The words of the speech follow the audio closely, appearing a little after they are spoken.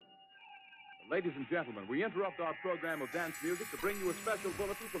Ladies and gentlemen, we interrupt our program of dance music to bring you a special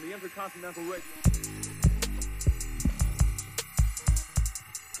bulletin from the Intercontinental Radio.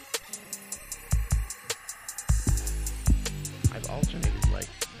 I've alternated like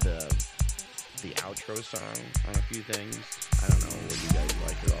the outro song on a few things. I don't know what you guys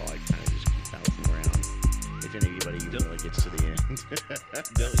like at all. I kind of just keep bouncing around. If anybody really gets to the end.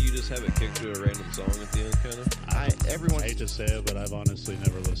 Don't you just have it kicked to a random song at the end, kind of? Everyone I hate to say it, but I've honestly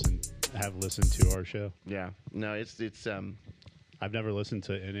never listened to our show. Yeah, no, it's I've never listened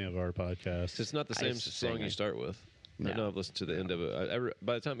to any of our podcasts. It's not the same song you start with. No. I know I've listened to the end of it.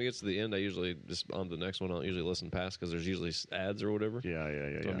 By the time it gets to the end, I usually just on the next one. I'll usually listen past because there's usually ads or whatever. yeah.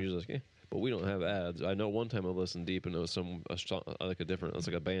 So I'm usually like, but we don't have ads. I know one time I listened deep and it was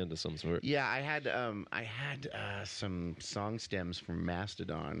like a band of some sort. Yeah, I had some song stems from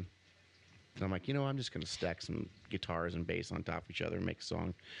Mastodon. And I'm like, I'm just going to stack some guitars and bass on top of each other and make a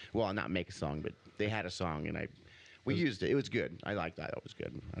song. Well, not make a song, but they had a song, and we used it. It was good. I liked that. It was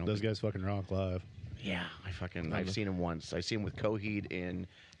good. Those guys fucking rock live. Yeah, I've seen him once. I seen him with Coheed in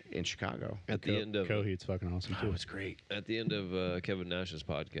Chicago. At the end of Coheed's fucking awesome too. Oh, it's great. At the end of Kevin Nash's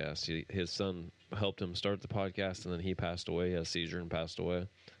podcast, his son helped him start the podcast, and then he passed away. He had a seizure and passed away.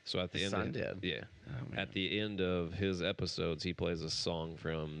 So at the His end, son did? Yeah. Oh, man. At the end of his episodes, he plays a song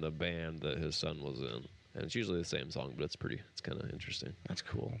from the band that his son was in, and it's usually the same song, but it's kind of interesting. That's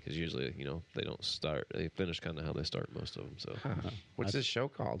cool. Because usually, they don't start; they finish kind of how they start most of them. So, What's this show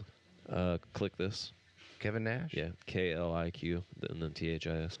called? Click this. Kevin Nash? Yeah, KLIQ, and then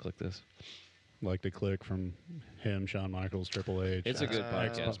THIS. Click this. Like the click from him, Shawn Michaels, Triple H. It's a good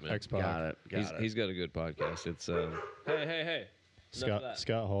podcast, man. X-Pac. Got it. He's got a good podcast. It's hey.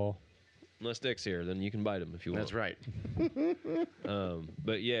 Scott Hall. Unless Dick's here, then you can bite him if you want. That's right.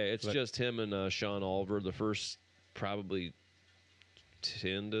 But yeah, it's just him and Sean Oliver. The first probably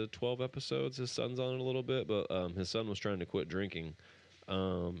 10 to 12 episodes, his son's on it a little bit, but his son was trying to quit drinking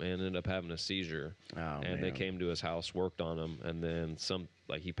and ended up having a seizure. Man. They came to his house, worked on him, and then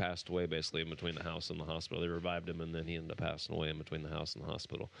he passed away basically in between the house and the hospital. They revived him, and then he ended up passing away in between the house and the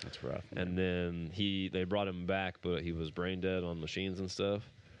hospital. That's rough. And then they brought him back, but he was brain dead on machines and stuff.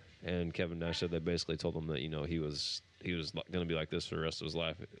 And Kevin Nash said they basically told him that he was going to be like this for the rest of his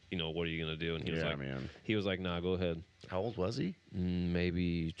life. What are you going to do? And he was like, nah, go ahead. How old was he?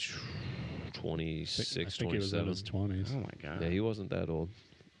 Maybe 26, I think 27. he was in his 20s. Oh my God. Yeah, he wasn't that old.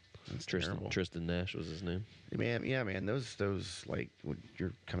 That's terrible. Tristan Nash was his name. Man. Those like when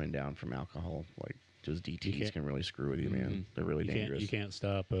you're coming down from alcohol, like those DTs can really screw with you, man. Mm-hmm. They're really dangerous. You can't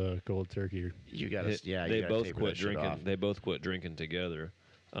stop a cold turkey. You got to. Yeah, they you gotta both taper quit that shit drinking. off. They both quit drinking together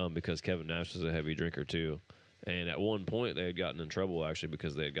because Kevin Nash was a heavy drinker too. And at one point, they had gotten in trouble actually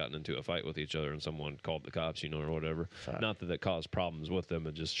because they had gotten into a fight with each other, and someone called the cops, or whatever. Fuck. Not that caused problems with them;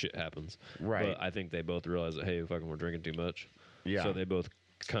 it just shit happens. Right. But I think they both realized that fucking, we're drinking too much. Yeah. So they both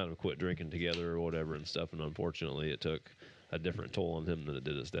kind of quit drinking together or whatever and stuff. And unfortunately, it took a different toll on him than it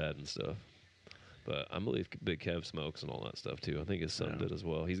did his dad and stuff. But I believe Big Kev smokes and all that stuff too. I think his son did as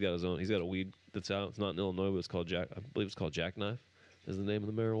well. He's got his own. He's got a weed that's out. It's not in Illinois, but it's called I believe it's called Jackknife. Is the name of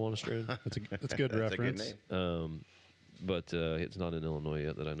the marijuana strain? That's a good That's reference. a good name. But it's not in Illinois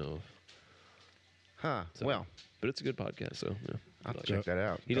yet that I know of. Huh. So, well, but it's a good podcast. So yeah. I'll have to check that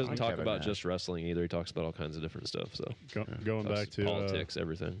out. He doesn't talk Kevin about Nash. just wrestling either. He talks about all kinds of different stuff. So Going back to politics,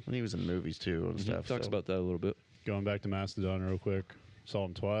 everything. And he was in movies too and stuff. Talks about that a little bit. Going back to Mastodon real quick. Saw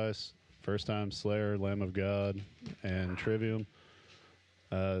him twice. First time Slayer, Lamb of God, and Trivium.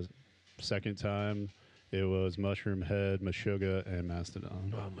 Second time it was Mushroom Head, Meshuggah, and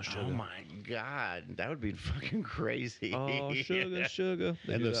Mastodon. Oh my God, that would be fucking crazy. Oh, sugar.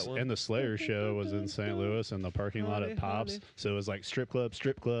 And the Slayer show was in St. Louis in the parking lot at Pops. So it was like strip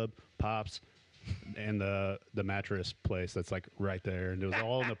club, Pops, and the mattress place that's like right there. And it was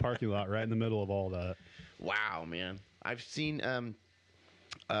all in the parking lot, right in the middle of all that. Wow, man. I've seen. I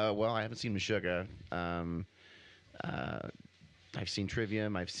haven't seen Meshuggah. I've seen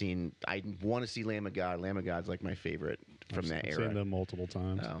Trivium. I want to see Lamb of God. Lamb of God's like my favorite from that I've era. seen them multiple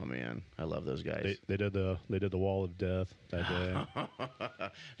times. Oh man, I love those guys. They did the Wall of Death that day.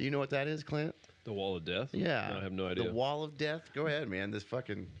 Do you know what that is, Clint? The Wall of Death? Yeah, No, I have no idea. The Wall of Death. Go ahead, man. This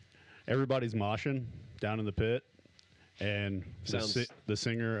fucking. Everybody's moshing down in the pit, and the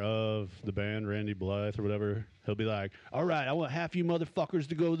singer of the band, Randy Blythe or whatever, he'll be like, "All right, I want half you motherfuckers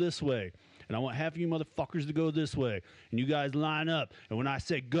to go this way." and I want half of you motherfuckers to go this way, and you guys line up, and when I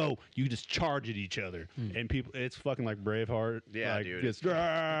say go, you just charge at each other, and people, it's fucking like Braveheart. Yeah, like, dude. It's,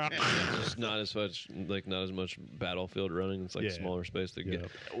 Just not as much battlefield running. It's like Yeah. smaller space to get.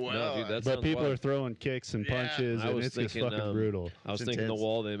 Well, no, dude, that but sounds people wild. are throwing kicks and punches, I and was it's just thinking, fucking brutal. I was It's thinking intense. the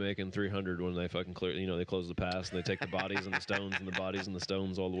wall they make in 300 when they fucking clear, they close the pass and they take the bodies and the stones and the bodies and the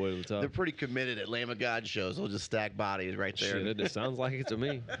stones all the way to the top. They're pretty committed at Lamb of God shows. They'll just stack bodies right there. Shit, it sounds like it to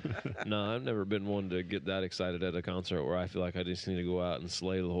me. No, I've never been one to get that excited at a concert where I feel like I just need to go out and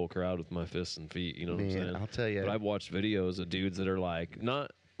slay the whole crowd with my fists and feet. You know what I'm Man, saying? I'll tell you. But I've watched videos of dudes that are like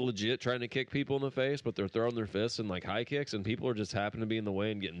not legit trying to kick people in the face, but they're throwing their fists and like high kicks, and people are just happen to be in the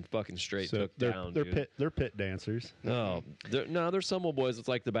way and getting fucking straight took down. Dude. They're pit dancers. No, there's some old boys. It's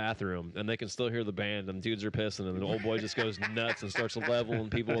like the bathroom, and they can still hear the band, and dudes are pissing, and the old boy just goes nuts and starts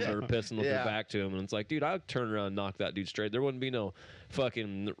leveling people that are pissing with their back to him, and it's like, dude, I'd turn around and knock that dude straight. There wouldn't be no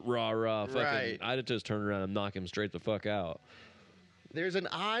fucking rah fucking. Right. I'd just turn around and knock him straight the fuck out. There's an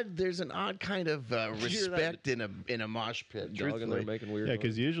odd kind of respect in a mosh pit. Dog in there Truthfully. making weird. Yeah,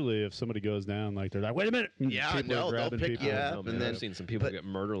 because usually if somebody goes down, like they're like, "Wait a minute!" and Yeah, people are no, they'll grabbing pick people. you I up. don't know, and man. then- I've seen some people but get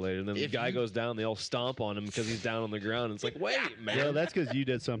murdered, and then the if guy you- goes down, they all stomp on him because he's down on the ground. It's like, wait, man. Well, that's because you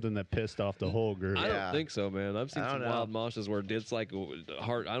did something that pissed off the whole group. I Yeah. don't think so, man. I've seen I some don't know. wild moshes where it's like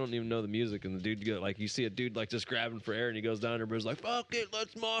hard. I don't even know the music, and the dude go like you see a dude like just grabbing for air, and he goes down, and everybody's like, "Fuck it,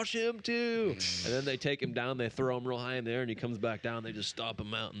 let's mosh him too." And then they take him down, they throw him real high in the air, and he comes back down. They just stomp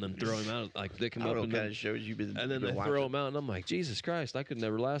him out and then throw him out. Like they come I up don't know and what kind then, of shows you've been. and then they been throw watching. him out, and I'm like, Jesus Christ, I could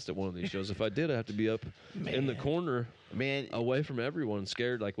never last at one of these shows. If I did, I have to be up in the corner, Man, away from everyone,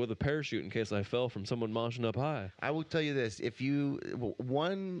 scared like with a parachute in case I fell from someone moshing up high. I will tell you this: if you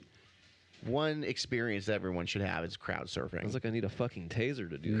one experience that everyone should have is crowd surfing. It's like I need a fucking taser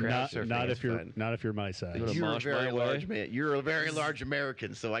to do that. Crowd Not, surfing not is if you're fun. not if you're my size. gonna You're a mosh very my way? large man. You're a very large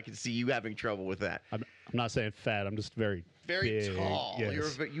American, so I can see you having trouble with that. I'm not saying fat. I'm just very Very big. tall.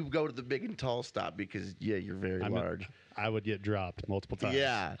 Yes. You go to the big and tall stop because you're very large. I would get dropped multiple times.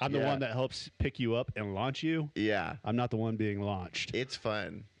 Yeah, I'm the yeah. one that helps pick you up and launch you. Yeah. I'm not the one being launched. It's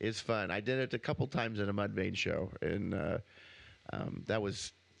fun. It's fun. I did it a couple times at a Mudvayne show, and that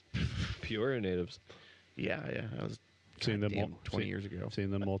was, Peoria natives. yeah. I was Seen them goddamn, mul- 20 seen- years ago.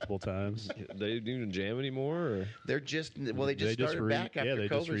 Seen them multiple times. They don't even jam anymore? Or? They're just they just started back after yeah, they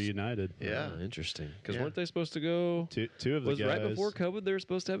COVID. just reunited. Yeah. Oh, interesting. Because Yeah. weren't they supposed to go? Two of the Was guys. right before COVID they were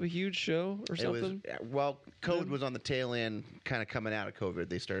supposed to have a huge show or It was something? COVID was on the tail end, kind of coming out of COVID.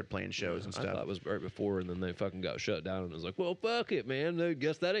 They started playing shows and I stuff. thought it was right before, and then they fucking got shut down, and it was like, well, fuck it, man. I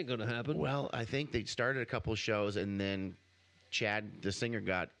guess that ain't gonna happen. Well, I think they started a couple shows, and then Chad, the singer,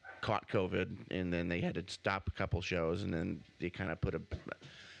 caught COVID, and then they had to stop a couple shows, and then they kind of put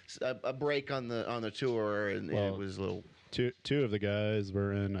a break on the tour, and Well, it was a little. Two of the guys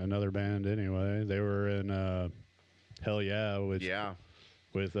were in another band anyway. They were in Hell Yeah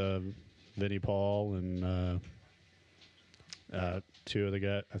with Vinnie Paul and two of the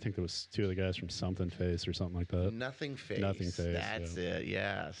guys. I think there was two of the guys from Something Face or something like that. Nothing Face. Nothing Face, That's yeah. it.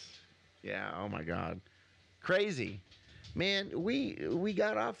 Yes. Yeah. Oh my God. Crazy, man. We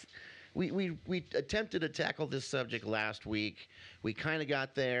got off. We attempted to tackle this subject last week. We kind of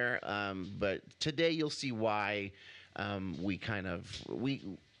got there, but today you'll see why.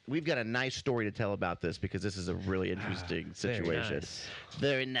 We've got a nice story to tell about this because this is a really interesting situation. nice.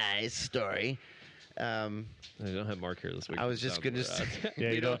 Very nice story. They don't have Mark here this week. I was just going to say, Yeah,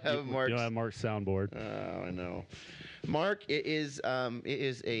 we you don't have you Mark's. don't have Mark's soundboard. Oh, I know. Mark, it is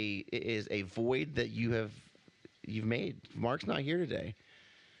a void that you've made. Mark's not here today.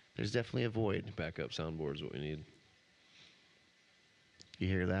 There's definitely a void. Backup soundboard is what we need. You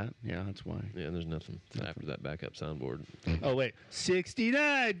hear that? Yeah, that's why. Yeah, there's nothing after that backup soundboard. Oh wait,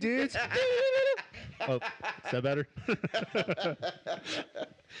 69 dudes. Oh, is that better?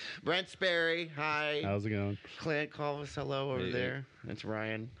 Brent Sperry, hi. How's it going? Clint, call us hello over Hey. there. It's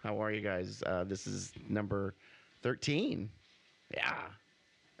Ryan. How are you guys? This is number 13. Yeah.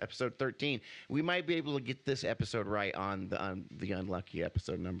 Episode 13. We might be able to get this episode right on the unlucky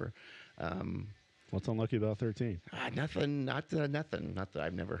episode number. What's unlucky about 13? Nothing. Not that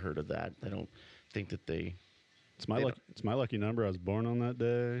I've never heard of that. I don't think that they. It's my They lucky. It's my lucky number. I was born on that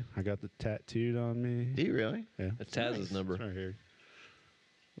day. I got the tattooed on me. Do you really? Yeah, That's Taz's nice. number. it's right here.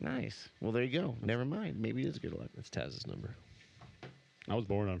 Nice. Well, there you go. Never mind. Maybe it is good luck. That's Taz's number. I was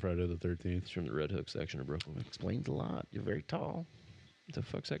born on Friday the 13th. It's from the Red Hook section of Brooklyn. Explains a lot. You're very tall. What the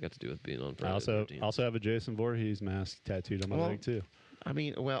fuck's that got to do with being on I Friday? also the 13th? also have a Jason Voorhees mask tattooed on my Well, leg too. I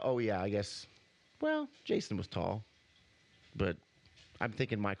mean, well, oh yeah, I guess. Well, Jason was tall, but I'm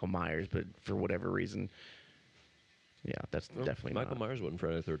thinking Michael Myers. But for whatever reason, Yeah, that's definitely Michael not. Myers wasn't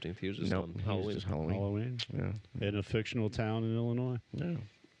Friday the 13th. He was just Nope, on he was Halloween. just Halloween. Halloween. Yeah. In a fictional town in Illinois. No.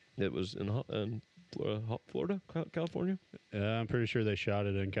 It was in Florida, California. I'm pretty sure they shot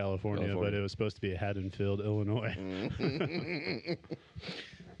it in California, but it was supposed to be Haddonfield, Illinois.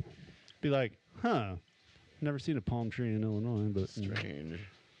 Be like, never seen a palm tree in Illinois, but Strange.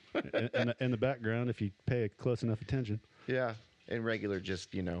 in the background, if you pay close enough attention. Yeah. And regular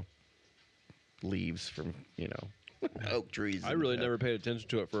just, leaves from, oak trees. I really never paid attention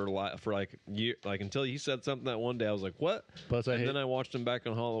to it for like year, like until he said something that one day. I was like, "What?" Plus, then I watched him back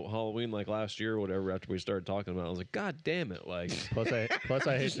on Halloween like last year or whatever. After we started talking about it, I was like, "God damn it!" Like, plus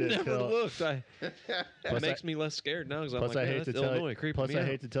I hate just to never tell. looked. It makes me less scared now because I'm Plus, like, I hate that's to tell Illinois. you. Creeping Plus, me I out.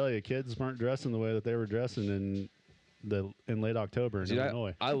 hate to tell you, kids weren't dressing the way that they were dressing in late October in Dude,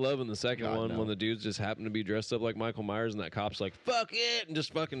 Illinois. I love in the second God, one no. when the dudes just happen to be dressed up like Michael Myers and that cop's like, fuck it, and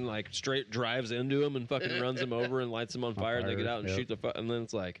just fucking like straight drives into him and fucking runs him over and lights him on fire and they get out and yep. shoot and then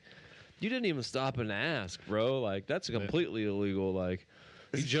it's like, you didn't even stop and ask, bro. Like, that's completely illegal. Like,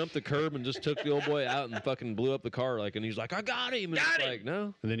 he jumped the curb and just took the old boy out and fucking blew up the car. Like, and he's like, I got him. And it's like,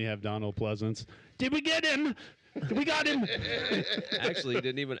 no. And then you have Donald Pleasance. Did we get him? We got him. Actually, he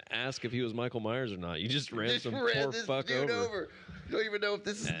didn't even ask if he was Michael Myers or not. You just ran some poor this fuck dude over. You don't even know if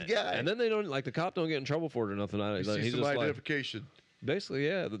this is the guy. And then they don't, like, the cop don't get in trouble for it or nothing. He's just like, identification. basically,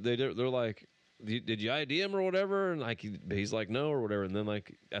 yeah. They're like, did you ID him or whatever? And like he's like, no or whatever. And then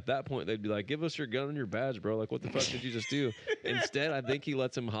like at that point they'd be like, give us your gun and your badge, bro. Like, what the fuck did you just do? Instead, I think he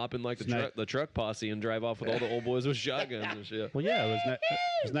lets him hop in like the truck posse and drive off with all the old boys with shotguns and shit. Well, yeah, it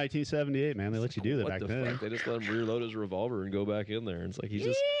was 1978, man. They let you do that What back the then. fuck? They just let him reload his revolver and go back in there. And it's like he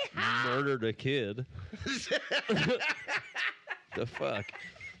just murdered a kid. The fuck?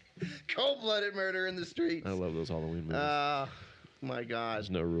 Cold-blooded murder in the streets. I love those Halloween movies. My God. There's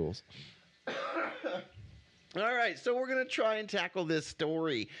no rules. All right, so we're going to try and tackle this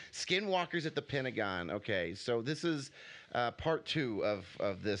story. Skinwalkers at the Pentagon. Okay, so this is part 2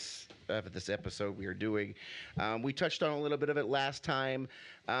 of this episode we are doing. We touched on a little bit of it last time.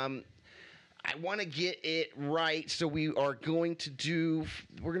 I want to get it right, so we're going to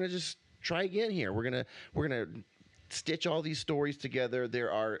just try again here. We're gonna stitch all these stories together.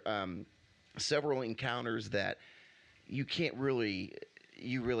 There are several encounters that you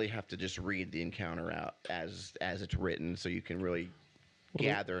really have to just read the encounter out as it's written, so you can really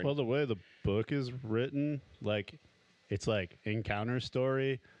gather. Well, the way the book is written, like it's like encounter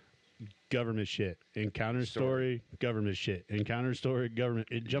story, government shit, encounter story, government shit, encounter story, government.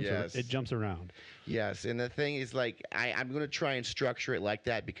 It jumps around. Yes, and the thing is, like, I'm going to try and structure it like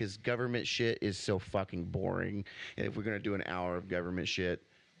that because government shit is so fucking boring. And if we're going to do an hour of government shit,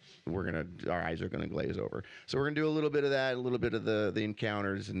 our eyes are gonna glaze over. So we're gonna do a little bit of that, a little bit of the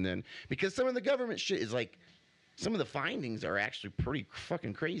encounters, and then because some of the government shit is like, some of the findings are actually pretty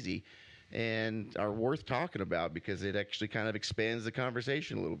fucking crazy, and are worth talking about because it actually kind of expands the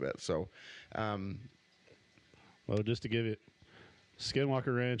conversation a little bit. So, well, just to give it,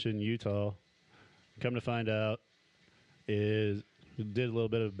 Skinwalker Ranch in Utah. Come to find out, did a little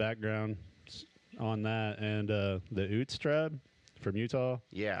bit of background on that, and the Utes tribe from Utah.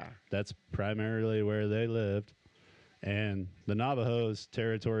 yeah, That's primarily where they lived. And the Navajos'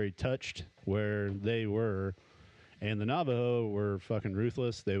 territory touched where they were. And the Navajo were fucking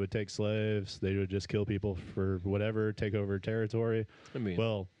ruthless. They would take slaves. They would just kill people for whatever, take over territory. I mean,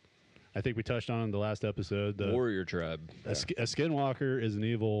 Well, I think we touched on in the last episode. warrior tribe. A skinwalker is an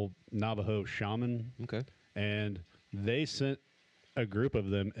evil Navajo shaman. Okay. And they sent a group of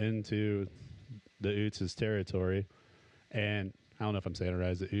them into the Utes' territory. And I don't know if I'm saying it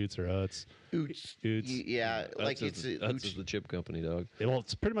right. Is it Utes or Uts? Utes. Utes. Yeah, like That's it's is the chip company, dog. Well,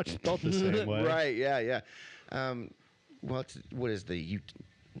 it's pretty much spelled the same way. right. Yeah. Well, what is the Ute?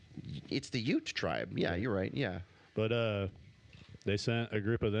 It's the Ute tribe. Yeah, you're right. Yeah. But they sent a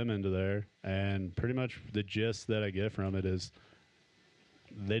group of them into there, and pretty much the gist that I get from it is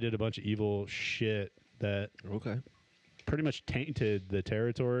they did a bunch of evil shit that Okay. pretty much tainted the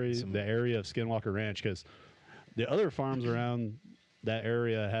territory, the area of Skinwalker Ranch, because the other farms around that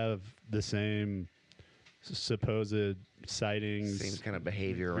area have the same supposed sightings. Same kind of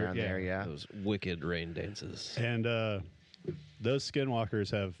behavior around Yeah. there. Yeah. Those wicked rain dances. And those skinwalkers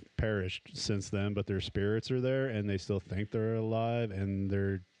have perished since then, but their spirits are there, and they still think they're alive, and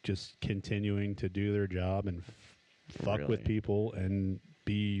they're just continuing to do their job and fuck with Really? people and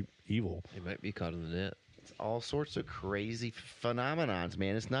be evil. They might be caught in the net. It's all sorts of crazy phenomenons,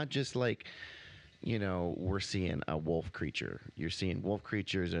 man. It's not just like, we're seeing a wolf creature. You're seeing wolf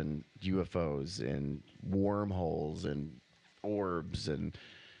creatures and UFOs and wormholes and orbs and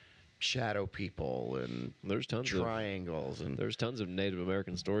shadow people and There's tons triangles and There's tons of Native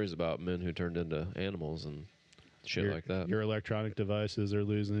American stories about men who turned into animals and shit like that. Your electronic devices are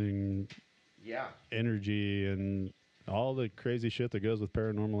losing energy and all the crazy shit that goes with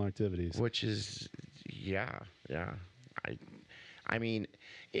paranormal activities. which is yeah. I mean,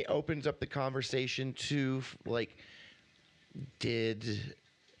 it opens up the conversation to like, did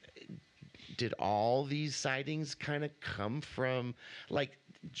all these sightings kind of come from like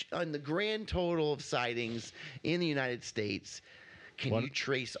on the grand total of sightings in the United States? Can you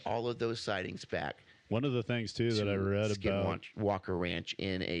trace all of those sightings back? One of the things too that I read about Skinwalker Ranch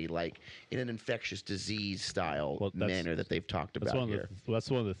in an infectious disease style manner that they've talked about here.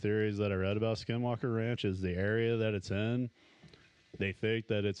 That's one of the theories that I read about Skinwalker Ranch is the area that it's in. They think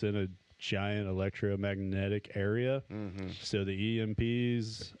that it's in a giant electromagnetic area, so the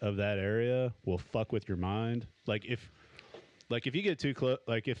EMPs of that area will fuck with your mind. Like if you get too close,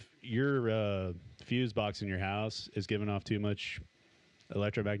 like if your fuse box in your house is giving off too much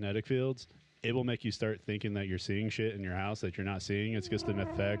electromagnetic fields, it will make you start thinking that you're seeing shit in your house that you're not seeing. It's just an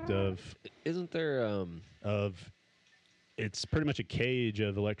effect of. Isn't there It's pretty much a cage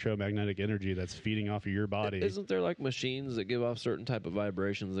of electromagnetic energy that's feeding off of your body. Isn't there like machines that give off certain type of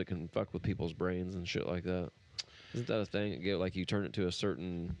vibrations that can fuck with people's brains and shit like that? Isn't that a thing? Like you turn it to a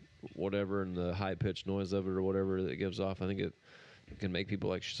certain whatever and the high pitched noise of it or whatever that it gives off. I think it can make people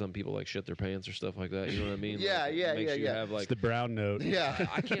like some people like shit their pants or stuff like that. You know what I mean? Yeah, like, yeah. Have, like, it's the brown note. Yeah,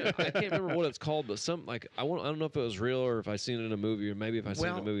 I can't remember what it's called, but some like I don't know if it was real or if I seen it in a movie, or maybe if I seen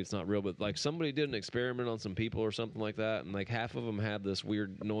it in a movie it's not real. But like somebody did an experiment on some people or something like that, and like half of them had this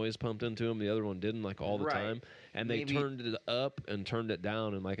weird noise pumped into them, the other one didn't, like all the time. And they turned it up and turned it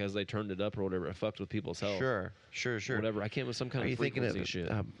down, and like as they turned it up or whatever, it fucked with people's health. Sure. Whatever. I can't with some kind of frequency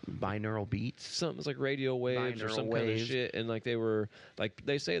shit. Binaural beats? Something's like radio waves or some kind of shit. And like they were like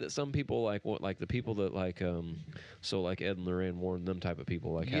they say that some people like the people that like so like Ed and Lorraine Warren, them type of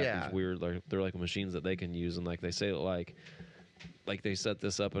people like have these weird like they're like machines that they can use, and like they say that like they set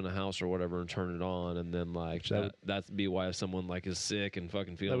this up in a house or whatever and turn it on, and then like that'd be why if someone like is sick and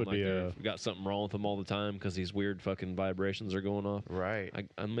fucking feeling like they've got something wrong with them all the time because these weird fucking vibrations are going off. Right.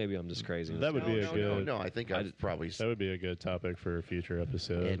 Maybe I'm just crazy. That would be a good. No, I think I'd probably. That would be a good topic for a future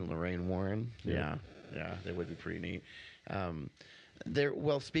episode. Ed and Lorraine Warren. Yeah, that would be pretty neat.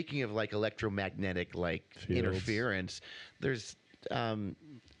 Well, speaking of like electromagnetic like interference, there's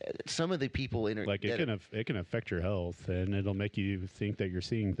some of the people it can affect your health, and it'll make you think that you're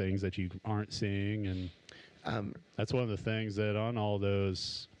seeing things that you aren't seeing, and that's one of the things that on all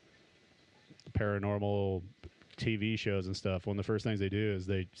those paranormal TV shows and stuff, one of the first things they do is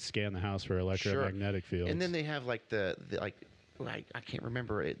they scan the house for electromagnetic fields, and then they have like the I can't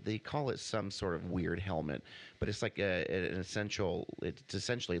remember it. They call it some sort of weird helmet, but it's like it's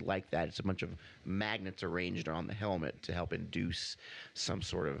essentially like that. It's a bunch of magnets arranged on the helmet to help induce some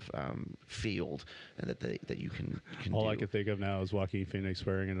sort of field that you can all do. I can think of now is Joaquin Phoenix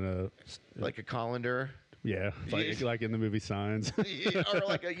wearing like a colander. Yeah, like in the movie Signs. Or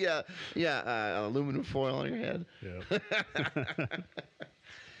like aluminum foil on your head. Yeah.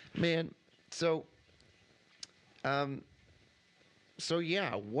 Man, so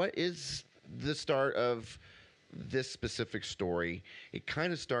what is the start of this specific story? It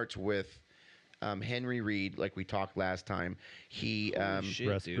kind of starts with Henry Reed, like we talked last time. He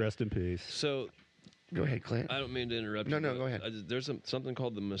rest in peace. So go ahead, Clint. I don't mean to interrupt you. No, go ahead. There's something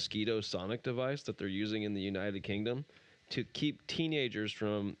called the mosquito sonic device that they're using in the United Kingdom to keep teenagers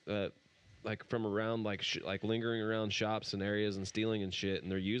from around like lingering around shops and areas and stealing and shit,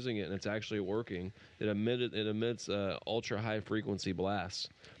 and they're using it and it's actually working. It emits ultra high frequency blasts.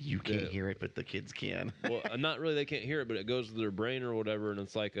 You can't hear it, but the kids can. Well, not really. They can't hear it, but it goes to their brain or whatever, and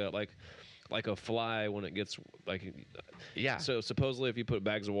it's like a fly when it gets like. Yeah. So supposedly, if you put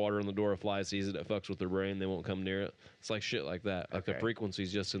bags of water on the door, a fly sees it, it fucks with their brain. They won't come near it. It's like shit like that. Like the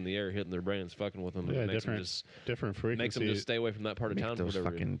frequency's just in the air, hitting their brains, fucking with them. Yeah, and it different frequencies. Makes them just stay away from that part of town. Those for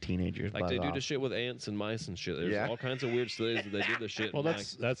whatever fucking teenagers. Like they do this shit with ants and mice and shit. There's all kinds of weird studies that they do this shit. Well,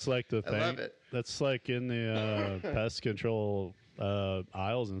 that's like the thing. I love it. That's like in the pest control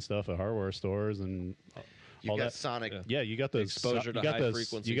aisles and stuff at hardware stores and. You got sonic. Yeah, you got those exposure to high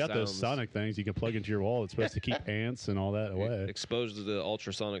frequency. You got sounds. those sonic things you can plug into your wall. It's supposed to keep ants and all that away. Exposed to the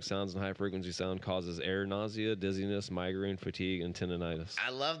ultrasonic sounds and high frequency sound causes air nausea, dizziness, migraine, fatigue, and tendonitis. I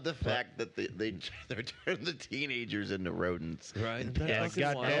love the fact that they're turning the teenagers into rodents. Right? Yeah,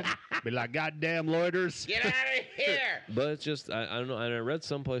 be like goddamn loiters. Get out of here! But it's just I don't know. And I read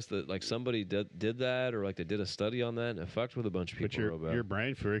someplace that like somebody did that, or like they did a study on that, and it fucked with a bunch of people. But your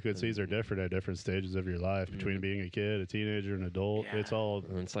brain frequencies are different at different stages of your life. between being a kid, a teenager, an adult. Yeah. It's all.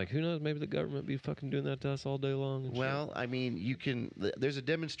 And it's like, who knows? Maybe the government be fucking doing that to us all day long. And Well, I mean, you can. There's a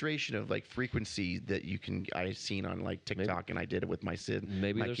demonstration of like frequency that you can. I've seen on like TikTok, and I did it with my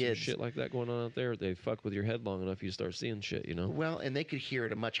maybe my there's kids. some shit like that going on out there. They fuck with your head long enough, you start seeing shit. You know. Well, and they could hear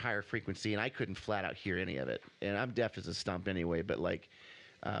at a much higher frequency, and I couldn't flat out hear any of it. And I'm deaf as a stump anyway. But like,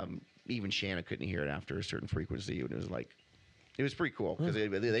 even Shanna couldn't hear it after a certain frequency. And it was like, it was pretty cool because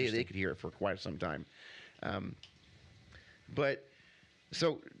they could hear it for quite some time. But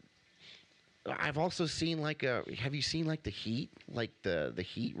so I've also seen like have you seen like the heat, like the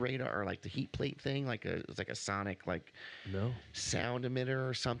heat radar or like the heat plate thing, it's like a sonic like sound emitter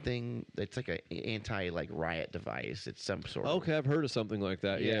or something. It's like a anti like riot device. It's some sort of Okay, I've heard of something like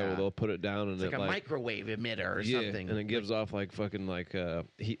that. Yeah, where they'll put it down and it's like a microwave emitter or something, and it gives off like fucking like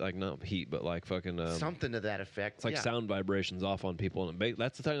heat, like not heat, but like fucking something to that effect. It's like sound vibrations off on people, and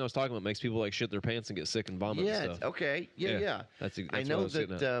that's the thing I was talking about. It makes people like shit their pants and get sick and vomit. Yeah. And stuff. Okay. Yeah. That's I know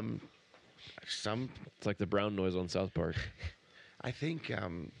that. It's like the brown noise on South Park. I think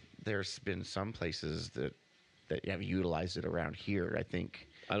there's been some places that have utilized it around here. I think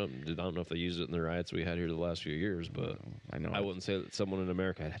I don't know if they used it in the riots we had here the last few years, but I know I wouldn't say that someone in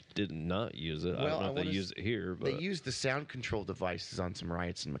America did not use it. I don't know if they used it here, but they used the sound control devices on some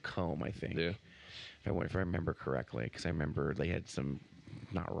riots in Macomb. I think. Yeah. If I remember correctly, because I remember they had some.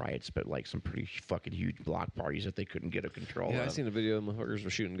 Not riots, but like some pretty fucking huge block parties that they couldn't get a control Yeah, of. I seen a video of motherfuckers were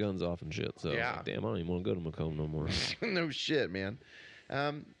shooting guns off and shit. So Yeah. like, damn, I don't even want to go to Macomb no more. No shit, man.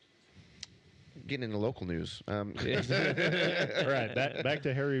 Getting into local news. All right, back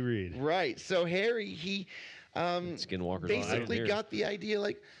to Harry Reid. Right. So Harry, he Skinwalkers basically got the idea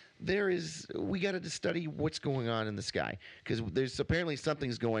like we got to study what's going on in the sky because there's apparently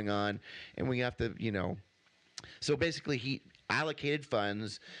something's going on and we have to, So basically he allocated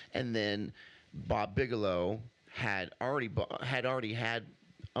funds, and then Bob Bigelow had already had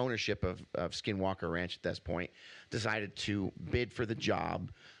ownership of Skinwalker Ranch at this point. Decided to bid for the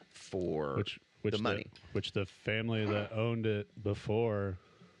job for the money, which the family that owned it before.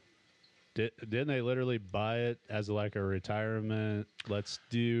 Didn't they literally buy it as like a retirement? Let's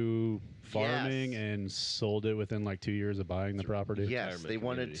do farming, and sold it within like 2 years of buying the property. Yes, they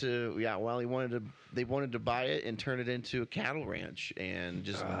wanted to. Yeah, well, they wanted to buy it and turn it into a cattle ranch and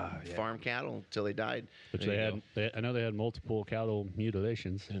just farm cattle until they died. Which I know they had multiple cattle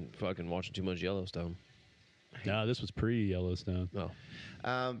mutilations. And fucking watching too much Yellowstone. No, this was pre-Yellowstone.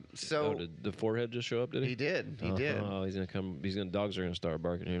 So did the forehead just show up? Did he? He did. He did. Oh, he's gonna come. Dogs are gonna start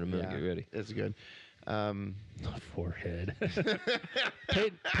barking here in a minute. Yeah, Get ready. That's good. Forehead.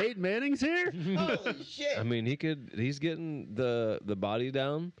 Peyton Manning's here. Holy shit! I mean, he's getting the body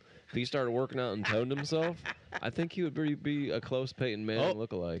down. If he started working out and toned himself, I think he would be a close Peyton Manning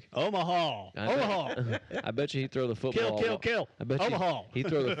lookalike. Omaha. I bet you he'd throw the football. Kill. I bet Omaha. he'd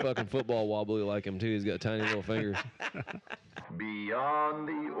throw the fucking football wobbly like him too. He's got tiny little fingers. Beyond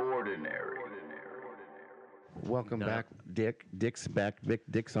the ordinary. Welcome back, Dick. Dick's back.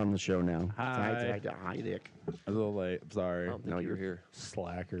 Dick's on the show now. Hi. Hi, Dick. A little late. I'm sorry. I don't think you were here.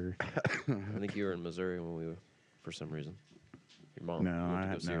 Slacker. I think you were in Missouri when we were, for some reason. Your mom. No, you went I to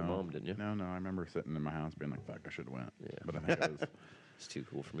go had see your mom, didn't you? No, I remember sitting in my house being like, "Fuck, I should have went." Yeah. But I think it was. It's too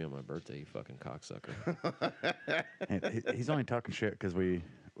cool for me on my birthday, you fucking cocksucker. He's only talking shit because we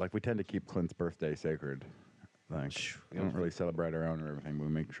tend to keep Clint's birthday sacred. Like, we don't really celebrate our own or everything, but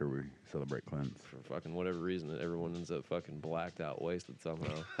we make sure we celebrate Clint's. For fucking whatever reason, that everyone ends up fucking blacked out, wasted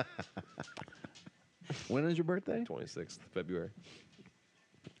somehow. When is your birthday? 26th February.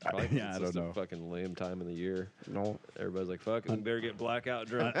 I don't know. A fucking lame time in the year. No. Everybody's like, fuck, we better get blackout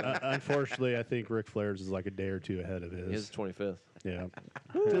drunk. Unfortunately, I think Ric Flair's is like a day or two ahead of his. His 25th. Yeah.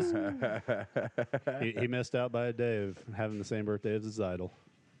 He missed out by a day of having the same birthday as his idol.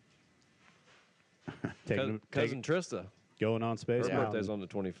 Cousin Trista. Going on space. Her birthday's on the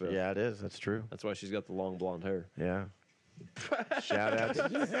 25th. Yeah, it is. That's true. That's why she's got the long blonde hair. Yeah. Shout out.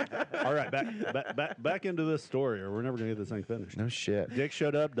 All right, back into this story, or we're never gonna get this thing finished. No shit. Dick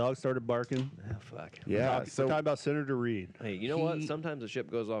showed up. Dogs started barking. Oh, fuck. Yeah. We're talking about Senator Reid. Hey, you know what? Sometimes the ship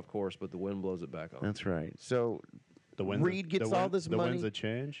goes off course, but the wind blows it back on. That's right. So The winds. Reid gets all this the money. winds of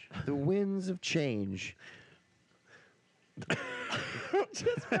change. The winds of change. I'm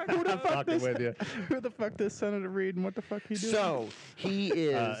fucking with you. Who the fuck does Senator Reid and what the fuck he doing? So he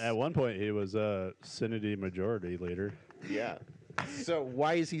is. At one point, he was a Senate majority leader. Yeah. So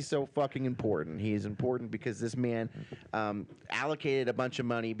why is he so fucking important? He's important because this man allocated a bunch of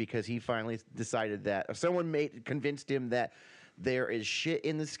money because he finally decided that, or someone convinced him that there is shit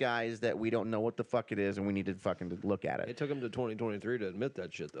in the skies that we don't know what the fuck it is, and we need to fucking look at It it. took him to 2023 to admit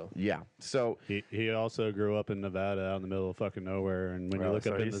that shit, though. Yeah. So He also grew up in Nevada out in the middle of fucking nowhere, and when you Well, look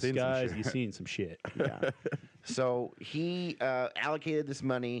so up in he's the seen some skies, shit. you've seen some shit. yeah. So he allocated this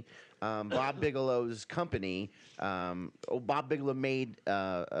money. Bob Bigelow's company. Bob Bigelow made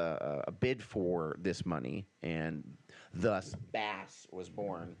a bid for this money, and thus BAASS was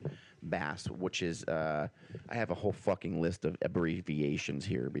born. BAASS, which is I have a whole fucking list of abbreviations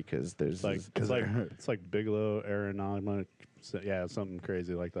here because there's It's like Bigelow Aeronautic, yeah, something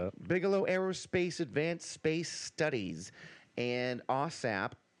crazy like that. Bigelow Aerospace Advanced Space Studies, and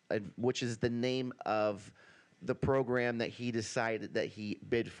AWSAP, which is the name of the program that he decided that he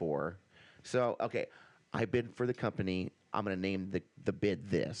bid for. So, okay, I bid for the company. I'm going to name the bid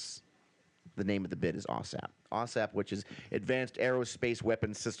this. The name of the bid is AWSAP. AWSAP, which is Advanced Aerospace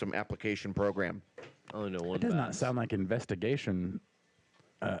Weapons System Application Program. I only know one. It does not BAASS. sound like investigation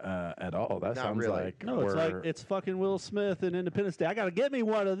at all. That Not sounds really. like No, it's like it's fucking Will Smith in Independence Day. I gotta get me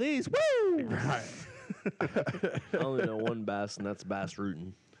one of these. Woo! right. I only know one BAASS, and that's Bass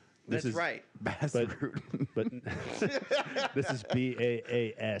Rootin'. That's is- right. Bass But- Root. But this is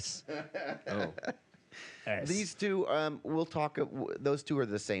BAAS. Oh, These two, we'll talk. Those two are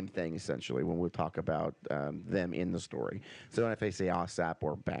the same thing essentially when we'll talk about them in the story. So if I say AWSAP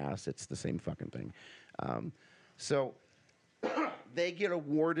or BAASS, it's the same fucking thing. So they get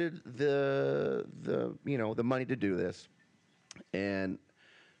awarded the money to do this, and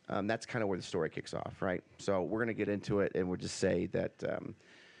that's kind of where the story kicks off, right? So we're gonna get into it, and we'll just say that.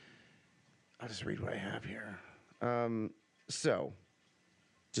 I'll just read what I have here.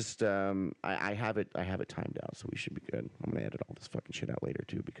 I have it timed out, so we should be good. I'm gonna edit all this fucking shit out later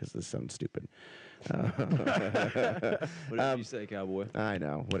too because this sounds stupid. what did you say, cowboy? I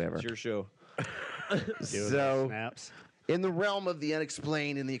know, whatever. It's your show. So, snaps. in the realm of the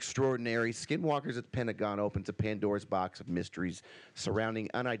unexplained and the extraordinary, Skinwalkers at the Pentagon opens a Pandora's box of mysteries surrounding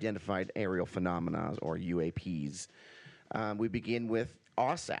unidentified aerial phenomena, or UAPs. We begin with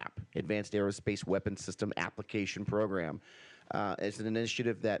AWSAP, Advanced Aerospace Weapons System Application Program. It's an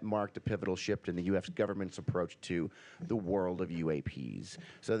initiative that marked a pivotal shift in the U.S. government's approach to the world of UAPs.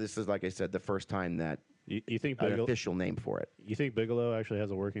 So this is, like I said, the first time that You think an official name for it. You think Bigelow actually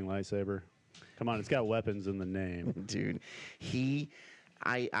has a working lightsaber? Come on, it's got weapons in the name. Dude,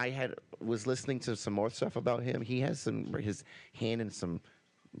 I was listening to some more stuff about him. He has his hand in some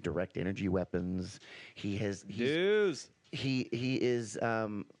direct energy weapons. Dudes. He is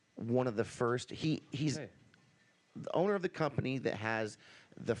one of the first. He's Hey. the owner of the company that has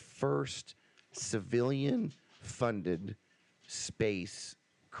the first civilian-funded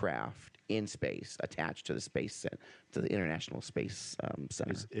spacecraft in space attached to the to the International Space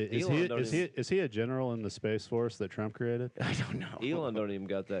Center. Is he a general in the Space Force that Trump created? I don't know. Elon don't even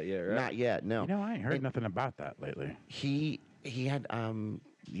got that yet, right? Not yet. No. You know, I ain't heard And nothing about that lately. He had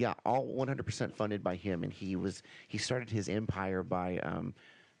all 100% funded by him, and he started his empire by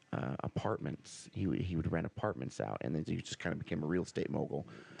apartments. He would rent apartments out, and then he just kind of became a real estate mogul.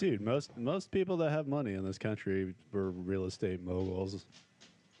 Dude, most people that have money in this country were real estate moguls.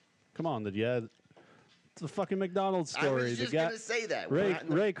 Come on, it's a fucking McDonald's story. I was just gonna say that. Ray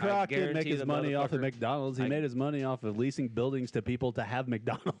Kroc didn't make guarantee his the money off of motherfucker- McDonald's. He made his money off of leasing buildings to people to have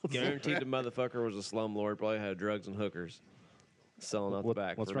McDonald's. Guaranteed the motherfucker was a slumlord, probably had drugs and hookers selling out the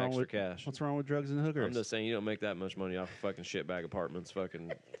back for extra cash. What's wrong with drugs and hookers? I'm just saying you don't make that much money off of fucking shitbag apartments, fucking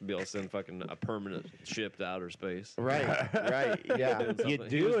to be able to send fucking a permanent ship to outer space. Right, yeah. Doing you something.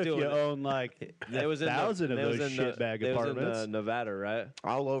 He do was if doing you it. own like They was in 1,000 of they was those in the- shitbag they was in, apartments. Nevada, right?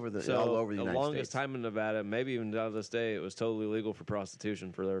 all over the So United the longest States. time in Nevada, maybe even down to this day, it was totally legal for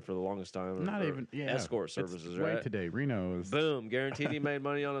prostitution for the longest time. Not or even escort It's services, way right? today. Reno is Boom! Guaranteed he made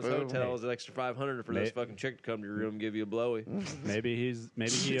money on his Boom. hotels. An extra $500 for May- this fucking chick to come to your room and give you a blowy. Maybe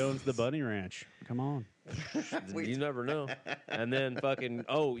he owns the Bunny Ranch. Come on. You never know. And then fucking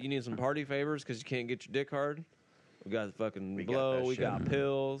you need some party favors because you can't get your dick hard. We got the fucking We got blow. that We shit. got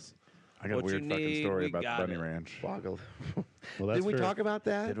pills. I got What a weird you fucking need, story we about the got Bunny it. Ranch. Boggled. Well, that's Did we for- talk about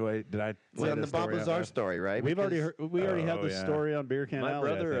that? Did I? It's on the Bob Lazar story, right? We've already Because- heard, we already had Oh, the yeah. story on Beer Can My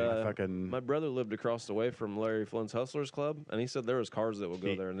Alley. I brother, think. Fucking- my brother lived across the way from Larry Flynn's Hustlers Club, and he said there was cars that would go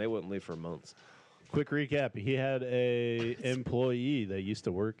He- there and they wouldn't leave for months. Quick recap: he had a employee that used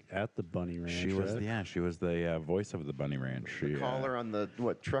to work at the Bunny Ranch. She was right? she was the voice of the Bunny Ranch. She Caller on the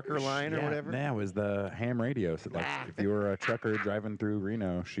trucker line or whatever. Yeah, it was the ham radio. So like, if you were a trucker driving through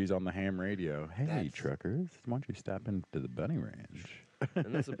Reno, she's on the ham radio. Hey, That's- truckers, why don't you stop into the Bunny Ranch?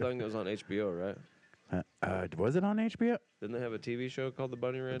 And that's the thing that was on HBO, right? Was it on HBO? Didn't they have a TV show called The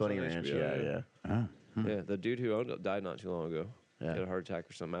Bunny Ranch? Bunny on Ranch, HBO? yeah. Oh. Yeah, the dude who owned it died not too long ago. Yeah. Had a heart attack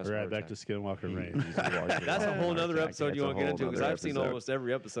or something. We're right back to Skinwalker Range. That's a whole nother episode you want to get into because I've seen episode. almost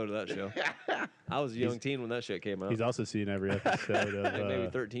every episode of that show. I was a young teen when that shit came out. He's also seen every episode of Like maybe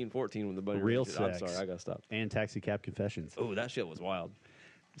 13, 14 when the bunny Real Ranch- I'm Sex. sorry, I got to stop. and Taxi Cab Confessions. Oh, that shit was wild.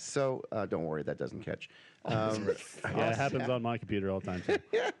 So don't worry, that doesn't catch. Yeah, it happens on my computer all the time. Too.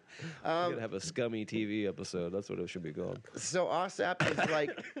 We gotta have a scummy TV episode. That's what it should be called. So AWSAP is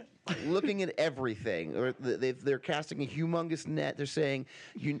like looking at everything, or they're casting a humongous net. They're saying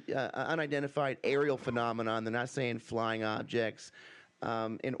unidentified aerial phenomenon. They're not saying flying objects.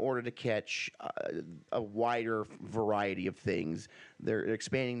 In order to catch a wider variety of things, they're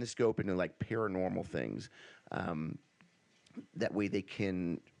expanding the scope into like paranormal things. That way they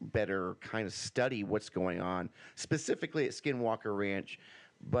can better kind of study what's going on, specifically at Skinwalker Ranch,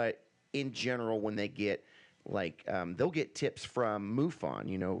 but in general when they get like they'll get tips from MUFON.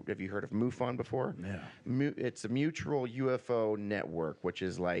 You know, have you heard of MUFON before? Yeah. It's a mutual UFO network, which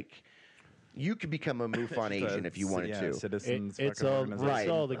is like you could become a MUFON agent if you wanted to. Citizens. It's fucking all organization. it's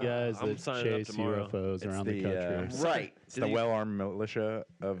all the guys I'm that signing up chase tomorrow. UFOs It's around the the, country. Right. It's the well-armed militia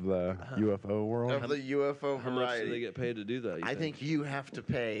of the UFO world. Of the UFO How much do they variety. get paid to do that? I think you have to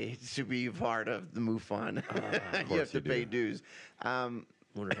pay to be part of the MUFON. You course have to you do. pay dues.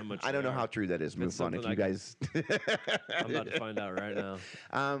 Wonder how much. I don't they know are. how true that is, If it's MUFON. If something you I guys, I'm about to find out right now.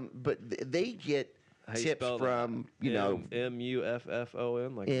 but they get How you tips spell that? from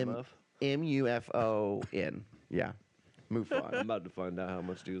MUFFON, like M- muff. MUFON. Yeah, MUFON. I'm about to find out how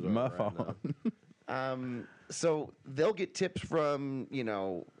much dues are Muff right now. on. So they'll get tips from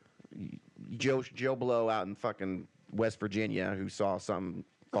Joe Blow out in fucking West Virginia who saw something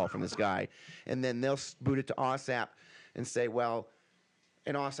fall from the sky, and then they'll boot it to AWSAP and say, well,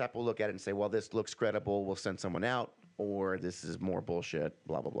 and AWSAP will look at it and say, well, this looks credible. We'll send someone out, or this is more bullshit.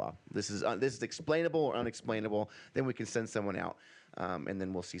 Blah blah blah. This is explainable or unexplainable. Then we can send someone out, and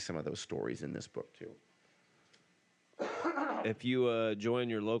then we'll see some of those stories in this book too. If you join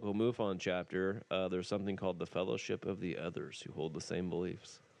your local MUFON chapter, there's something called the Fellowship of the Others who hold the same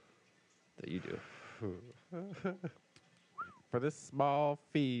beliefs that you do. For this small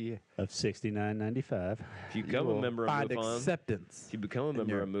fee, Of $69.95. If you become will a member of find MUFON, acceptance. if you become a in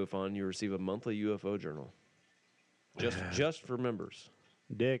member your- of MUFON, you receive a monthly UFO journal. Just for members.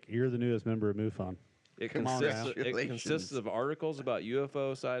 Dick, you're the newest member of MUFON. It Come on consists, now. it consists of articles about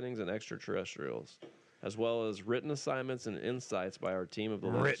UFO sightings and extraterrestrials, as well as written assignments and insights by our team of the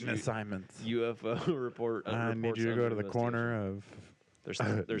latest Written assignments. UFO report. I need reports you to go under to the investigation. corner of.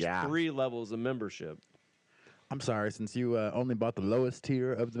 There's Yeah. 3 levels of membership. I'm sorry, since you only bought the lowest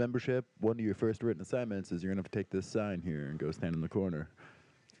tier of the membership, one of your first written assignments is you're going to have to take this sign here and go stand in the corner.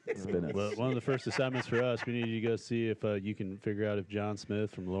 Spin it. Well, one of the first assignments for us, we need you to go see if you can figure out if John Smith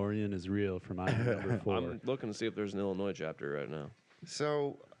from Lorien is real from item number 4. I'm looking to see if there's an Illinois chapter right now.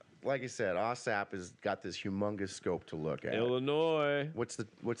 So, like I said, AWSAP has got this humongous scope to look at. Illinois. What's the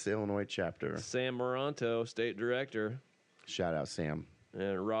Illinois chapter? Sam Moranto, state director, Shout out Sam.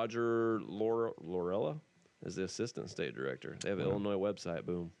 and Roger Lorella is the assistant state director. They have an Illinois website.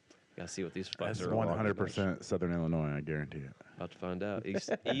 Boom. Gotta see what these fucks That's are. 100% Southern Illinois, I guarantee it. About to find out. East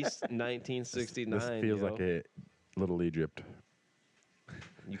 1969. This feels yo. like a little Egypt.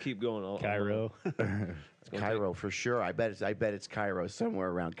 You keep going. I'll- Cairo. it's gonna Cairo for sure. I bet it's Cairo, somewhere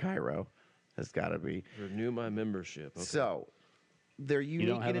around Cairo. That's got to be. take- renew my membership. Okay. So they're unique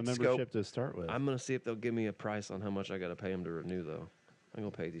You don't have in a its membership scope. to start with. I'm gonna see if they'll give me a price on how much I gotta pay them to renew, though. I'm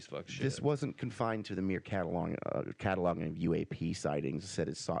gonna pay these fucks shit. This wasn't confined to the mere cataloging of UAP sightings. Instead,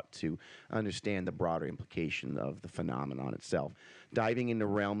 it sought to understand the broader implication of the phenomenon itself, diving into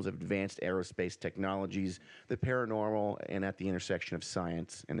realms of advanced aerospace technologies, the paranormal, and at the intersection of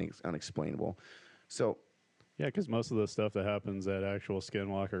science and unexplainable. So, Yeah, because most of the stuff that happens at actual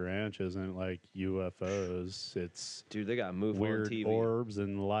Skinwalker Ranch isn't like UFOs. It's Dude, they got MUFON weird TV. orbs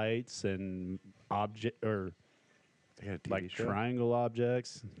and lights and object or They got a TV like show? triangle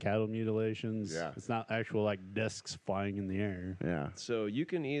objects, cattle mutilations. Yeah. It's not actual like discs flying in the air. yeah. So you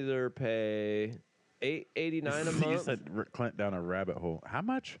can either pay $8.89 a You month. said Clint down a rabbit hole. How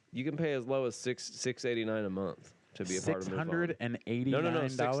much? You can pay as low as $6.89 a month to be a part of MUFON. $689. No,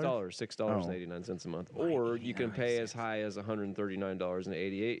 $6.89 a month. Or you can pay as high as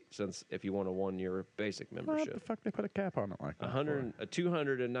 $139.88 if you want a 1-year basic What membership. the fuck? They put a cap on it like that.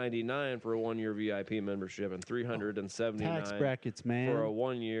 $299 for a 1-year VIP membership, and $379 Tax brackets, man. for a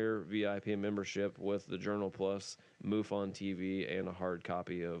 1-year VIP membership with the Journal Plus, MUFON TV, and a hard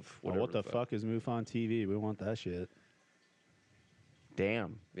copy of Well, whatever. what the fuck is MUFON TV? We want that shit.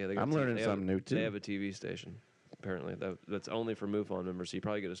 Damn. Yeah, they got I'm T- learning they have- something new too. They have a TV station. apparently. That's only for MUFON members, so you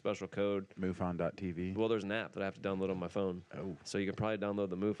probably get a special code. MUFON.tv. Well, there's an app that I have to download on my phone. Oh. So you can probably download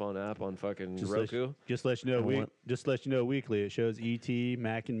the MUFON app on fucking Just Roku. Just let you know, weekly it shows E.T.,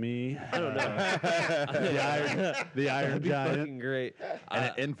 Mac and Me. I don't know. the Iron That'd be Giant. fucking great.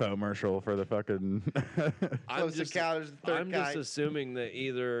 And an infomercial for the fucking. Close encounters of the third I'm kind. just assuming that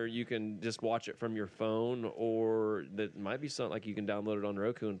either you can just watch it from your phone, or that might be something like you can download it on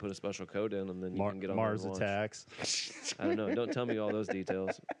Roku and put a special code in, and then you can get on there Mars and watch. Attacks. I don't know. Don't tell me all those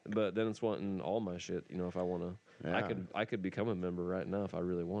details. But then it's wanting all my shit. You know, if I want to, Yeah. I could become a member right now if I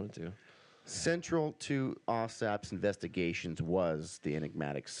really wanted to. Central to AWSAP's investigations was the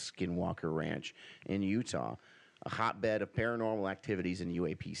enigmatic Skinwalker Ranch in Utah, a hotbed of paranormal activities and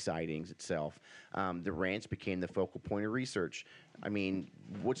UAP sightings itself. The ranch became the focal point of research. I mean,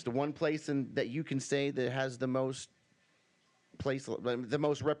 what's the one place that you can say that has the most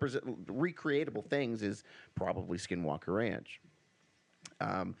recreatable things is probably Skinwalker Ranch.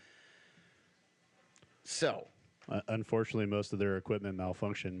 Unfortunately, most of their equipment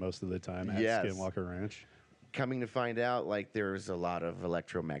malfunctioned most of the time at Yes. Skinwalker Ranch. Coming to find out, like, there's a lot of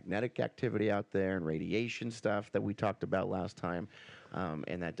electromagnetic activity out there and radiation stuff that we talked about last time,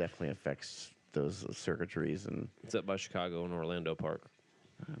 and that definitely affects those circuitries. And It's up by Chicago and Orlando Park.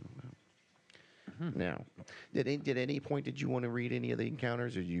 now, at any point did you want to read any of the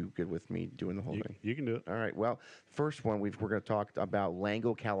encounters, or are you good with me doing the whole thing? You can do it. All right. Well, first one we're going to talk about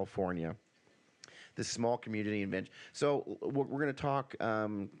Lango, California, this small community invention. So we're going to talk.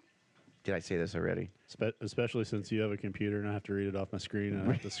 Did I say this already? Especially since you have a computer and I have to read it off my screen and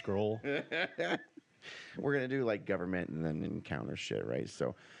I have to scroll. We're going to do like government and then encounter shit, right?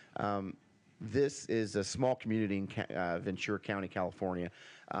 So this is a small community in Ventura County, California.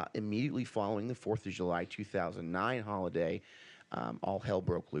 Immediately following the 4th of July 2009 holiday, all hell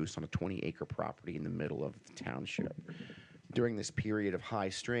broke loose on a 20-acre property in the middle of the township. During this period of high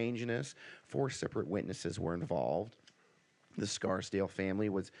strangeness, 4 separate witnesses were involved. The Scarsdale family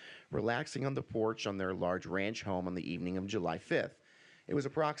was relaxing on the porch on their large ranch home on the evening of July 5th. It was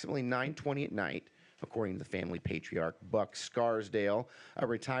approximately 9:20 at night, according to the family patriarch, Buck Scarsdale, a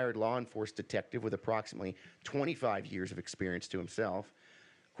retired law enforcement detective with approximately 25 years of experience to himself.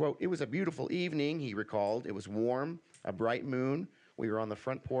 Quote, "It was a beautiful evening," he recalled. "It was warm, a bright moon. We were on the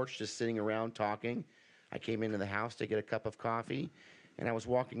front porch just sitting around talking. I came into the house to get a cup of coffee, and I was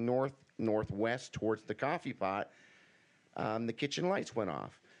walking northwest towards the coffee pot. The kitchen lights went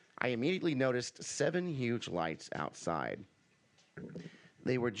off. I immediately noticed 7 huge lights outside.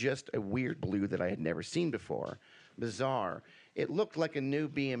 They were just a weird blue that I had never seen before. Bizarre. It looked like a new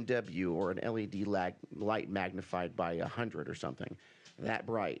BMW or an LED light magnified by 100 or something. That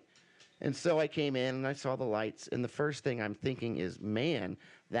bright. And so I came in and I saw the lights, and the first thing I'm thinking is, man,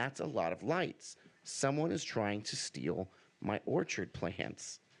 that's a lot of lights. Someone is trying to steal my orchard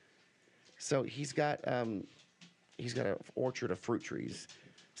plants." So he's got an orchard of fruit trees.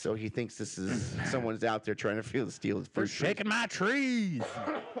 So he thinks this is someone's out there trying to steal his fruit trees. Shaking my trees.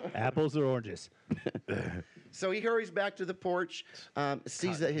 Apples or oranges? So he hurries back to the porch,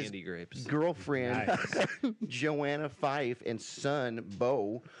 sees that his Candy grapes. girlfriend, Nice. Joanna Fife, and son,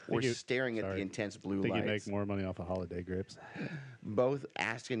 Bo, were staring at the sorry. intense blue Think you lights. make more money off of holiday grapes? Both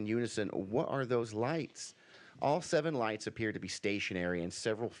asked in unison, "What are those lights?" All 7 lights appeared to be stationary and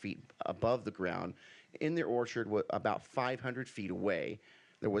several feet above the ground. In their orchard, about 500 feet away,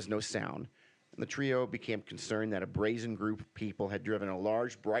 there was no sound. The trio became concerned that a brazen group of people had driven a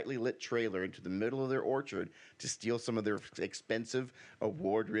large, brightly lit trailer into the middle of their orchard to steal some of their expensive,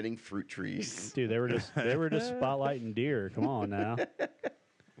 award-winning fruit trees. Dude, they were just spotlighting deer. Come on now.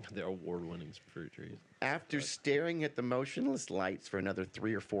 They're award-winning fruit trees. After staring at the motionless lights for another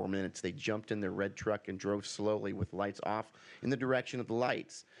 3 or 4 minutes, they jumped in their red truck and drove slowly with lights off in the direction of the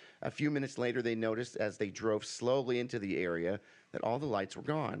lights. A few minutes later, they noticed as they drove slowly into the area that all the lights were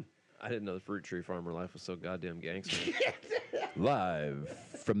gone. I didn't know the fruit tree farmer life was so goddamn gangster. Live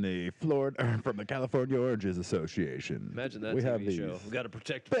from the California Oranges Association. Imagine that we TV have show. these We got to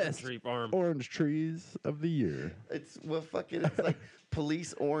protect the fruit best tree farm. orange trees of the year. It's like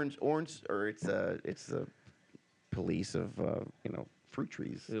police orange, or it's a police of fruit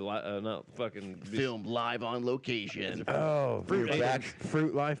trees. Not fucking Filmed live on location. Oh, Fruit we're back. agents.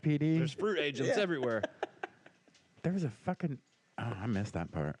 Fruit Life PD. There's fruit agents everywhere. There was a fucking. Oh, I missed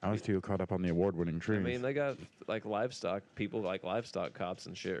that part. I was too caught up on the award-winning trees. I mean, they got like livestock people, like livestock cops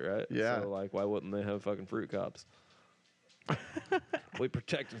and shit, right? Yeah. So like, why wouldn't they have fucking fruit cops? We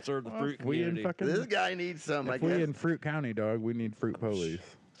protect and serve the fruit If we in community. fucking, This guy needs some, I if we guess. in Fruit County, dog, we need fruit police.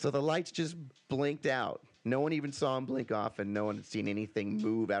 So the lights just blinked out. No one even saw him blink off, and no one had seen anything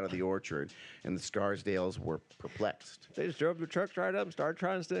move out of the orchard. And the Scarsdales were perplexed. They just drove their trucks right up and started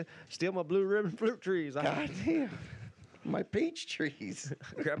trying to steal my blue ribbon fruit trees. God damn. My peach trees.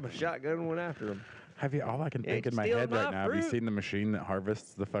 Grabbed my shotgun and went after them. Have you, all I can think ain't in my stealing head right my now, have you fruit. seen the machine that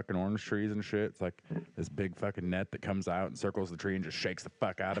harvests the fucking orange trees and shit? It's like this big fucking net that comes out and circles the tree and just shakes the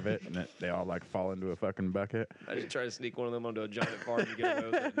fuck out of it, and they all like fall into a fucking bucket. I just tried to sneak one of them onto a giant farm and get away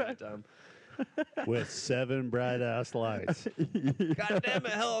with it at nighttime. With 7 bright ass lights. God damn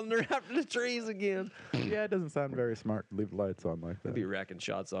it, hell, they're after the trees again. Yeah, it doesn't sound very smart to leave the lights on like I'd that. be racking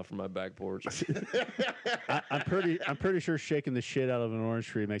shots off from my back porch. I'm pretty sure shaking the shit out of an orange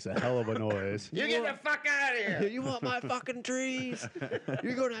tree makes a hell of a noise. You get the fuck out of here. You want my fucking trees?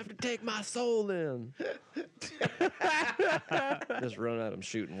 You're going to have to take my soul then. Just run at them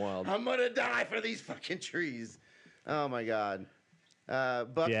shooting wild. I'm going to die for these fucking trees. Oh, my God.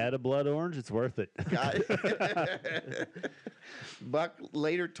 Buck, If you add a blood orange, it's worth it. Buck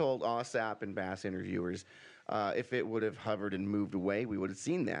later told AWSAP and BAASS interviewers, if it would have hovered and moved away, we would have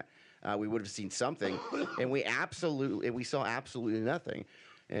seen that. We would have seen something, and we saw absolutely nothing.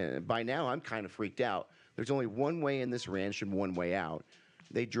 By now, I'm kind of freaked out. There's only one way in this ranch and one way out.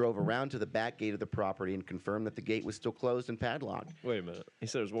 They drove around to the back gate of the property and confirmed that the gate was still closed and padlocked. Wait a minute. He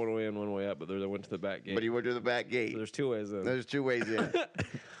said there's one way in, one way out, but they went to the back gate. But he went to the back gate. So there's 2 ways in. There's 2 ways in.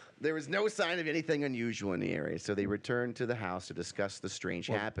 There was no sign of anything unusual in the area, so they returned to the house to discuss the strange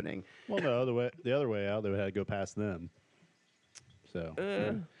happening. Well, no, the other way out, they would have to go past them. So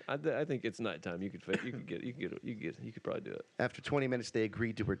I think it's nighttime. You could probably do it. After 20 minutes, they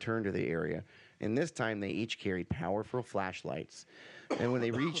agreed to return to the area, and this time they each carried powerful flashlights. And when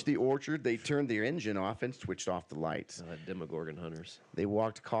they reached the orchard, they turned their engine off and switched off the lights. Demogorgon hunters. They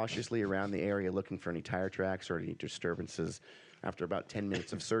walked cautiously around the area looking for any tire tracks or any disturbances. After about 10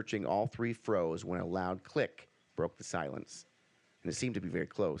 minutes of searching, all 3 froze when a loud click broke the silence. And it seemed to be very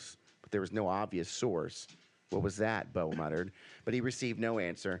close, but there was no obvious source. What was that? Bo muttered, but he received no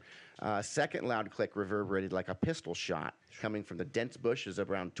answer. A second loud click reverberated like a pistol shot coming from the dense bushes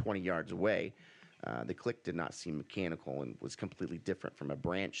around 20 yards away. The click did not seem mechanical and was completely different from a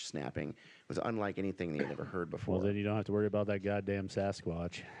branch snapping. It was unlike anything they had ever heard before. well, then you don't have to worry about that goddamn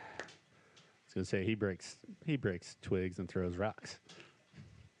Sasquatch. I was gonna say he breaks twigs and throws rocks.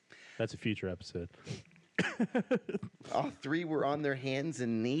 That's a future episode. All 3 were on their hands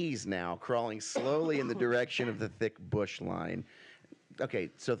and knees now, crawling slowly in the direction of the thick bush line. Okay,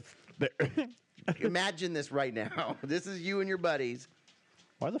 so imagine this right now. This is you and your buddies.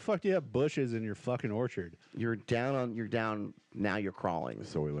 Why the fuck do you have bushes in your fucking orchard? You're down, now you're crawling.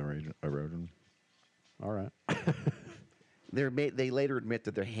 Soil erosion. All right. They later admit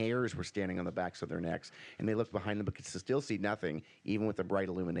that their hairs were standing on the backs of their necks, and they looked behind them but could still see nothing, even with the bright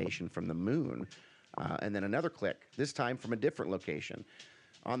illumination from the moon. And then another click, this time from a different location.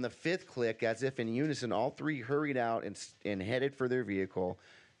 On the 5th click, as if in unison, all 3 hurried out and headed for their vehicle.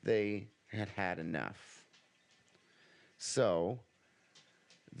 They had had enough. So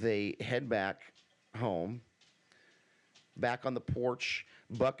they head back home. Back on the porch,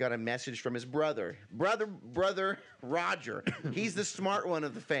 Buck got a message from his brother. Brother Roger. He's the smart one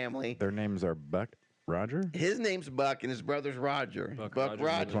of the family. Their names are Buck, Roger? His name's Buck, and his brother's Roger. Buck Roger.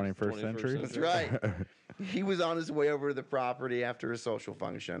 Rogers. 21st century? That's right. He was on his way over to the property after a social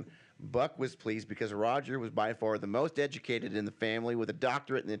function. Buck was pleased because Roger was by far the most educated in the family, with a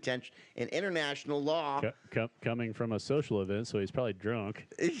doctorate in international law Coming from a social event, so he's probably drunk.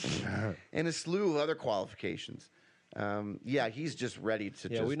 and a slew of other qualifications. He's just ready to.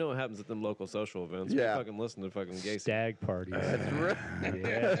 Yeah, we know what happens at them local social events. Yeah. We fucking listen to fucking gay Stag parties. That's right.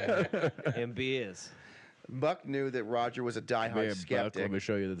 Yeah. and BS. Buck knew that Roger was a diehard Buck, skeptic, let me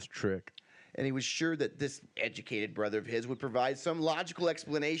show you this trick. and he was sure that this educated brother of his would provide some logical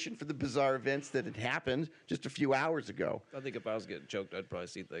explanation for the bizarre events that had happened just a few hours ago. I think if I was getting choked, I'd probably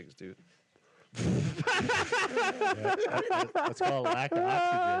see things too. That's called lack of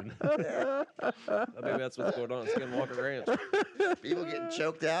oxygen. Maybe that's what's going on at Skinwalker Ranch. People getting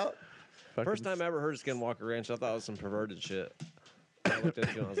choked out. First time I ever heard of Skinwalker Ranch, I thought it was some perverted shit. I looked into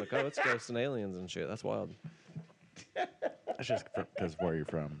it and I was like, oh, it's ghosts and aliens and shit. That's wild. That's just because where you're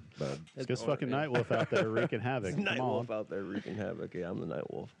from, bud. It's because fucking Nightwolf out there wreaking havoc. Come Night on. Wolf out there wreaking havoc. Yeah, I'm the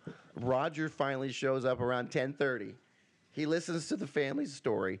Night Wolf. Roger finally shows up around 10:30. He listens to the family's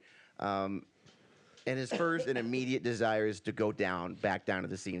story, and his first and immediate desire is to go back down to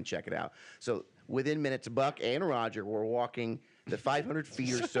the scene and check it out. So within minutes, Buck and Roger were walking the 500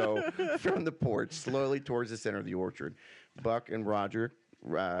 feet or so from the porch, slowly towards the center of the orchard. Buck and Roger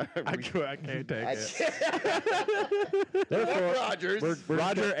I can't take it. Buck Rogers.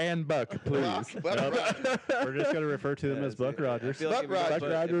 Roger and Buck, please. Buck Rogers. We're just going to refer to them as Buck Rogers. feel like Buck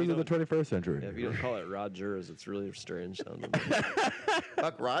Rogers of the 21st century. If you don't call it Rogers, it's really strange sounding.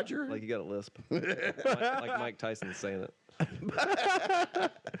 Buck Roger? Like you got a lisp. like Mike Tyson saying it.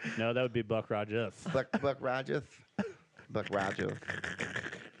 No, that would be Buck Rogers. Buck Rogers. Buck Rogers.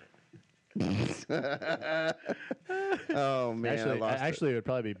 Oh man! Actually, it would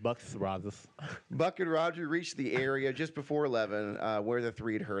probably be Buck Rogers. Buck and Roger reached the area just before 11, where the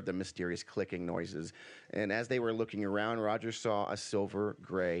three had heard the mysterious clicking noises. And as they were looking around, Roger saw a silver,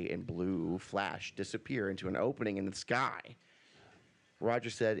 gray, and blue flash disappear into an opening in the sky. Roger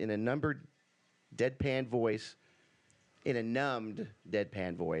said in a numbed, deadpan voice, "That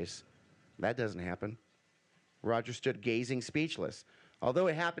doesn't happen." Roger stood gazing, speechless. Although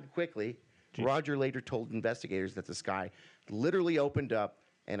it happened quickly, Roger later told investigators that the sky literally opened up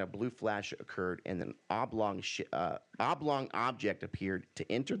and a blue flash occurred and an oblong object appeared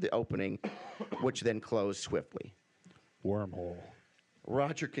to enter the opening, which then closed swiftly. Wormhole.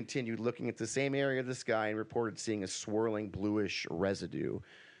 Roger continued looking at the same area of the sky and reported seeing a swirling bluish residue.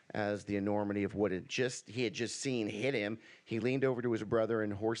 As the enormity of what he had just seen hit him, he leaned over to his brother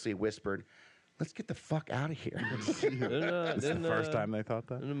and hoarsely whispered, "Let's get the fuck out of here." It's the first time they thought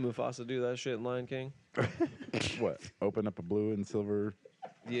that. Didn't Mufasa do that shit in Lion King? What? Open up a blue and silver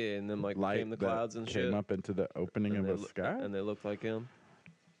Yeah, and then like light came the that clouds and shit. came up into the opening and of they the sky? and they looked like him.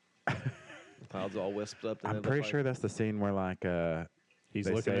 The clouds all wisped up. And I'm pretty sure that's the scene where like He's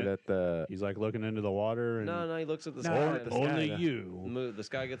they looking say at that the He's like looking into the water. And No, he looks at the No, sky. the and sky, only though. you. The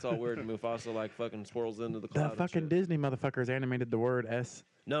sky gets all weird, and Mufasa like fucking swirls into the the cloud. and fucking shit. Disney motherfuckers animated the word S.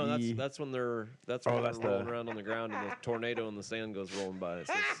 No, that's when they're that's rolling the- around on the ground, and the tornado and the sand goes rolling by. It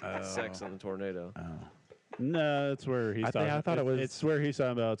says sex in the tornado. No, that's where he's talking. I thought it was. It's where he's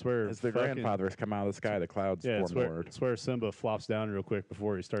talking about. It's where As the fucking- grandfathers come out of the sky, the clouds Yeah, form forward. it's where Simba flops down real quick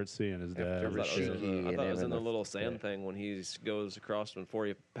before he starts seeing his dad. I thought it was Rashiki in the, I and thought it was in the Evan. little sand thing when he goes across before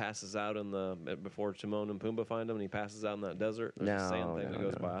he passes out before Timon and Pumbaa find him and he passes out in that desert. There's a sand thing that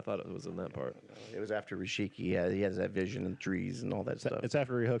goes by. I thought it was in that part. It was after Rashiki. Yeah, he has that vision and trees and all that stuff. It's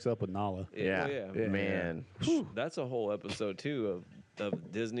after he hooks up with Nala. yeah, yeah. man. That's a whole episode too of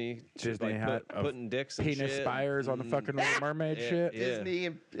Disney Disney like had putting dicks and Penis shit spires on the fucking Little Mermaid Yeah, shit. yeah. Disney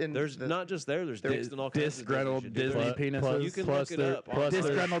and There's not just there's dicks and all kinds of Disgruntled Disney shit. Disney Plus- penises. You can plus look it there- up. plus honestly.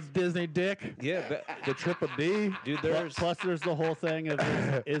 Disgruntled Disney dick. Yeah, but, The triple D. dude, there's Plus, there's the whole thing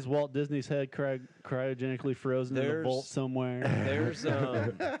of is Walt Disney's head cryogenically frozen in a There's- vault somewhere?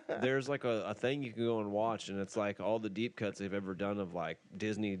 there's like a thing you can go and watch, and it's like all the deep cuts they've ever done of like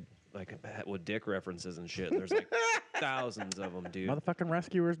Disney, like with dick references and shit. There's like thousands of them, dude. Motherfucking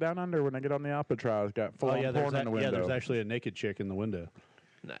rescuers down under when they get on the Alcatraz got full on porn in the window. there's actually a naked chick in the window.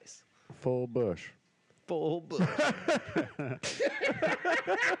 Nice. full bush. Full book.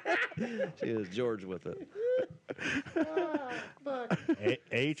 She is George with it.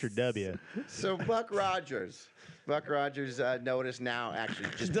 H or W? So Buck Rogers. Buck Rogers noticed now, actually,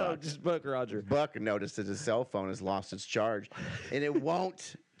 just No, Buck. just Buck Roger. Buck noticed that his cell phone has lost its charge, and it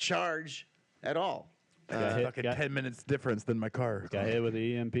won't charge at all. Fucking 10 minutes difference than my car. Got hit with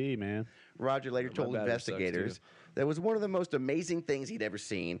the EMP, man. Roger later told battery sucks, investigators too. that it was one of the most amazing things he'd ever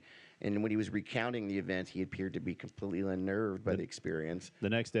seen. And when he was recounting the event, he appeared to be completely unnerved by the experience. The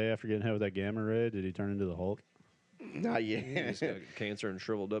next day after getting hit with that gamma ray, did he turn into the Hulk? Not He yet. just got cancer and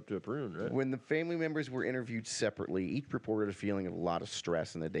shriveled up to a prune, right? When the family members were interviewed separately, each reported a feeling of a lot of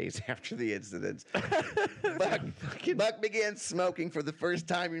stress in the days after the incidents. Buck began smoking for the first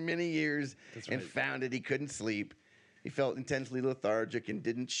time in many years and found that he couldn't sleep. He felt intensely lethargic and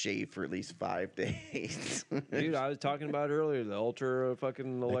didn't shave for at least 5 days. Dude, I was talking about earlier, the ultra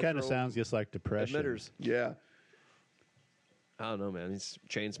fucking It kind of sounds just like depression. emitters. Yeah. I don't know, man. He's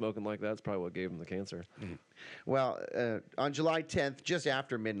chain smoking like that's probably what gave him the cancer. Well, on July 10th, just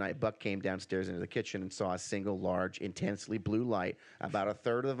after midnight, Buck came downstairs into the kitchen and saw a single large, intensely blue light about a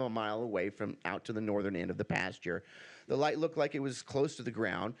third of a mile away from out to the northern end of the pasture. The light looked like it was close to the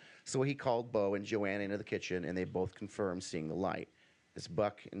ground, so he called Bo and Joanne into the kitchen, and they both confirmed seeing the light. As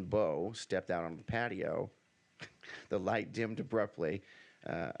Buck and Bo stepped out on the patio, the light dimmed abruptly.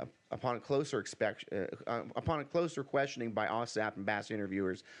 Upon closer questioning by AWSAP and BAASS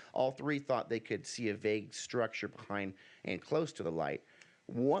interviewers, all three thought they could see a vague structure behind and close to the light.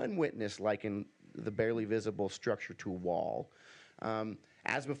 One witness likened the barely visible structure to a wall.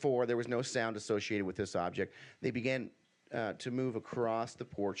 As before, there was no sound associated with this object. They began to move across the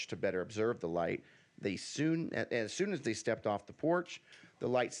porch to better observe the light. As soon as they stepped off the porch, the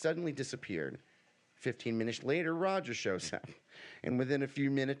light suddenly disappeared. 15 minutes later, Roger shows up. And within a few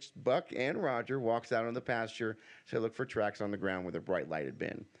minutes, Buck and Roger walks out on the pasture to look for tracks on the ground where the bright light had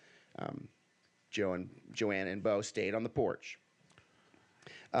been. Joanna and Bo stayed on the porch.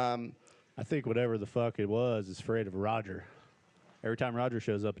 I think whatever the fuck it was is afraid of Roger. Every time Roger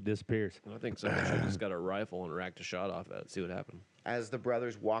shows up, it disappears. I think someone should have just got a rifle and racked a shot off at it, see what happened. As the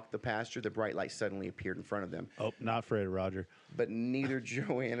brothers walked the pasture, the bright light suddenly appeared in front of them. Oh, not afraid of Roger. But neither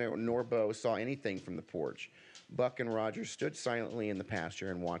Joanna nor Bo saw anything from the porch. Buck and Roger stood silently in the pasture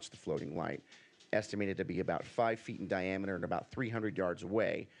and watched the floating light, estimated to be about 5 feet in diameter and about 300 yards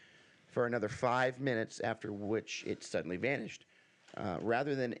away, for another 5 minutes, after which it suddenly vanished.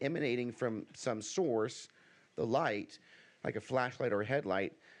 Rather than emanating from some source, the light, like a flashlight or a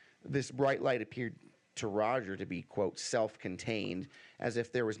headlight, this bright light appeared to Roger to be, quote, self-contained, as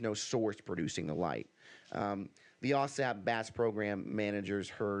if there was no source producing the light. The AWSAP BAASS program managers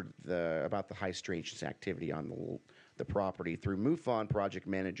heard about the high strangeness activity on the property through MUFON project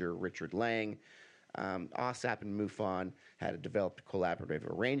manager Richard Lang. AWSAP and MUFON had developed a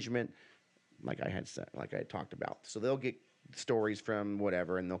collaborative arrangement, like I had talked about. So they'll get stories from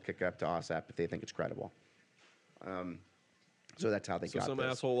whatever, and they'll kick it up to AWSAP if they think it's credible. So that's how they got some this.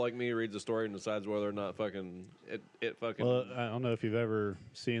 asshole like me reads the story and decides whether or not it fucking. Well, I don't know if you've ever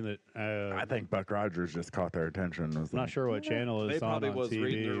seen that. I think Buck Rogers just caught their attention. I'm not sure what channel they it's on probably on was TV.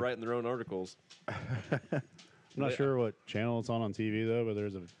 reading or writing their own articles. I'm not sure what channel it's on TV though, but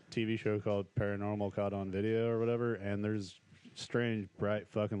there's a TV show called Paranormal Caught on Video or whatever, and there's strange bright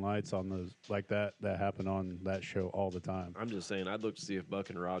fucking lights on those like that happen on that show all the time. I'm just saying, I'd look to see if Buck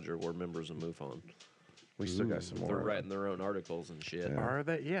and Roger were members of MUFON. We still got some more. They're writing their own articles and shit. Are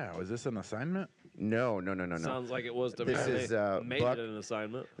they? Yeah. Was this an assignment? No. Sounds like it was to This me. is, They made Buck- it an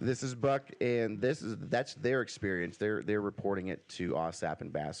assignment. This is Buck, and that's their experience. They're reporting it to AWSAP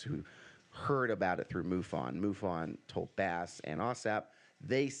and BAASS, who heard about it through MUFON. MUFON told BAASS and AWSAP.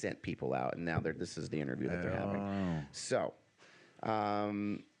 They sent people out, and now this is the interview that they're having. So,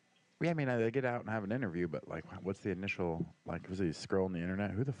 Yeah, I mean, they get out and have an interview, but like, what's the initial? Like, was he scrolling the internet?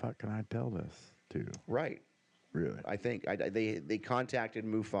 Who the fuck can I tell this to? right. Really? I think they contacted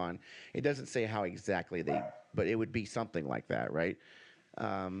MUFON. It doesn't say how exactly but it would be something like that, right?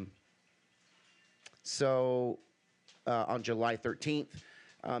 So on July 13th,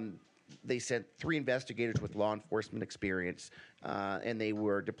 they sent 3 investigators with law enforcement experience, and they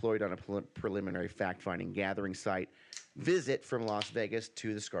were deployed on a preliminary fact-finding gathering site visit from Las Vegas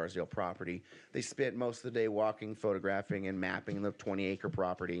to the Scarsdale property. They spent most of the day walking, photographing, and mapping the 20-acre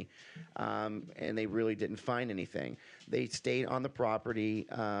property, and they really didn't find anything. They stayed on the property.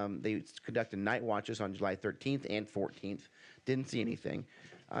 They conducted night watches on July 13th and 14th. Didn't see anything.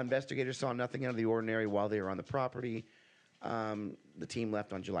 Investigators saw nothing out of the ordinary while they were on the property. The team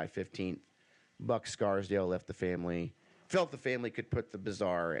left on July 15th. Buck Scarsdale felt the family could put the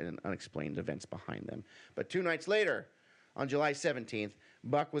bizarre and unexplained events behind them. But 2 nights later, on July 17th,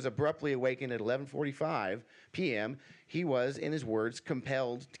 Buck was abruptly awakened at 11:45 p.m. He was, in his words,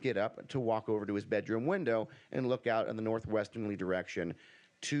 compelled to get up to walk over to his bedroom window and look out in the northwesterly direction.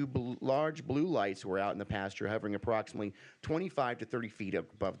 2 large blue lights were out in the pasture, hovering approximately 25 to 30 feet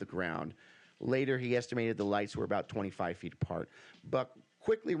above the ground. Later, he estimated the lights were about 25 feet apart. Buck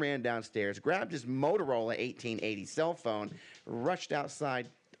quickly ran downstairs, grabbed his Motorola 1880 cell phone, rushed outside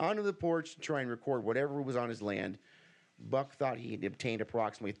onto the porch to try and record whatever was on his land. Buck thought he had obtained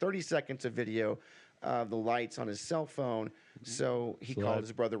approximately 30 seconds of video of the lights on his cell phone, so he called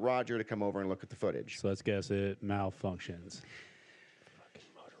his brother Roger to come over and look at the footage. So let's guess it malfunctions.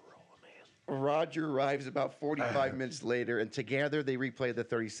 Roger arrives about 45 minutes later, and together they replay the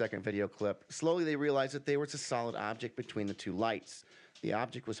 30-second video clip. Slowly, they realize that there was a solid object between the 2 lights. The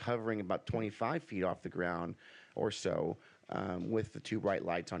object was hovering about 25 feet off the ground or so, with the 2 bright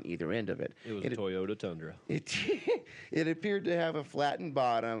lights on either end of it. It was a Toyota Tundra. It appeared to have a flattened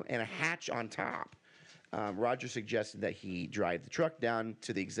bottom and a hatch on top. Roger suggested that he drive the truck down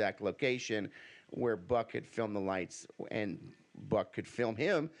to the exact location where Buck had filmed the lights, and Buck could film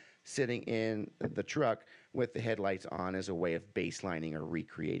him sitting in the truck with the headlights on as a way of baselining or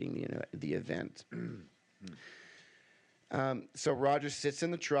recreating the event. So Roger sits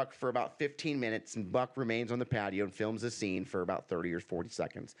in the truck for about 15 minutes, and Buck remains on the patio and films the scene for about 30 or 40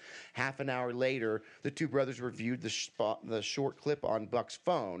 seconds. Half an hour later, the 2 brothers reviewed the short clip on Buck's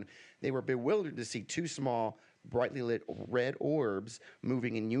phone. They were bewildered to see 2 small, brightly lit red orbs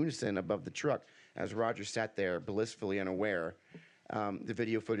moving in unison above the truck as Roger sat there blissfully unaware. The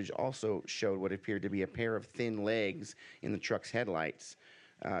video footage also showed what appeared to be a pair of thin legs in the truck's headlights.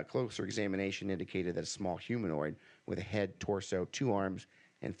 Closer examination indicated that a small humanoid with a head, torso, 2 arms,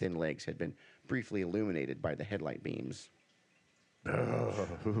 and thin legs had been briefly illuminated by the headlight beams.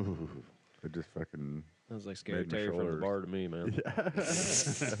 It just fucking. That was like Scary Made my Terry from the shoulders. bar to me, man.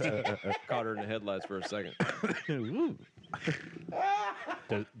 Caught her in the headlights for a second.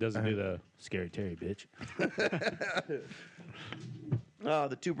 Doesn't do the Scary Terry, bitch.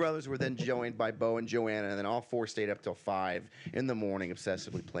 The two brothers were then joined by Bo and Joanna, and then all four stayed up till 5 in the morning,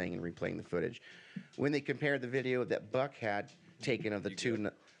 obsessively playing and replaying the footage. When they compared the video that Buck had taken of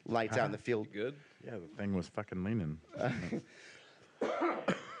the lights out in the field, You good? Yeah, the thing was fucking leaning.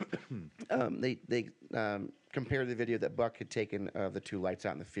 they compared the video that Buck had taken of the 2 lights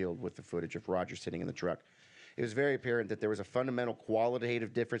out in the field with the footage of Roger sitting in the truck. It was very apparent that there was a fundamental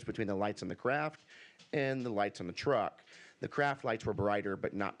qualitative difference between the lights on the craft and the lights on the truck. The craft lights were brighter,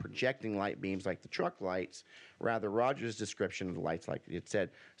 but not projecting light beams like the truck lights. Rather, Roger's description of the lights, like it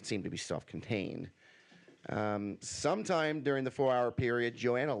said, seemed to be self-contained. Sometime during the 4-hour period,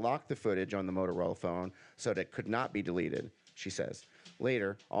 Joanna locked the footage on the Motorola phone so that it could not be deleted, she says.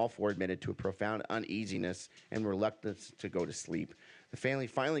 Later, all 4 admitted to a profound uneasiness and reluctance to go to sleep. The family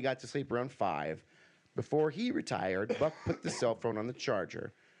finally got to sleep around 5. Before he retired, Buck put the cell phone on the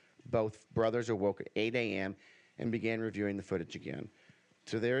charger. Both brothers awoke at 8 a.m. and began reviewing the footage again.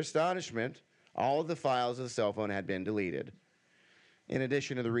 To their astonishment, all of the files of the cell phone had been deleted. In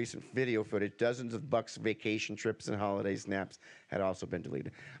addition to the recent video footage, dozens of Buck's vacation trips and holiday snaps had also been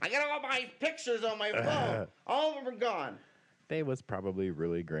deleted. I got all my pictures on my phone. All of them are gone. They was probably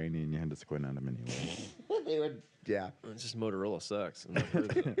really grainy, and you had to squint at them anyway. They would, yeah. It's just Motorola sucks. And I've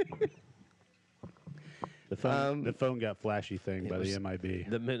heard The phone got flashy thing by the MIB.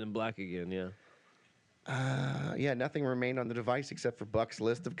 the Men in Black again, yeah. Nothing remained on the device except for Buck's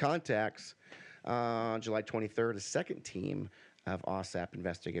list of contacts. On July 23rd, a second team of AWSAP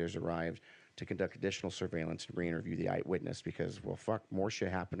investigators arrived to conduct additional surveillance and re-interview the eyewitness because, well, fuck, more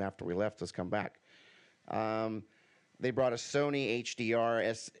shit happened after we left. Let's come back. They brought a Sony HDR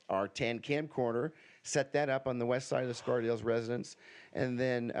SR10 camcorder, set that up on the west side of the Scardale's residence, and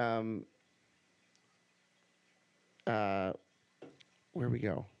then where we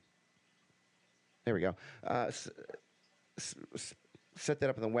go? There we go. Set that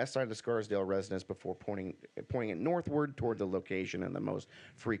up on the west side of the Scarsdale residence before pointing it northward toward the location and the most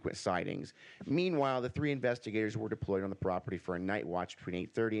frequent sightings. Meanwhile, the 3 investigators were deployed on the property for a night watch between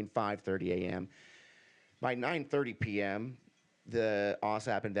 8:30 and 5:30 a.m. By 9:30 p.m., the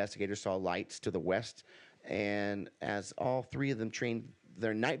AWSAP investigators saw lights to the west, and as all 3 of them trained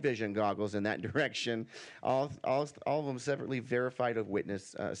their night vision goggles in that direction, all of them separately verified a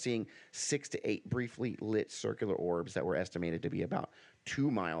witness seeing 6 to 8 briefly lit circular orbs that were estimated to be about 2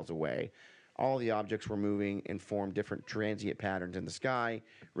 miles away. All the objects were moving and formed different transient patterns in the sky,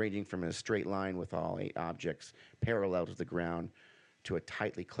 ranging from a straight line with all 8 objects parallel to the ground to a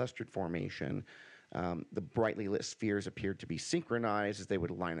tightly clustered formation. The brightly lit spheres appeared to be synchronized as they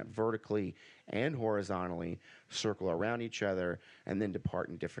would line up vertically and horizontally, circle around each other, and then depart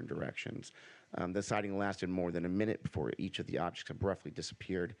in different directions. The sighting lasted more than a minute before each of the objects abruptly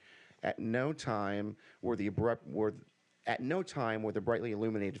disappeared. At no time were the brightly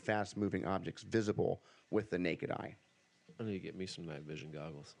illuminated, fast-moving objects visible with the naked eye. I need to get me some night vision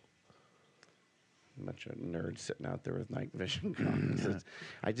goggles. A bunch of nerds sitting out there with night vision goggles.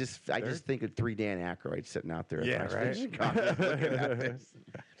 I just think of 3 Dan Aykroyd sitting out there with night vision goggles looking at this.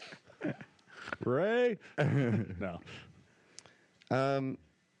 Ray? No.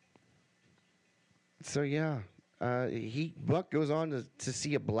 So yeah, Buck goes on to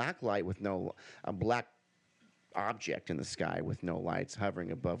see a black light with a black object in the sky with no lights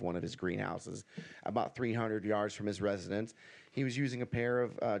hovering above one of his greenhouses, about 300 yards from his residence. He was using a pair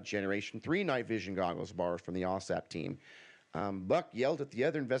of Generation 3 night vision goggles borrowed from the AWSAP team. Buck yelled at the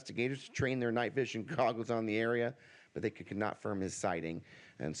other investigators to train their night vision goggles on the area, but they could not confirm his sighting.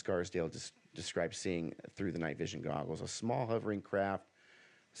 And Scarsdale described seeing through the night vision goggles a small hovering craft,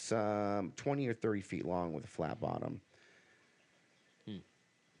 some 20 or 30 feet long with a flat bottom.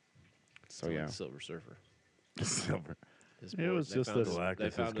 So Like yeah, the Silver Surfer. Silver. His It board- was they just found a- his- Galactus they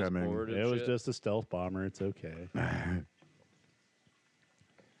is found his coming. board and It was shit. just a stealth bomber. It's okay.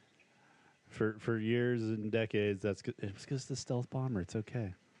 For years and decades, it was just a stealth bomber. It's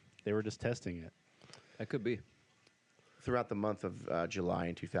okay. They were just testing it. That could be. throughout the month of July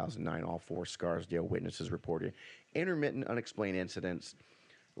in 2009, all 4 Scarsdale witnesses reported intermittent, unexplained incidents,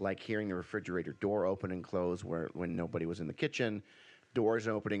 like hearing the refrigerator door open and close when nobody was in the kitchen, doors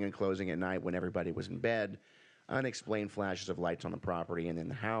opening and closing at night when everybody was in bed, unexplained flashes of lights on the property and in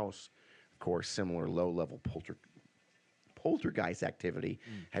the house. Of course, similar low-level poltergeist activity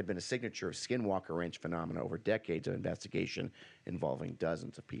had been a signature of Skinwalker Ranch phenomena over decades of investigation involving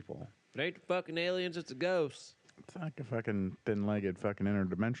dozens of people. If it ain't the fucking aliens, it's a ghost. It's like a fucking thin-legged fucking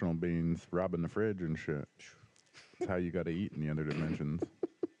interdimensional beings robbing the fridge and shit. That's how you got to eat in the other dimensions.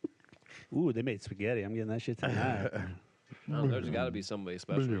 Ooh, they made spaghetti. I'm getting that shit tonight. There's got to be somebody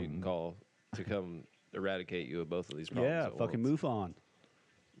special you can call to come eradicate you of both of these problems. Yeah, at fucking once. move on.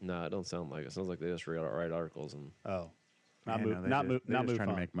 No, it don't sound like it. It sounds like they just write articles and Oh, Yeah, not no, move, they not just- move, they're not just move trying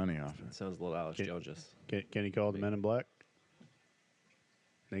on. to make money off it. it sounds a little Alex Okay. Jones. Can he call the Men in Black?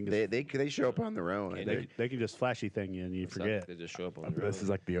 They can just, They show up on their own. I They- think. they can just flashy thing you and you It sounds forget. like they just show up on their This own. is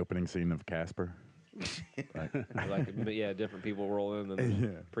like the opening scene of Casper. But yeah, different people roll in, and then Yeah.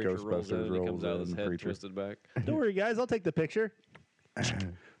 the preacher rolls in, Ghostbusters and he comes rolls out with his in, head preacher. twisted back. Don't worry, guys. I'll take the picture.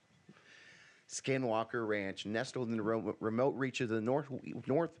 Skinwalker Ranch, nestled in the remote reaches of the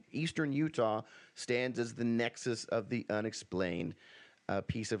northeastern Utah, stands as the nexus of the unexplained, a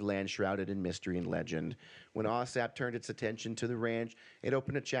piece of land shrouded in mystery and legend. When AWSAP turned its attention to the ranch, it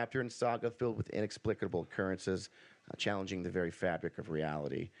opened a chapter in saga filled with inexplicable occurrences, challenging the very fabric of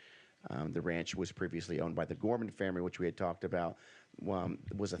reality. The ranch was previously owned by the Gorman family, which we had talked about,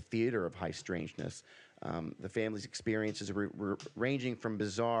 was a theater of high strangeness. The family's experiences ranging from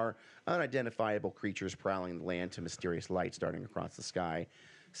bizarre, unidentifiable creatures prowling the land to mysterious lights darting across the sky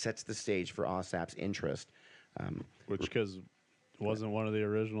sets the stage for AWSAP's interest. Which, because wasn't one of the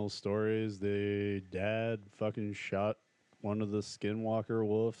original stories, the dad fucking shot one of the Skinwalker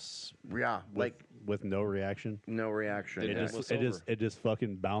wolves Yeah, with no reaction. no reaction. It Yeah. just- It just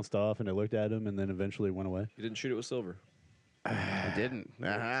fucking bounced off and it looked at him and then eventually went away. You didn't shoot it with silver. I didn't.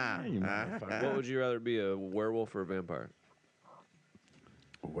 Aha. You motherfucker. What would you rather be, a werewolf or a vampire?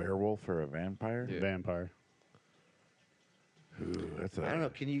 A werewolf or a vampire? Yeah. Vampire. Ooh, that's a, I don't know.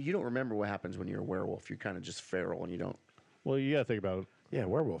 You don't remember what happens when you're a werewolf. You're kind of just feral and you don't. Well, you gotta think about it. Yeah,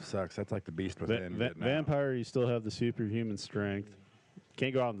 werewolf sucks. That's like the beast within. getting out. Vampire, you still have the superhuman strength.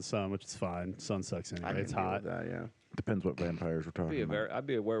 Can't go out in the sun, which is fine. Sun sucks I anyway. can It's deal hot. with that, yeah. Depends what vampires we're talking about. I'd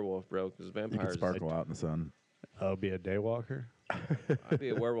be a werewolf, bro, because You can vampires. sparkle out in the sun. Oh, be a daywalker. I'd be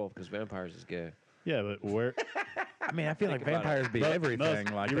a werewolf because vampires is gay. Yeah, but where? I mean, I feel Think like about vampires it. be Most- everything.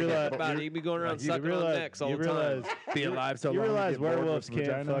 most- Like you they realize- can About it, you'd be going around you sucking realize- on necks all you the time. realize- be alive so you long. realize get bored with werewolves can't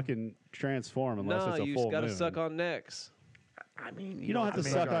vagina? fucking transform unless No, it's a you full got to moon. suck on necks. I mean, You don't have to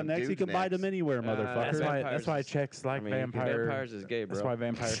suck suck on necks. You dudes' can buy necks. them anywhere, That's motherfucker. why- That's why chicks like vampire. Vampires is gay, bro. That's why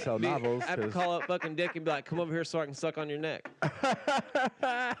vampires sell Me- novels. I have to 'cause- call up fucking Dick and be like, "Come over here so I can suck on your neck."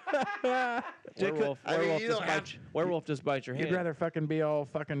 Werewolf just bites your hand. You'd rather fucking be all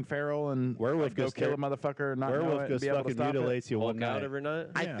fucking feral and Werewolf like, go goes kill a ter- motherfucker and not know it Werewolf and just be able to fucking stop it? mutilates you one Hulk out night. every night.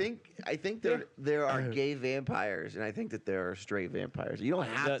 I Yeah. think there are gay vampires, and I think that there are straight vampires. You don't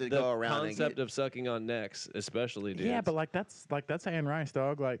have to the go around and concept get, of sucking on necks, especially, dude. Yeah, but like that's Anne Rice,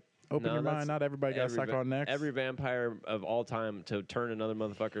 dog. Like open your mind. Not everybody got to suck on necks. Every vampire of all time to turn another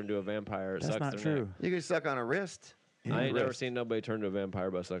motherfucker into a vampire That's sucks not their true. neck. you can suck on a wrist. I ain't never wrist. seen nobody turn to a vampire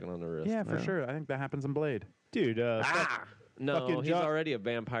by sucking on the wrist. Yeah, for sure. I think that happens in Blade. Dude, No, Fucking he's John- already a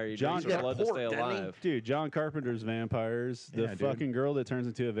vampire. He John- drinks your Yeah, blood to pork, stay doesn't he? alive. dude, John Carpenter's vampires. The Yeah, dude. fucking girl that turns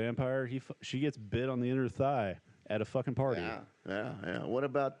into a vampire, she gets bit on the inner thigh at a fucking party Yeah. What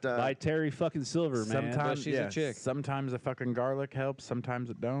about by Terry fucking Silver, man. Sometimes she's a chick. Sometimes the fucking garlic helps. Sometimes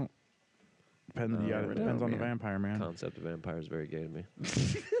it don't. Depends. Depends on the man. vampire, man. Concept of vampire is very gay to me.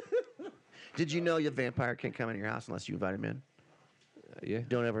 Did you know your vampire can't come in your house unless you invite him in? Yeah,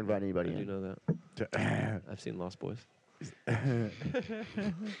 Don't ever invite I anybody do in. know that. I've seen Lost Boys.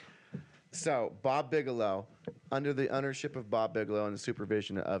 So, Bob Bigelow, under the ownership of Bob Bigelow and the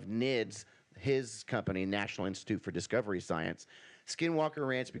supervision of NIDS, his company, National Institute for Discovery Science, Skinwalker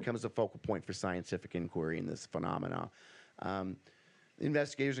Ranch becomes a focal point for scientific inquiry in this phenomena.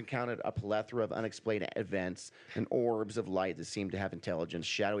 Investigators encountered a plethora of unexplained events and orbs of light that seemed to have intelligence,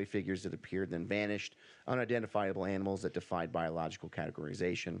 shadowy figures that appeared then vanished, unidentifiable animals that defied biological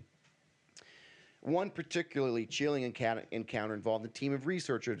categorization. One particularly chilling encounter involved a team of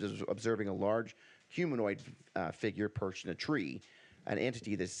researchers observing a large humanoid figure perched in a tree, an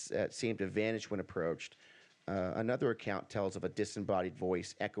entity that seemed to vanish when approached. Another account tells of a disembodied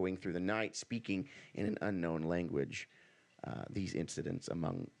voice echoing through the night, speaking in an unknown language. These incidents,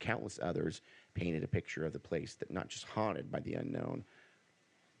 among countless others, painted a picture of the place that not just haunted by the unknown,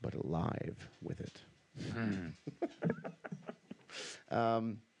 but alive with it.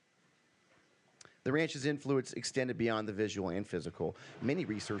 The ranch's influence extended beyond the visual and physical. Many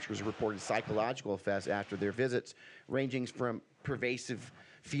researchers reported psychological effects after their visits, ranging from pervasive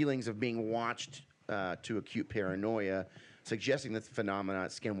feelings of being watched to acute paranoia, suggesting that the phenomena at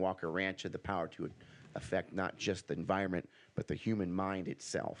Skinwalker Ranch had the power to affect not just the environment but the human mind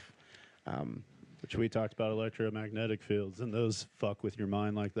itself. Which we talked about electromagnetic fields, and those fuck with your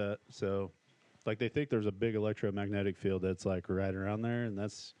mind like that. So, like, they think there's a big electromagnetic field that's like right around there, and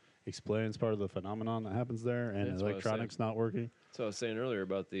that's explains part of the phenomenon that happens there, and That's what I was electronics not working. So I was saying earlier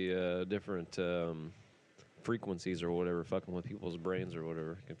about the different frequencies or whatever fucking with people's brains or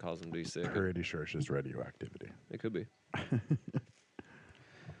whatever can cause them to be sick. Pretty sure it's just radioactivity. It could be.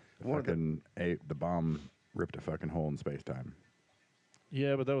 The bomb ripped a fucking hole in space time.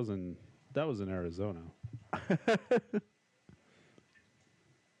 Yeah, but that was in Arizona.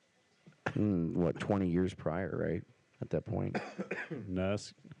 What, 20 years prior, right? At that point. No,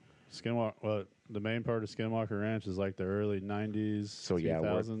 Skinwalker. Well, the main part of Skinwalker Ranch is like the early '90s, So, yeah,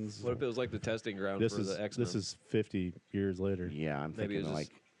 2000s. What if it was like the testing ground This for is the X-Men? this is 50 years later. Yeah, I'm Maybe thinking it's like,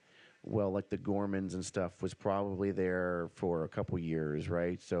 just- well, like the Gormans and stuff was probably there for a couple years,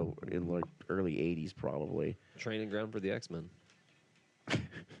 right? So in like early 80s probably. Training ground for the X-Men.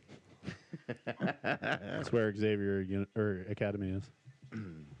 That's where Xavier or Academy is.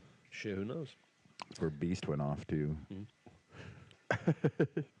 Shit, who knows? That's where Beast went off to.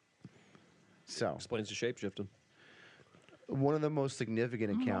 So Explains the shapeshifting. one of the most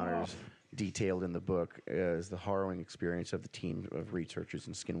significant encounters detailed in the book is the harrowing experience of the team of researchers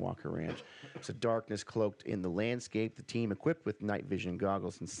in Skinwalker Ranch. It's a darkness cloaked in the landscape. The team, equipped with night vision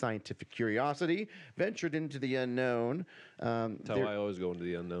goggles and scientific curiosity, ventured into the unknown. That's how I always go into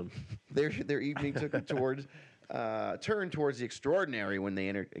the unknown. Their evening took them turned towards the extraordinary when they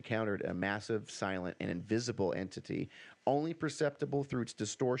encountered a massive, silent, and invisible entity, only perceptible through its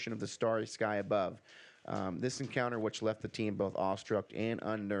distortion of the starry sky above. This encounter, which left the team both awestruck and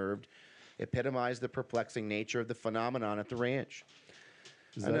unnerved, epitomized the perplexing nature of the phenomenon at the ranch.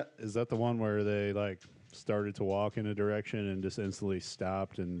 Is that the one where they like started to walk in a direction and just instantly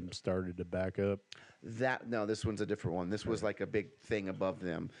stopped and started to back up? No, this one's a different one. This was like a big thing above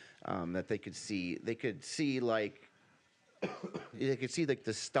them that they could see. They could see like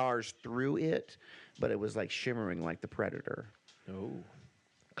the stars through it, but it was like shimmering like the Predator. Oh,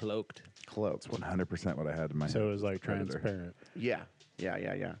 cloaked. Cloaked. 100% what I had in my head. So it was like Predator. transparent. Yeah.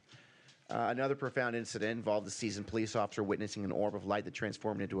 Another profound incident involved a seasoned police officer witnessing an orb of light that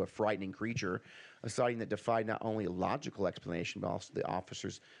transformed into a frightening creature, a sighting that defied not only a logical explanation, but also the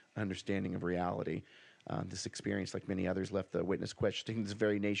officer's understanding of reality. This experience, like many others, left the witness questioning the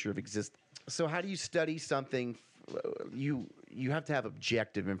very nature of existence. So how do you study something? You have to have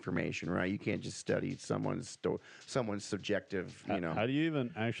objective information, right? You can't just study someone's subjective, you know. How do you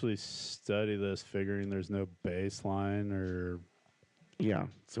even actually study this, figuring there's no baseline or... Yeah.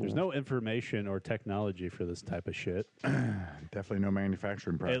 So There's no information or technology for this type of shit. Definitely no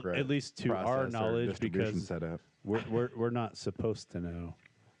manufacturing progress. At least to our process or knowledge, distribution because setup. we're not supposed to know.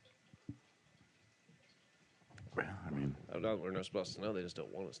 Well, I mean, We're not supposed to know. They just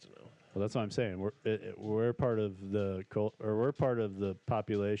don't want us to know. Well, that's what I'm saying. We're part of the we're part of the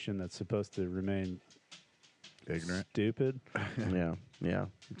population that's supposed to remain ignorant. stupid. yeah,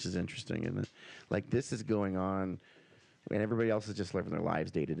 which is interesting, isn't it? Like this is going on, and everybody else is just living their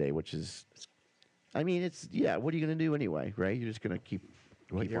lives day to day, which is, I mean, it's what are you going to do anyway, right? You're just going to keep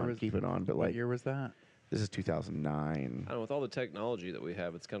it on. But What like, year was that? this is 2009. I don't know. With all the technology that we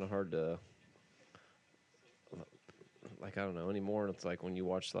have, it's kind of hard to, like, I don't know anymore. It's like when you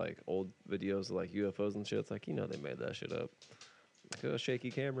watch like old videos of like UFOs and shit. It's like, they made that shit up. Like a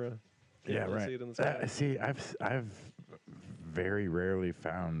shaky camera. Can't Yeah, really right. See it in the sky. See, I've very rarely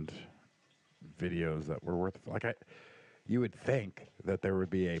found videos that were worth you would think that there would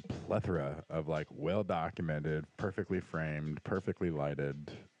be a plethora of like well documented, perfectly framed, perfectly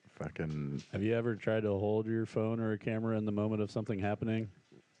lighted fucking. Have you ever tried to hold your phone or a camera in the moment of something happening?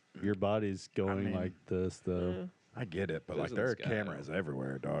 Your body's going mean, like this, though. I get it, but Those like in there the are sky. cameras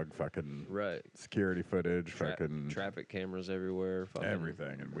everywhere, dog. Fucking Right. security footage, fucking Traffic cameras everywhere. Fucking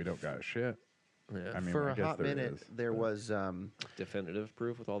everything, and we don't got shit. Yeah. I mean, For I a guess hot there minute, is, there but- was Definitive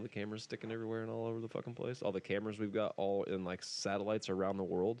proof with all the cameras sticking everywhere and all over the fucking place. All the cameras we've got all in like satellites around the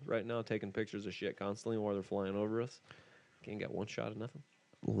world right now, taking pictures of shit constantly while they're flying over us. Can't get one shot of nothing.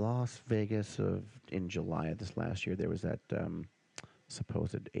 Las Vegas in July of this last year. There was that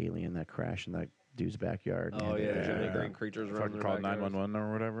supposed alien that crashed in that dude's backyard. Oh yeah, there's Yeah. green creatures around Fucking their called backyards. 911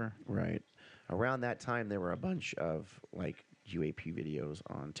 or whatever. Right. Around that time, there were a bunch of like UAP videos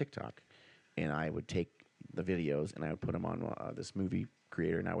on TikTok, and I would take the videos and I would put them on this movie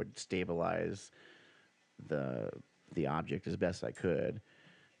creator, and I would stabilize the object as best I could.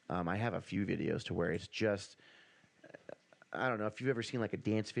 I have a few videos to where it's just, I don't know if you've ever seen like a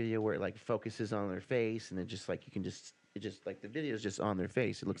dance video where it like focuses on their face, and it just like it just like the video is just on their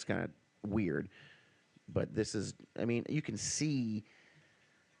face. It looks kind of weird. But this is, I mean, you can see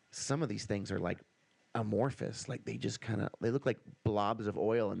some of these things are like amorphous. Like they just kind of, they look like blobs of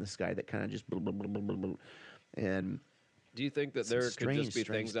oil in the sky that kind of just, blah, blah, blah, blah, blah, blah. And Do you think that some there could just be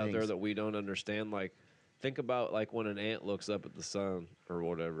strange things out there things. that we don't understand? Like, think about like when an ant looks up at the sun or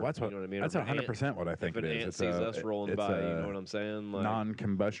whatever. Well, that's you know what I mean? That's If an ant- 100% what I think If it an is. ant It's sees a- us rolling it's by, you a know what I'm saying? Like,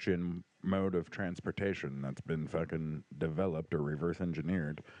 non-combustion mode of transportation that's been fucking developed or reverse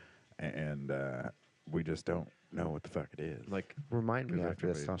engineered, and we just don't know what the fuck it is. like, remind me after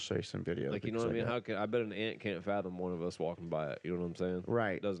this, Exactly. I'll show you some videos. like you know because what I mean? got- How can I bet an ant can't fathom one of us walking by it? You know what I'm saying?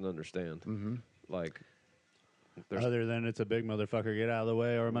 Right. Doesn't understand. Mm-hmm. Like, there's Other than it's a big motherfucker, get out of the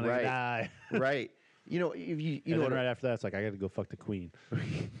way or I'm gonna Right. die. Right. You know, if you And know then what right after that, it's like I got to go fuck the queen.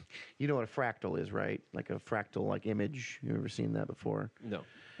 you know what a fractal is, right? Like a fractal like image. You ever seen that before? no.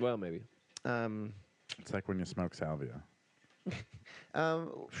 Well, maybe. It's like when you smoke salvia.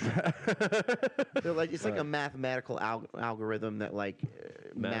 They're like it's like a mathematical algorithm that like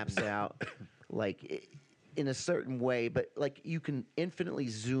maps out like in a certain way, but like you can infinitely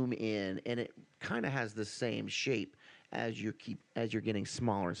zoom in, and it kind of has the same shape as you're getting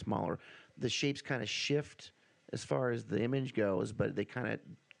smaller and smaller. The shapes kind of shift as far as the image goes, but they kind of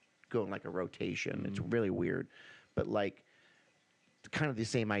go in like a rotation. It's really weird, but like kind of the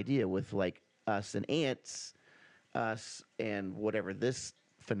same idea with like us and ants, us and whatever this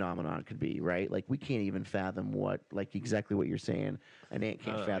phenomenon could be, right? Like we can't even fathom what, like exactly what you're saying. An ant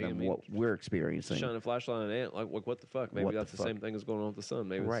can't fathom mean, what we're experiencing. Shine a flashlight on an ant. Like, what the fuck? Maybe What that's the the same fuck? thing as going on with the sun.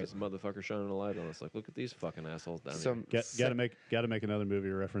 Maybe Right. it's just a motherfucker shining a light on us. Like, look at these fucking assholes down here. Some Got to make another movie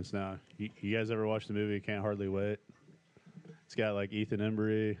reference now. You guys ever watch the movie Can't Hardly Wait? It's got like Ethan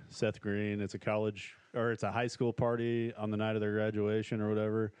Embry, Seth Green. It's a college or it's a high school party on the night of their graduation or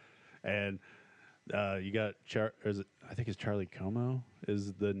whatever, and you got I think it's Charlie Como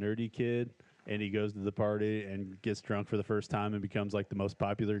is the nerdy kid, and he goes to the party and gets drunk for the first time and becomes like the most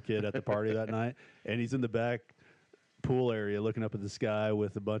popular kid at the party that night. And he's in the back pool area looking up at the sky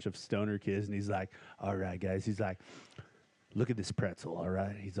with a bunch of stoner kids, and he's like, "All right, guys," he's like, "Look at this pretzel, all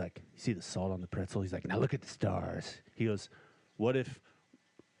right?" He's like, "You see the salt on the pretzel?" He's like, "Now look at the stars." He goes, "What if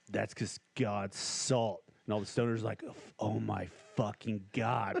that's because God's salt?" And all the stoners are like, "Oh my fucking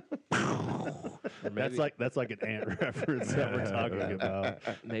God!" That's like an ant reference that we're talking about.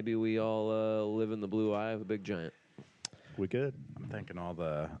 Maybe we all live in the blue eye of a big giant. We could. I'm thinking all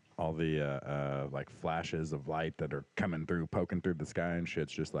the like flashes of light that are coming through, poking through the sky and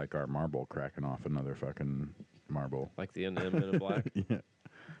shit's just like our marble cracking off another fucking marble. Like the end of Men in Black. Yeah.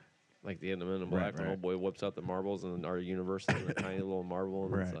 Like the end of Men in Black. Right, The right. old boy whips out the marbles and our universe is a tiny little marble.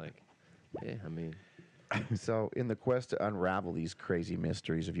 And it's Right. like, yeah, I mean, So, in the quest to unravel these crazy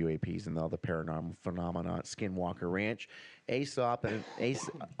mysteries of UAPs and all the paranormal phenomena at Skinwalker Ranch, ASAP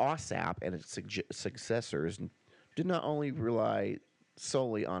and its successors did not only rely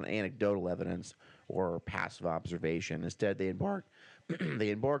solely on anecdotal evidence or passive observation. Instead, they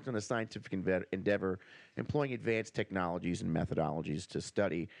embarked on a scientific endeavor employing advanced technologies and methodologies to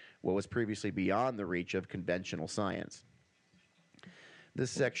study what was previously beyond the reach of conventional science. This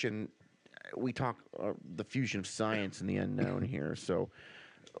section, we talk the fusion of science and the unknown here. So,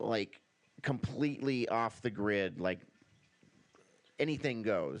 like, completely off the grid, like, anything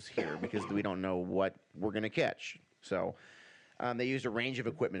goes here because we don't know what we're going to catch. So, they used a range of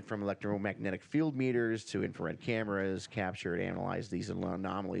equipment from electromagnetic field meters to infrared cameras, captured and analyzed these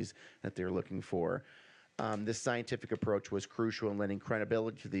anomalies that they're looking for. This scientific approach was crucial in lending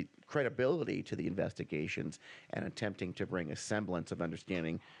credibility to the investigations and attempting to bring a semblance of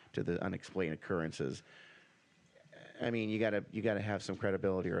understanding to the unexplained occurrences. I mean, you gotta have some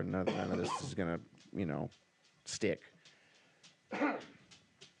credibility, or none of this is gonna, stick.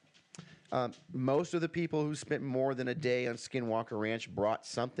 Most of the people who spent more than a day on Skinwalker Ranch brought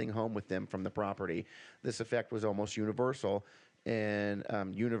something home with them from the property. This effect was almost universal and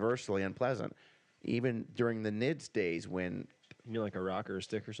universally unpleasant. Even during the NIDS days when, you mean like a rock or a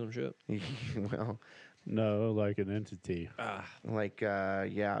stick or some shit? well, No, like an entity. like,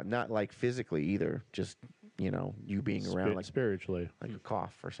 not like physically either. Just, you being around like Spiritually. a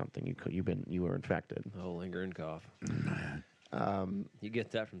cough or something. You were infected. Oh, lingering cough. You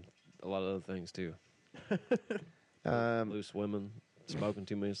get that from a lot of other things too. Loose women, smoking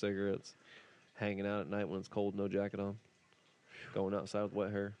too many cigarettes, hanging out at night when it's cold, no jacket on, going outside with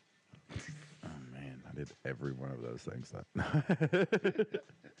wet hair. Oh man, I did every one of those things.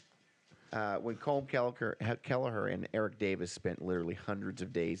 When Colm Kelleher and Eric Davis spent literally hundreds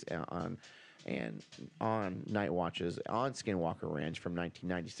of days on and on night watches on Skinwalker Ranch from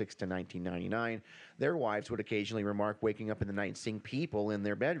 1996 to 1999, their wives would occasionally remark waking up in the night and seeing people in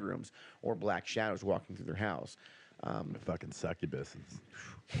their bedrooms or black shadows walking through their house. Fucking succubuses.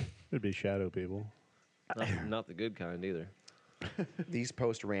 It'd be shadow people. Not the good kind either. These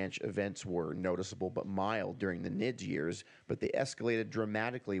post-ranch events were noticeable but mild during the NIDS years, but they escalated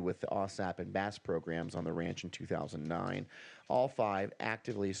dramatically with the AWSAP and BAASS programs on the ranch in 2009. All 5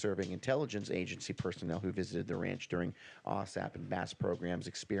 actively serving intelligence agency personnel who visited the ranch during AWSAP and BAASS programs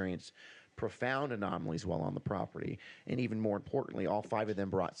experienced profound anomalies while on the property. And even more importantly, all 5 of them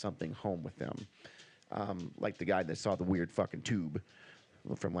brought something home with them. Like the guy that saw the weird fucking tube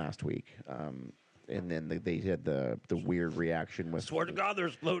from last week. And then they had the weird reaction with... Swear to God,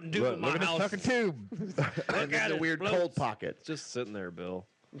 there's floating tube in my Look at house. this fucking tube. and then the weird cold pocket. Just sitting there, Bill.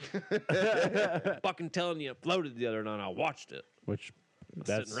 Fucking telling you, it floated the other night. I watched it. Which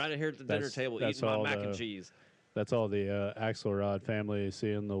Sitting right here at the dinner table eating my mac and cheese. That's all the Axelrod family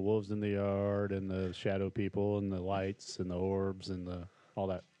seeing the wolves in the yard and the shadow people and the lights and the orbs and the all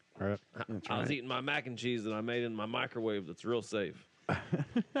that. Right? I was eating my mac and cheese that I made in my microwave that's real safe.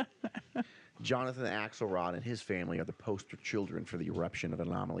 Jonathan Axelrod and his family are the poster children for the eruption of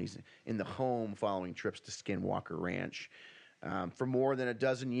anomalies in the home following trips to Skinwalker Ranch. For more than a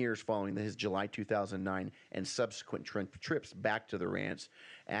dozen years following his July 2009 and subsequent trips back to the ranch,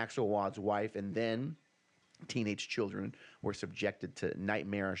 Axelrod's wife and then teenage children were subjected to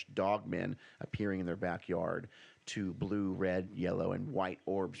nightmarish dogmen appearing in their backyard, to blue, red, yellow, and white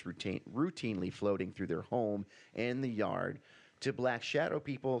orbs routinely floating through their home and the yard, to black shadow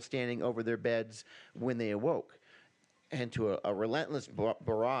people standing over their beds when they awoke, and to a relentless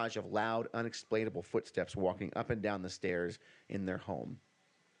barrage of loud, unexplainable footsteps walking up and down the stairs in their home.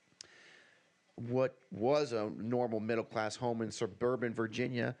 What was a normal middle-class home in suburban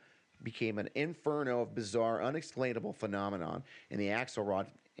Virginia became an inferno of bizarre, unexplainable phenomenon, and the Axelrod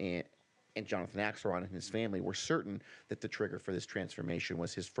and Jonathan Axelrod and his family were certain that the trigger for this transformation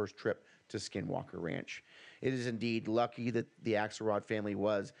was his first trip to Skinwalker Ranch. It is indeed lucky that the Axelrod family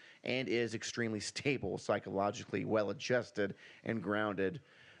was and is extremely stable, psychologically well-adjusted and grounded,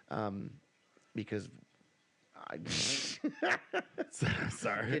 because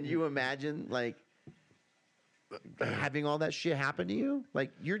Sorry. can you imagine, like, having all that shit happen to you?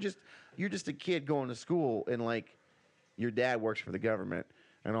 Like, you're just a kid going to school, and like your dad works for the government,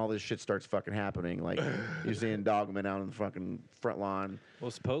 and all this shit starts fucking happening. Like, you're seeing dogmen out on the fucking front lawn.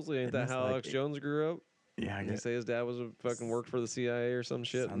 Well, supposedly ain't that how Alex Jones grew up? Yeah, I They guess say his dad was a fucking worked for the CIA or some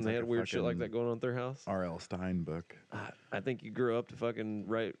shit, and Sounds they like had a weird shit like fucking that going on at their house. R.L. Stein book. I think you grew up to fucking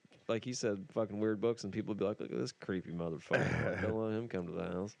write, like he said, fucking weird books, and people would be like, "Look at this creepy motherfucker! Like, don't let him come to the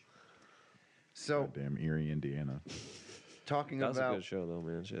house." So, Goddamn Erie, Indiana. talking That's a about good show, though,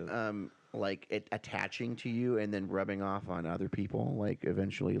 man. Shit. like it attaching to you and then rubbing off on other people, like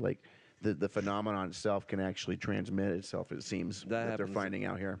eventually, like the phenomenon itself can actually transmit itself. It seems that they're finding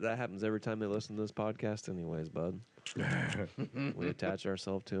out here. That happens every time they listen to this podcast, anyways, bud. We attach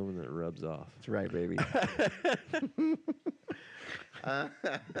ourselves to them, and then it rubs off. That's right, baby.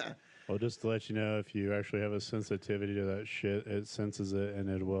 Well, just to let you know, if you actually have a sensitivity to that shit, it senses it and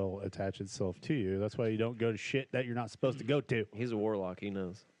it will attach itself to you. That's why you don't go to shit that you're not supposed to go to. He's a warlock. He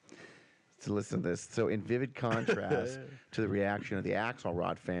knows. So listen to this. So in vivid contrast to the reaction of the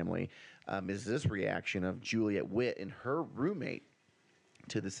Axelrod family, is this reaction of Juliet Witt and her roommate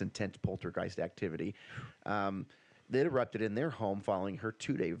to this intense poltergeist activity that erupted in their home following her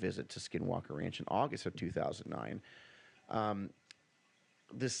 2-day visit to Skinwalker Ranch in August of 2009.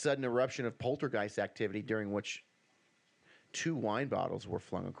 This sudden eruption of poltergeist activity during which 2 wine bottles were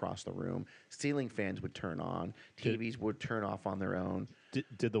flung across the room, ceiling fans would turn on, TVs would turn off on their own.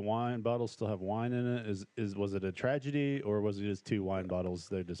 Did the wine bottles still have wine in it? Was it a tragedy, or was it just 2 wine bottles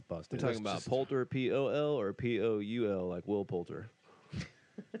they just busted? You're talking about Poulter, P-O-L, or P-O-U-L, like Will Poulter?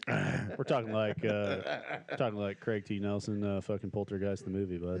 We're talking like Craig T. Nelson, fucking Poltergeist the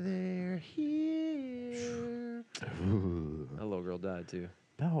movie, bud. They're here. That little girl died, too.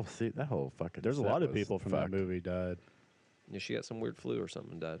 That whole fucking. There's a set lot of was people from fucked. that movie died. Yeah, she got some weird flu or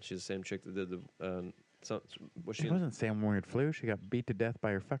something and died. She's the same chick that did the... was she She wasn't Sam weird flu. She got beat to death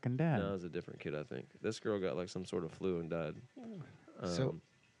by her fucking dad. No, it was a different kid, I think. This girl got like some sort of flu and died. So-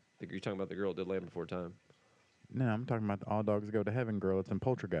 you're talking about the girl that did Land Before Time. No, I'm talking about the All Dogs Go to Heaven girl. It's in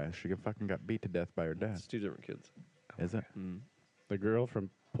Poltergeist. She fucking got beat to death by her dad. It's 2 different kids. Is it? The girl from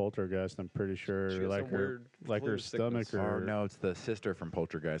Poltergeist, I'm pretty sure, She got like some her, weird like her flu sickness. stomach, or Or no, it's the sister from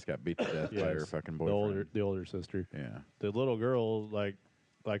Poltergeist got beat to death by her Yes, fucking the boyfriend. older sister. Yeah. The little girl, like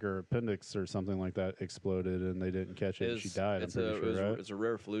like her appendix or something like that exploded, and they didn't catch it. And she died. I'm pretty sure, right? It's a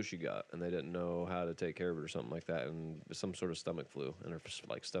rare flu she got, and they didn't know how to take care of it or something like that, and some sort of stomach flu, and her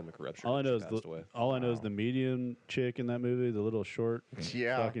like stomach ruptured. All I know is the medium chick in that movie, the little short,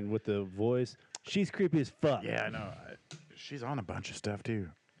 Yeah. fucking with the voice. She's creepy as fuck. Yeah, I know. She's on a bunch of stuff too.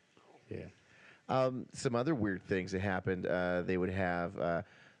 Yeah. Some other weird things that happened. They would have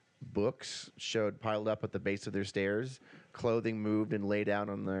books piled up at the base of their stairs, clothing moved and laid out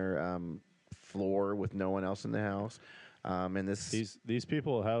on their floor with no one else in the house. And These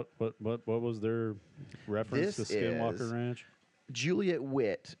people, what was their reference to Skinwalker Ranch? Juliet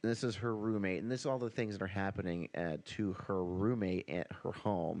Witt, this is her roommate, and this is all the things that are happening to her roommate at her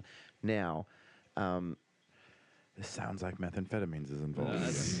home. Now, This sounds like methamphetamines is involved.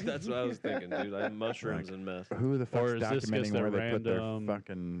 That's what I was thinking, dude. Like mushrooms and meth. Who the fuck's Or is this just documenting a where they put their random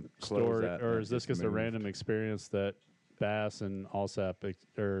fucking clothes story, at? or that is this gets just a moved? random experience that BAASS and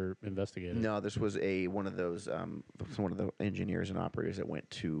AWSAP investigated? no, this was one of the engineers and operators that went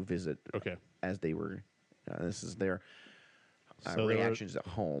to visit. Okay. As they were, this is their So there were- reactions at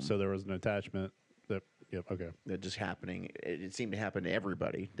home. So there was an attachment that. Yep. Okay. That just happening. It seemed to happen to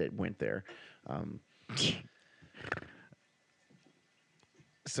everybody that went there.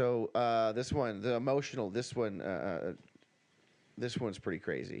 So this one, the emotional. This one's pretty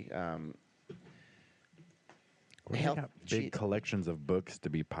crazy. Well, they got big collections of books to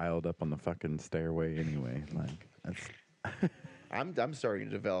be piled up on the fucking stairway anyway. Like that's. I'm starting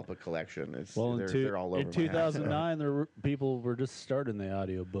to develop a collection. They're all over. in my house. 2009, people were just starting the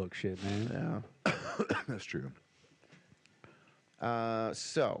audiobook shit, man. Yeah. That's true.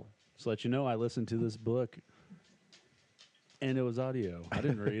 So Just let you know, I listened to this book, and it was audio. I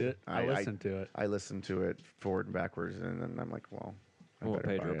didn't read it. I listened to it. I listened to it forward and backwards, and then I'm like, well, I want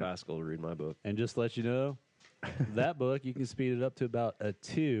better Pedro buy it. Pascal to read my book. And just let you know, that book, you can speed it up to about a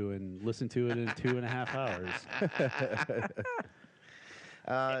 2 and listen to it in 2.5 hours.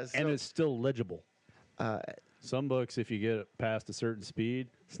 And it's still legible. Some books, if you get it past a certain speed,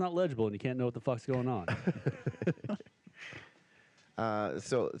 it's not legible, and you can't know what the fuck's going on.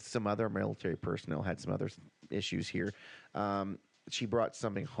 So some other military personnel had some other issues here. She brought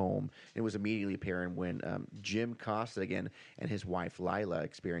something home. It was immediately apparent when Jim Costigan and his wife Lila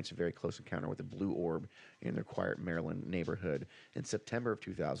experienced a very close encounter with a blue orb in their quiet Maryland neighborhood in September of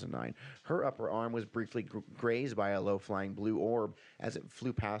 2009. Her upper arm was briefly grazed by a low-flying blue orb as it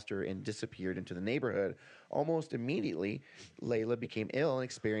flew past her and disappeared into the neighborhood. Almost immediately, Layla became ill and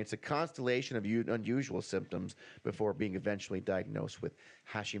experienced a constellation of unusual symptoms before being eventually diagnosed with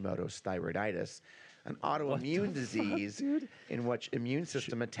Hashimoto's thyroiditis, an autoimmune disease in which immune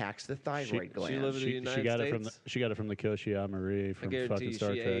system attacks the thyroid gland. She lived in the United States. She got it from the Koshia Marie from I guarantee fucking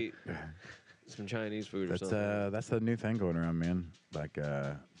Star she Trek. ate some Chinese food or That's something. that's the new thing going around, man. Like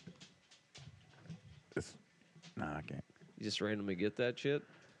it's I can't. You just randomly get that shit.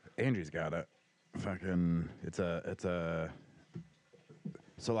 Angie's got it. Fucking, it's a.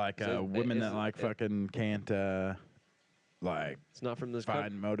 So like So, women is that it- like fucking can't like It's not from this find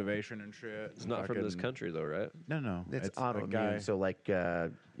country. motivation and shit. It's not from this Fucking- country though, right? No, It's a autoimmune, guy. so like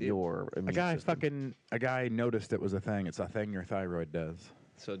your A immune guy system. a guy noticed it was a thing. It's a thing your thyroid does.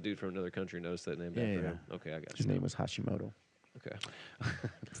 So a dude from another country noticed that name Yeah, after yeah. him. Okay, I got His you. name was Hashimoto. Okay.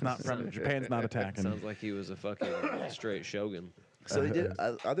 It's not from Japan's not attacking. Sounds like he was a fucking straight shogun. So they did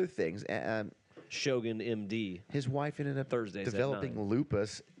other things. Shogun MD. His wife ended up Thursdays at developing 9.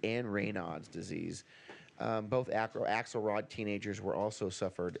 lupus and Raynaud's disease. Both Axelrod teenagers were also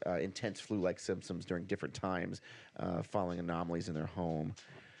suffered intense flu-like symptoms during different times, following anomalies in their home.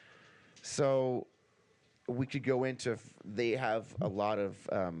 So we could go into. They have a lot of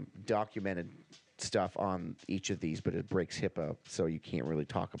documented stuff on each of these, but it breaks HIPAA, so you can't really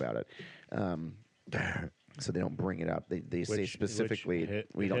talk about it. So they don't bring it up. They say specifically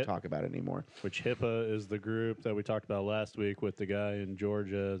we don't talk about it anymore. Which HIPAA is the group that we talked about last week with the guy in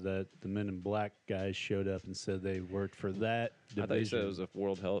Georgia that the Men in Black guys showed up and said they worked for that I thought you said it division. was a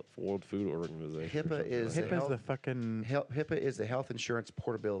World Food Organization. HIPAA is HIPAA's the fucking HIPAA is the health insurance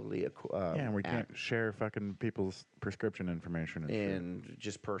portability. yeah. We can't Act, share fucking people's prescription information and, shit. and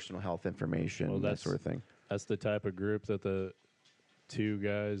just personal health information, Well, that that's- sort of thing. That's the type of group that the two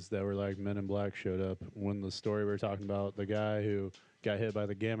guys that were like Men in Black showed up when the story we were talking about, the guy who got hit by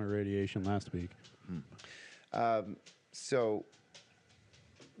the gamma radiation last week. So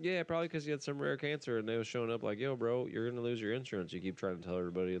Yeah, probably because you had some rare cancer and they was showing up like, yo, bro, you're going to lose your insurance. You keep trying to tell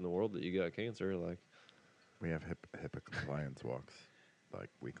everybody in the world that you got cancer. Like, we have HIPAA compliance walks like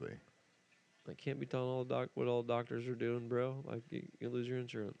weekly. I can't be telling what all doctors are doing, bro. Like you lose your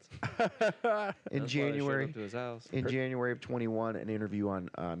insurance. In That's why they showed January, up to his house. in January of 21, an interview on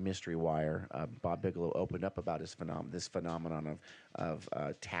Mystery Wire, Bob Bigelow opened up about this phenomenon of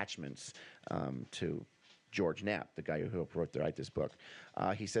attachments to George Knapp, the guy who wrote this book.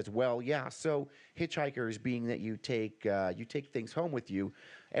 He says, "Well, yeah. So hitchhikers, being that you take things home with you,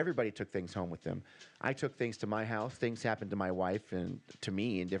 everybody took things home with them. I took things to my house. Things happened to my wife and to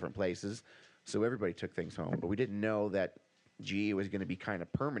me in different places. So everybody took things home. But we didn't know that GE was going to be kind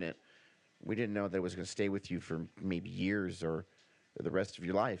of permanent. We didn't know that it was going to stay with you for maybe years or the rest of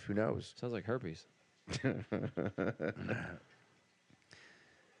your life. Who knows?" Sounds like herpes.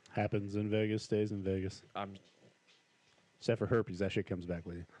 Happens in Vegas, stays in Vegas. Except for herpes, that shit comes back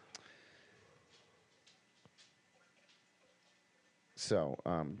with you. So,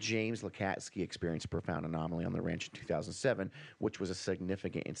 James Lukatsky experienced a profound anomaly on the ranch in 2007, which was a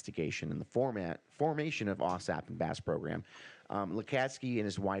significant instigation in the formation of AWSAP and BAASS program. Lukatsky and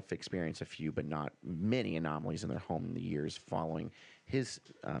his wife experienced a few, but not many anomalies in their home in the years following his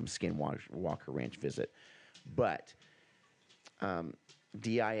Skinwalker Ranch visit. But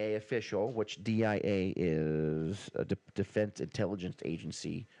DIA official, which DIA is a Defense Intelligence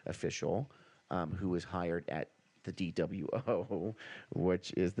Agency official, who was hired at the DWO,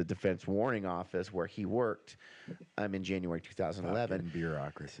 which is the Defense Warning Office, where he worked in January 2011. Fucking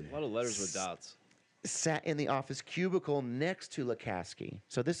bureaucracy. A lot of letters with dots. Sat in the office cubicle next to Lukatsky.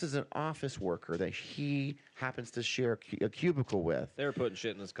 So this is an office worker that he happens to share a cubicle with. They were putting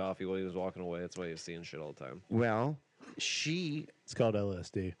shit in his coffee while he was walking away. That's why he was seeing shit all the time. Well, It's called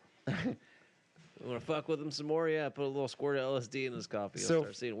LSD. You want to fuck with him some more? Yeah, put a little squirt of LSD in his coffee. He'll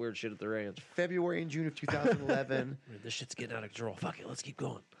start seeing weird shit at the ranch. February and June of 2011. This shit's getting out of control. Fuck it, let's keep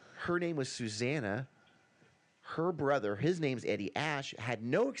going. Her name was Susanna. Her brother, his name's Eddie Ash, had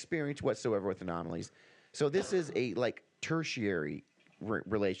no experience whatsoever with anomalies. So this is a tertiary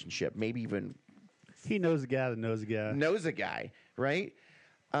relationship, maybe even He knows a guy that knows a guy. knows a guy, right?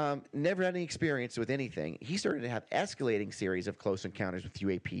 Never had any experience with anything. He started to have escalating series of close encounters with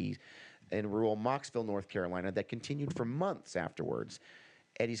UAPs in rural Mocksville, North Carolina, that continued for months afterwards.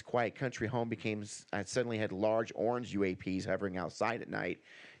 Eddie's quiet country home suddenly had large orange UAPs hovering outside at night,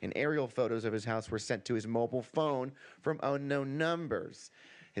 and aerial photos of his house were sent to his mobile phone from unknown numbers.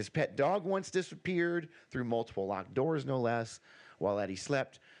 His pet dog once disappeared through multiple locked doors, no less, while Eddie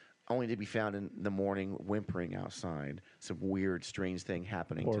slept, only to be found in the morning whimpering outside. Some weird, strange thing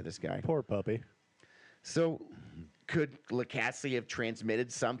happening to this guy. Poor puppy. So, could Lukatsky have transmitted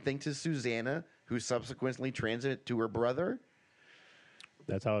something to Susanna, who subsequently transmitted to her brother?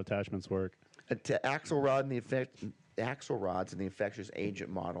 That's how attachments work. Axelrods and the infectious agent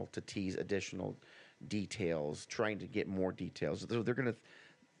model to tease additional details, trying to get more details. So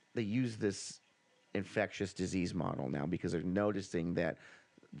they use this infectious disease model now because they're noticing that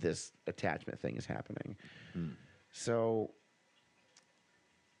this attachment thing is happening. So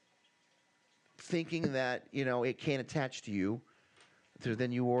thinking that, it can't attach to you, so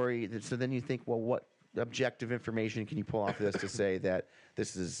then you worry. So then you think, well, what objective information can you pull off this to say that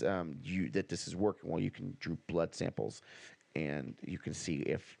this is that this is working? Well, you can drew blood samples, and you can see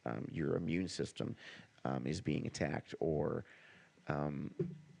if your immune system is being attacked, or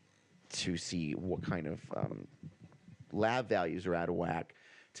to see what kind of lab values are out of whack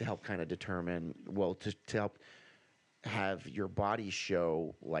to help kind of determine, to help have your body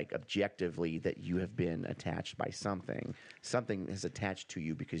show objectively that you have been attached by something. Something is attached to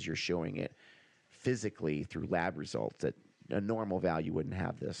you because you're showing it physically through lab results that a normal value wouldn't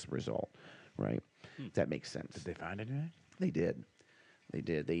have this result, right? That makes sense. Did they find anything? They did.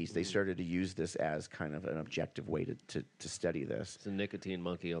 They started to use this as kind of an objective way to study this. It's a nicotine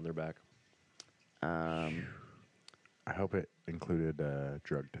monkey on their back. I hope it included a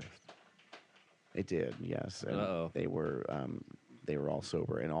drug test. It did, yes. And they were all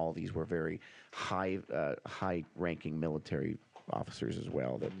sober, and all these were very high-ranking military officers as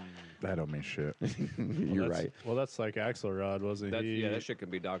well. That don't mean shit. You're right. Well, that's like Axelrod, wasn't he? Yeah, that shit can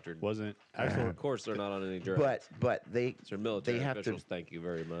be doctored. Wasn't Of course, they're not on any drugs. But they So military they have officials, to. thank you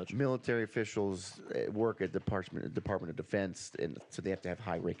very much. Military officials work at the Department of Defense, and so they have to have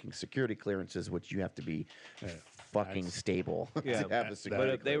high-ranking security clearances, which you have to be fucking stable Yeah, to have a but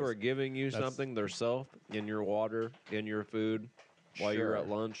security if they were clearance. giving you something themselves in your water, in your food, while you're Sure. at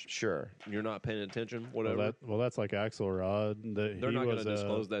lunch, Sure. you're not paying attention, whatever. Well, that's like Axelrod. They're not going to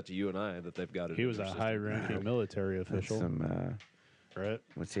disclose that to you and I that they've got it. He in was their a system. high-ranking military official, Some right?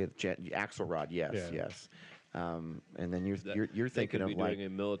 let's say Axelrod, yes, Yeah. yes. And then you're They thinking could of be doing a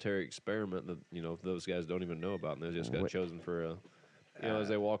military experiment that those guys don't even know about, and they just got chosen for a You know, as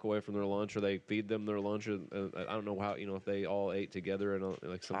they walk away from their lunch, or they feed them their lunch. I don't know how. You know, if they all ate together in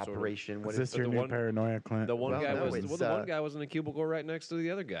like some Operation. Is What this is your the new one- paranoia, Clint? The one Well, guy no, was it's, the one guy was in a cubicle right next to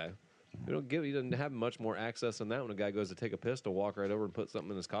the other guy. He doesn't have much more access than that when a guy goes to take a piss to walk right over and put something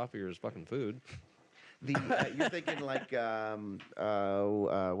in his coffee or his fucking food. you're thinking like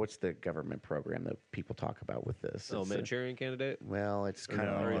what's the government program that people talk about with this? Oh, It's, Manchurian Candidate. well, it's kind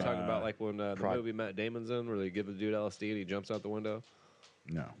Or are you of talking about like when the prod- movie Matt Damon's in, where they give the dude LSD and he jumps out the window?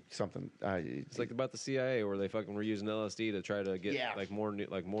 No. something. It's like about the CIA, where they fucking were using LSD to try to get Yeah. like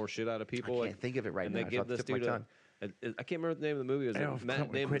more shit out of people. I can't think of it right and now. they It's give off the this tip of dude my tongue. I can't remember the name of the movie. It was Hell, like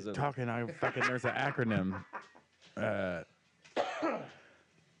Matt Damon's quit in. talking. There's an acronym.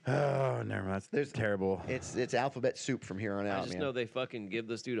 Oh, never mind. There's terrible. It's alphabet soup from here on out. I just man. know they fucking give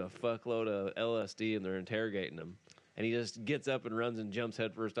this dude a fuckload of LSD and they're interrogating him. And he just gets up and runs and jumps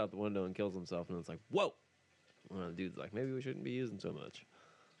headfirst out the window and kills himself. And it's like, whoa. One of the dude's like, maybe we shouldn't be using so much.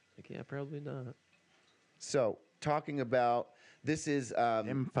 Like, yeah, probably not. So talking about this is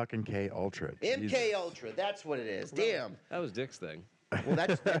MK Ultra. MK Jesus. Ultra. That's what it is. Damn. That was Dick's thing. Well,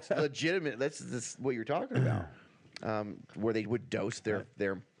 that's legitimate. That's what you're talking about. Where they would dose their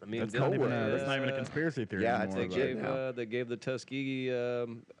I mean, That's they- not, even they, that's not even a conspiracy theory yeah, it's anymore. They legit. gave, they gave the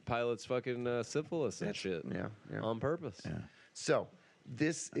Tuskegee pilots fucking syphilis and shit. yeah. On purpose. Yeah. So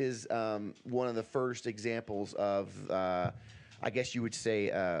this is one of the first examples of, I guess you would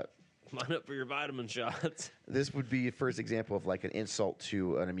say, Line up for your vitamin shots. this would be the first example of like an insult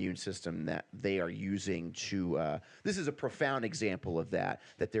to an immune system that they are using to. This is a profound example of that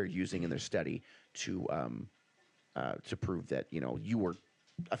they're using in their study to prove that you were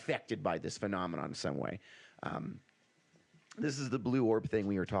affected by this phenomenon in some way. This is the blue orb thing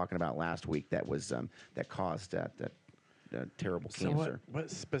we were talking about last week. That was that caused that terrible So cancer. what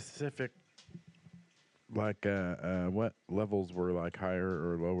specific, like, what levels were like higher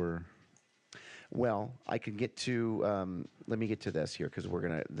or lower? Well, I can get to. Let me get to this here because we're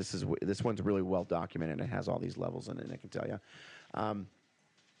gonna. This one's really well documented. It has all these levels in it. And I can tell you.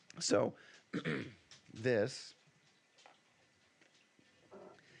 So, this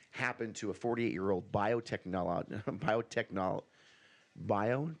happened to a 48-year-old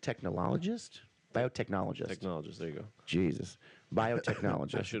biotechnologist. Technologist, there you go. Jesus,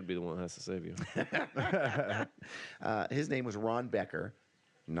 biotechnologist. I should be the one that has to save you. His name was Ron Becker,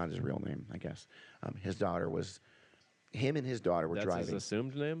 not his real name, I guess. Him and his daughter were That's driving. his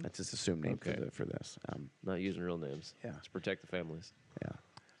assumed name? That's his assumed name Okay. for this. Not using real names. Yeah. To protect the families. Yeah.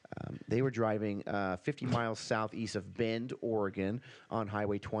 They were driving 50 miles southeast of Bend, Oregon, on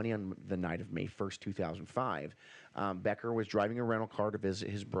Highway 20 on the night of May 1st, 2005. Becker was driving a rental car to visit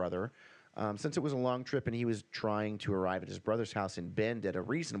his brother. Since it was a long trip and he was trying to arrive at his brother's house in Bend at a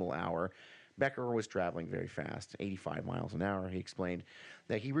reasonable hour, Becker was traveling very fast, 85 miles an hour. He explained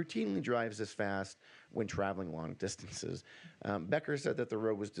that he routinely drives this fast when traveling long distances. Becker said that the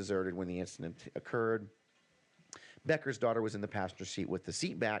road was deserted when the incident occurred. Becker's daughter was in the passenger seat with the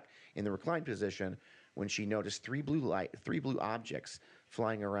seat back in the reclined position when she noticed three blue objects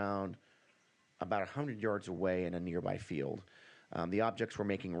flying around about 100 yards away in a nearby field. The objects were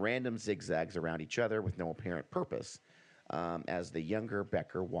making random zigzags around each other with no apparent purpose. As the younger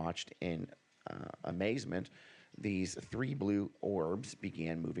Becker watched in amazement, these three blue orbs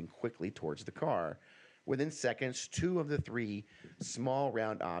began moving quickly towards the car. Within seconds, two of the three small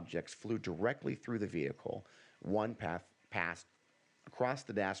round objects flew directly through the vehicle. One path passed across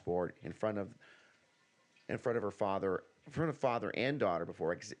the dashboard in front of father and daughter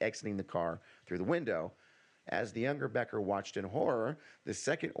before exiting the car through the window. As the younger Becker watched in horror, the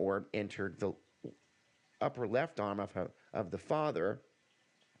second orb entered the upper left arm of the father,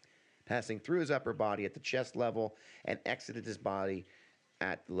 passing through his upper body at the chest level and exited his body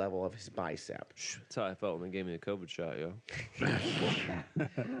at the level of his bicep. That's how I felt when they gave me the COVID shot, yo.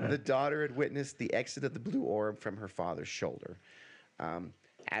 The daughter had witnessed the exit of the blue orb from her father's shoulder.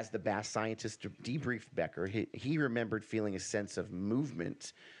 As the BAASS scientist debriefed Becker, he remembered feeling a sense of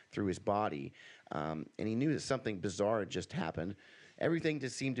movement through his body, and he knew that something bizarre had just happened. Everything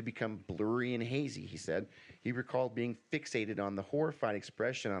just seemed to become blurry and hazy, he said. He recalled being fixated on the horrified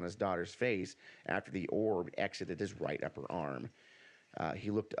expression on his daughter's face after the orb exited his right upper arm. He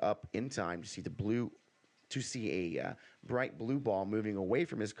looked up in time to see a bright blue ball moving away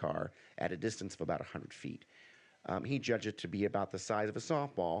from his car at a distance of about 100 feet. He judged it to be about the size of a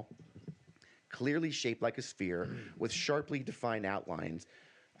softball, clearly shaped like a sphere, with sharply defined outlines.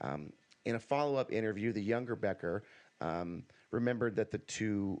 In a follow-up interview, the younger Becker remembered that the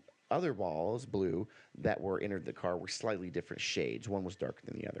two other balls, blue, that were entered the car were slightly different shades. One was darker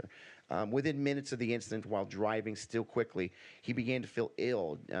than the other. Within minutes of the incident, while driving still quickly, he began to feel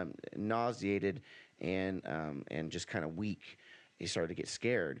ill, nauseated, and just kind of weak. He started to get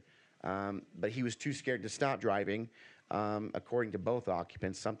scared. But he was too scared to stop driving. According to both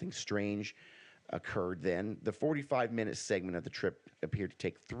occupants, something strange occurred then. The 45-minute segment of the trip appeared to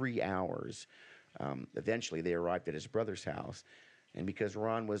take 3 hours. Eventually, they arrived at his brother's house. And because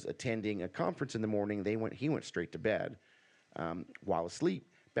Ron was attending a conference in the morning, he went straight to bed. While asleep,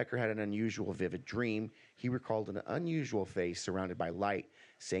 Becker had an unusual, vivid dream. He recalled an unusual face surrounded by light,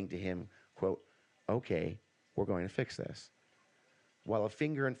 saying to him, quote, "Okay, we're going to fix this." While a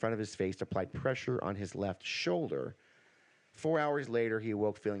finger in front of his face applied pressure on his left shoulder. 4 hours later, he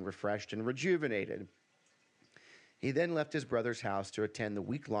awoke feeling refreshed and rejuvenated. He then left his brother's house to attend the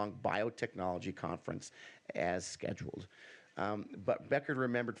week-long biotechnology conference as scheduled. But Becker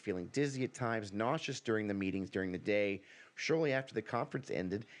remembered feeling dizzy at times, nauseous during the meetings during the day. Shortly after the conference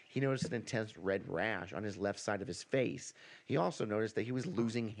ended, he noticed an intense red rash on his left side of his face. He also noticed that he was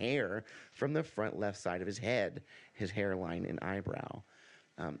losing hair from the front left side of his head, his hairline and eyebrow.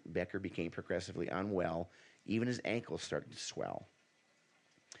 Becker became progressively unwell. Even his ankles started to swell.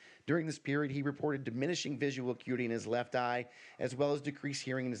 During this period, he reported diminishing visual acuity in his left eye, as well as decreased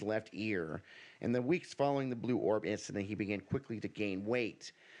hearing in his left ear. In the weeks following the blue orb incident, he began quickly to gain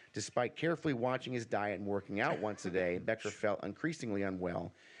weight. Despite carefully watching his diet and working out once a day, Becker felt increasingly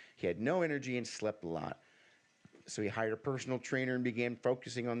unwell. He had no energy and slept a lot. So he hired a personal trainer and began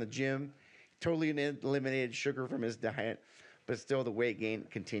focusing on the gym. Totally eliminated sugar from his diet, but still the weight gain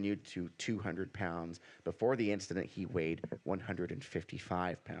continued to 200 pounds. Before the incident, he weighed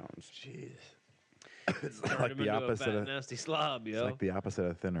 155 pounds. Jeez. It's like the opposite of nasty slob, yo. It's like the opposite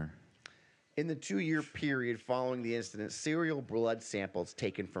of thinner. In the 2-year period following the incident, serial blood samples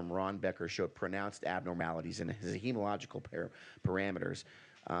taken from Ron Becker showed pronounced abnormalities in his hematological parameters.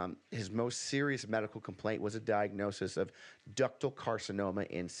 His most serious medical complaint was a diagnosis of ductal carcinoma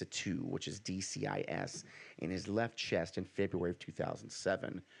in situ, which is DCIS, in his left chest in February of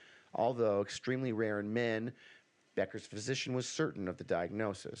 2007. Although extremely rare in men, Becker's physician was certain of the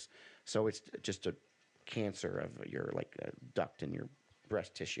diagnosis. So it's just a cancer of your duct in your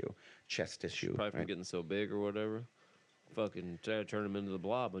breast tissue, chest tissue. Probably from getting so big or whatever. Fucking try to turn him into the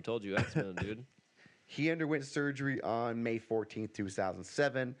Blob. I told you, X-Men, dude. He underwent surgery on May 14,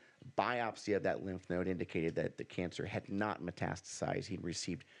 2007. Biopsy of that lymph node indicated that the cancer had not metastasized. He'd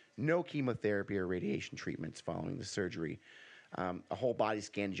received no chemotherapy or radiation treatments following the surgery. A whole body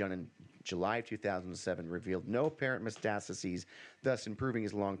scan done in July of 2007 revealed no apparent metastases, thus improving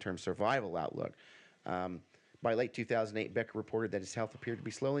his long-term survival outlook. By late 2008, Becker reported that his health appeared to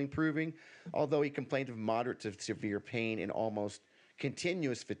be slowly improving, although he complained of moderate to severe pain and almost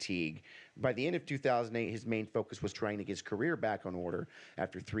continuous fatigue. By the end of 2008, his main focus was trying to get his career back on order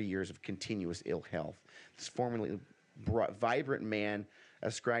after 3 years of continuous ill health. This formerly vibrant man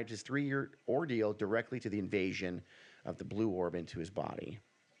ascribed his 3-year ordeal directly to the invasion of the blue orb into his body.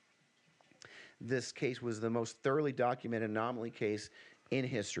 This case was the most thoroughly documented anomaly case in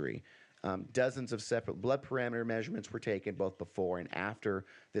history. Dozens of separate blood parameter measurements were taken both before and after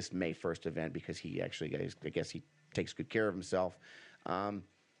this May 1st event because he actually, I guess he takes good care of himself.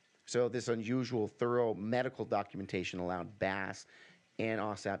 So this unusual, thorough medical documentation allowed BAASS and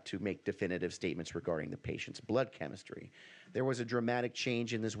AWSAP to make definitive statements regarding the patient's blood chemistry. There was a dramatic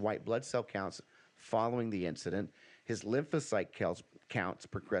change in his white blood cell counts following the incident. His lymphocyte counts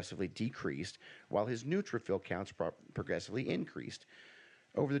progressively decreased, while his neutrophil counts progressively increased.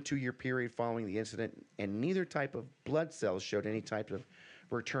 Over the 2-year period following the incident, and neither type of blood cells showed any type of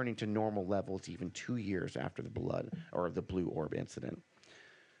returning to normal levels even 2 years after the blue orb incident.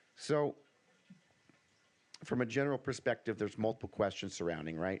 So, from a general perspective, there's multiple questions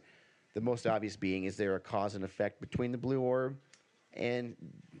surrounding, right? The most obvious being, is there a cause and effect between the blue orb and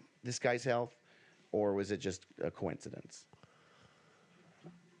this guy's health, or was it just a coincidence?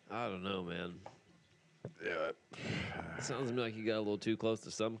 I don't know, man. Yeah. It sounds to me like you got a little too close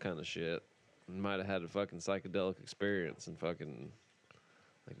to some kind of shit. You might have had a fucking psychedelic experience and fucking,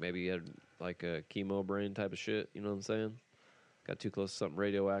 like maybe you had like a chemo brain type of shit, you know what I'm saying? Got too close to something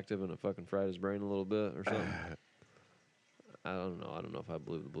radioactive and it fucking fried his brain a little bit or something. I don't know. I don't know if I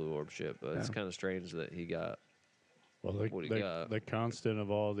believe the blue orb shit, but it's kind of strange that he got what he got. The constant of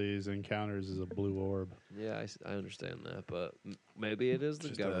all these encounters is a blue orb. Yeah, I understand that, but maybe it is the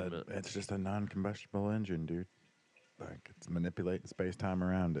government. It's just a non-combustible engine, dude. Like, it's manipulating space-time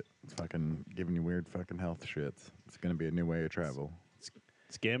around it. It's fucking giving you weird fucking health shits. It's going to be a new way of travel.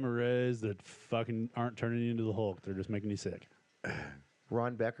 It's gamma rays that fucking aren't turning you into the Hulk. They're just making you sick.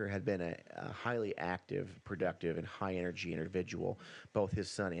 Ron Becker had been a highly active, productive, and high-energy individual. Both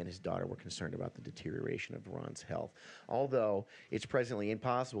his son and his daughter were concerned about the deterioration of Ron's health. Although it's presently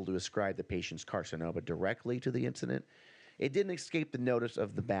impossible to ascribe the patient's carcinoma directly to the incident, it didn't escape the notice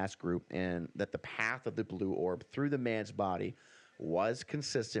of the BAASS group and that the path of the blue orb through the man's body was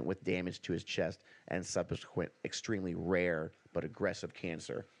consistent with damage to his chest and subsequent extremely rare but aggressive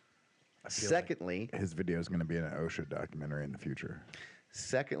cancer. Secondly, his video is going to be in an OSHA documentary in the future.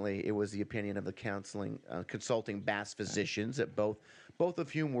 Secondly, it was the opinion of the consulting BAASS physicians, that both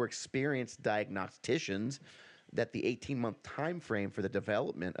of whom were experienced diagnosticians, that the 18-month time frame for the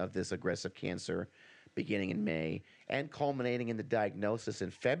development of this aggressive cancer, beginning in May and culminating in the diagnosis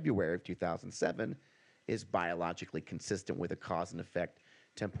in February of 2007, is biologically consistent with a cause and effect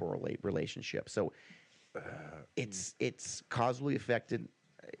temporal relationship. So it's causally affected.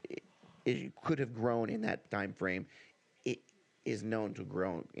 It could have grown in that time frame. It is known to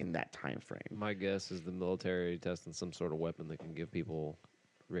grow in that time frame. My guess is the military testing some sort of weapon that can give people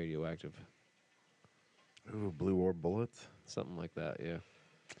radioactive. Ooh, blue orb bullets? Something like that, yeah.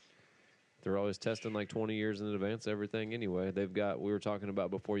 They're always testing like 20 years in advance everything anyway. They've got, we were talking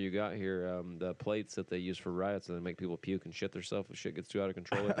about before you got here, the plates that they use for riots and they make people puke and shit themselves if shit gets too out of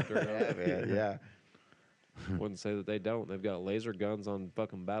control. They can throw it out. Yeah, man, yeah. Wouldn't say that they don't. They've got laser guns on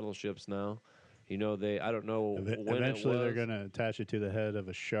fucking battleships now. You know, I don't know when Eventually, it was. they're going to attach it to the head of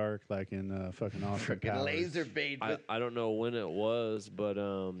a shark, like in fucking Austin Powers. Laser bait. I don't know when it was, but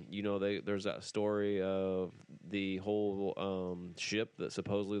you know, there's that story of the whole ship that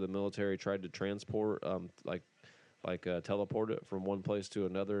supposedly the military tried to transport, teleport it from one place to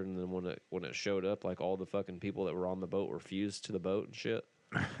another, and then when it showed up, like all the fucking people that were on the boat were fused to the boat and shit,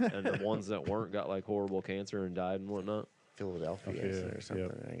 and the ones that weren't got like horrible cancer and died and whatnot. Philadelphia or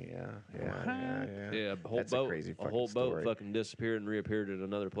something. Yeah. Yeah, a whole That's boat, a crazy a whole fucking boat story. fucking disappeared and reappeared at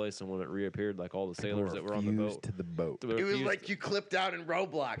another place, and when it reappeared, like all the People sailors that were on the fused boat, to the boat. they were It was fused- like you clipped out in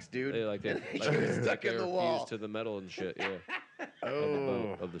Roblox, dude. they like they were stuck in they the were wall. fused to the metal and shit. Yeah,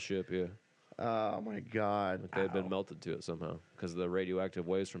 Oh, of the ship. Yeah, Oh my God. like they had been melted to it somehow because the radioactive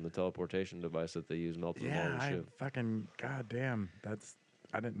waves from the teleportation device that they use melted them all yeah, the I ship. fucking, goddamn,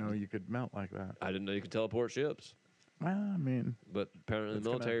 I didn't know you could melt like that. I didn't know you could teleport ships, Well, I mean, but apparently It's the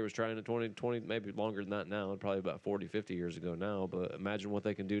military was trying to 20, maybe longer than that now, probably about 40, 50 years ago now. But imagine what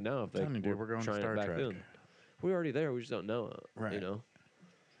they can do now if they telling you, dude, were we're going to trying Star it back Trek. then. We're already there. We just don't know it. Right. You know.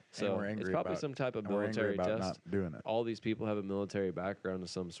 So we're angry it's probably about- some type of and we're angry military about test. not doing it. All these people have a military background of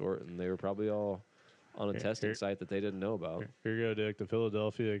some sort, and they were probably all on a testing site that they didn't know about. Here you go, Dick. The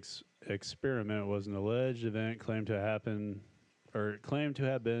Philadelphia experiment was an alleged event claimed to have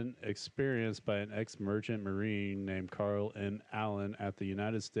been experienced by an ex-merchant marine named Carl M. Allen at the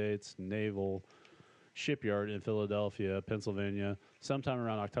United States Naval Shipyard in Philadelphia, Pennsylvania, sometime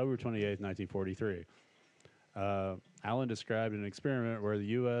around October 28, 1943. Allen described an experiment where the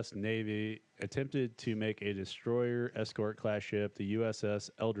U.S. Navy attempted to make a destroyer escort class ship, the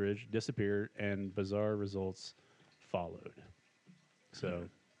USS Eldridge, disappear, and bizarre results followed. So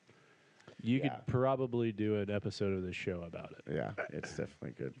you Yeah. could probably do an episode of this show about it. Yeah, it's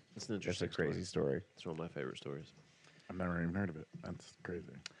definitely good. It's an That's interesting a crazy story. It's one of my favorite stories. I've never even heard of it. That's crazy.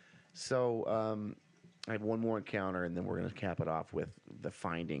 So I have one more encounter, and then we're going to cap it off with the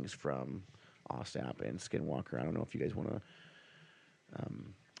findings from AWSAP and Skinwalker. I don't know if you guys want to.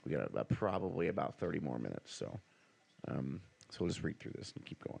 We got probably about 30 more minutes, so we'll just read through this and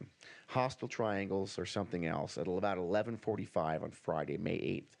keep going. Hostile triangles or something else at about 11:45 on Friday, May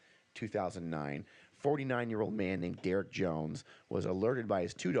 8th, 2009. 49-year-old man named Derek Jones was alerted by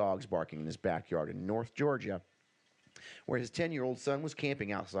his two dogs barking in his backyard in North Georgia, where his 10-year-old son was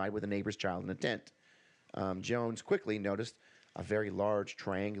camping outside with a neighbor's child in a tent. Jones quickly noticed a very large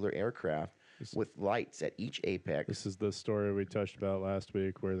triangular aircraft with lights at each apex. This is the story we touched about last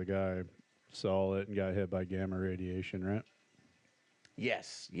week where the guy saw it and got hit by gamma radiation, right?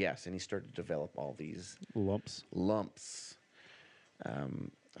 Yes, and he started to develop all these Lumps. lumps.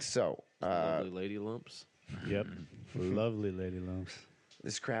 Lovely lady lumps. Yep. Lovely lady lumps.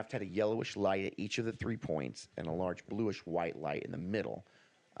 This craft had a yellowish light at each of the 3 points and a large bluish-white light in the middle.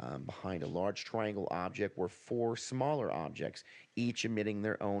 Behind a large triangle object were 4 smaller objects, each emitting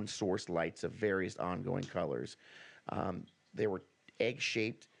their own source lights of various ongoing colors. They were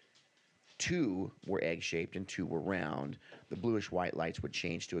egg-shaped. 2 were egg-shaped and 2 were round. The bluish-white lights would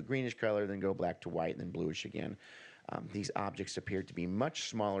change to a greenish color, then go back to white, and then bluish again. These objects appeared to be much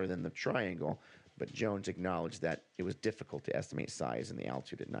smaller than the triangle, but Jones acknowledged that it was difficult to estimate size and the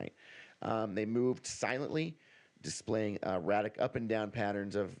altitude at night. They moved silently, displaying erratic up and down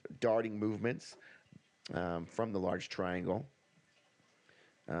patterns of darting movements from the large triangle.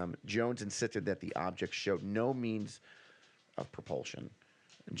 Jones insisted that the object showed no means of propulsion.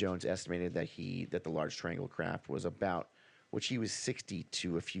 Jones estimated that the large triangle craft was about, which he was 60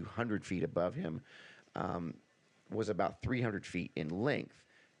 to a few hundred feet above him, was about 300 feet in length.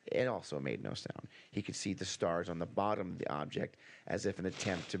 It also made no sound. He could see the stars on the bottom of the object as if an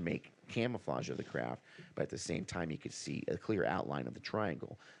attempt to make camouflage of the craft, but at the same time he could see a clear outline of the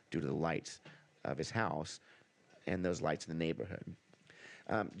triangle due to the lights of his house and those lights in the neighborhood.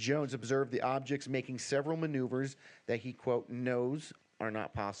 Jones observed the objects making several maneuvers that he, quote, knows are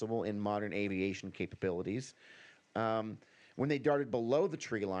not possible in modern aviation capabilities. When they darted below the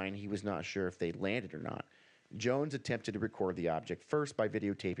tree line, he was not sure if they landed or not. Jones attempted to record the object first by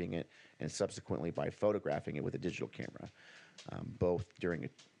videotaping it and subsequently by photographing it with a digital camera.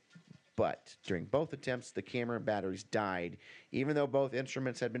 But during both attempts, the camera batteries died, even though both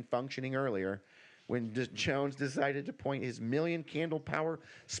instruments had been functioning earlier. When Jones decided to point his million-candle power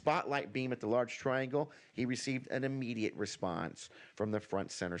spotlight beam at the large triangle, he received an immediate response. From the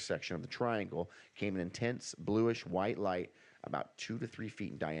front center section of the triangle came an intense bluish-white light about 2 to 3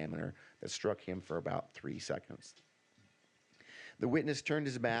 feet in diameter that struck him for about 3 seconds. The witness turned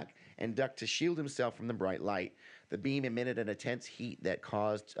his back and ducked to shield himself from the bright light. The beam emitted an intense heat that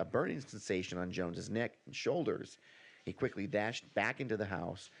caused a burning sensation on Jones's neck and shoulders. He quickly dashed back into the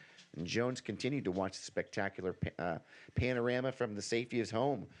house, and Jones continued to watch the spectacular panorama from the safety of his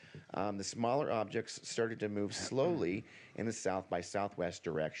home. The smaller objects started to move slowly in the south by southwest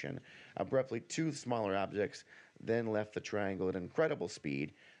direction. Abruptly, 2 smaller objects then left the triangle at incredible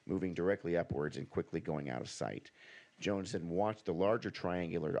speed, moving directly upwards and quickly going out of sight. Jones then watched the larger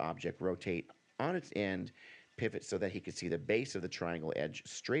triangular object rotate on its end, pivot so that he could see the base of the triangle edge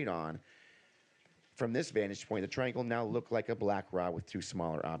straight on. From this vantage point, the triangle now looked like a black rod with 2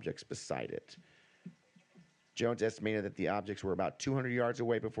 smaller objects beside it. Jones estimated that the objects were about 200 yards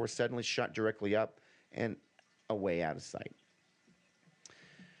away before suddenly shot directly up and away out of sight.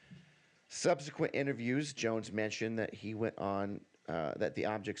 Subsequent interviews, Jones mentioned that he went on that the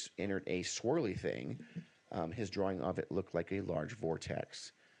objects entered a swirly thing. His drawing of it looked like a large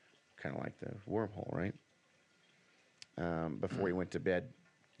vortex, kind of like the wormhole, right? Before he went to bed,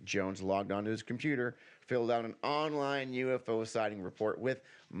 Jones logged onto his computer, filled out an online UFO sighting report with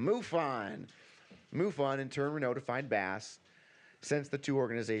MUFON. MUFON, in turn, notified BAASS, since the 2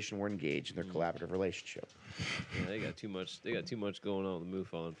 organizations were engaged in their collaborative relationship. Yeah, they got too much going on with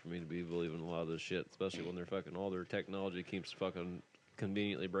MUFON for me to be believing a lot of this shit, especially when they're fucking all their technology keeps fucking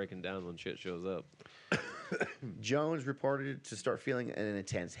conveniently breaking down when shit shows up. Jones reported to start feeling an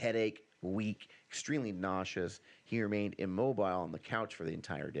intense headache, weak, extremely nauseous. He remained immobile on the couch for the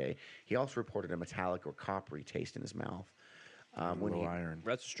entire day. He also reported a metallic or coppery taste in his mouth. Low iron.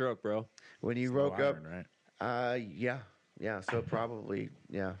 That's a stroke, bro. When he It's woke low up, iron, right? yeah, so probably,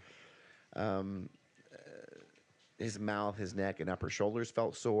 yeah. His mouth, his neck, and upper shoulders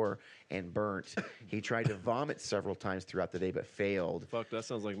felt sore and burnt. He tried to vomit several times throughout the day, but failed. Fuck, that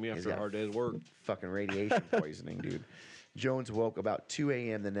sounds like me He's after a got hard day's work. Fucking radiation poisoning, dude. Jones woke about 2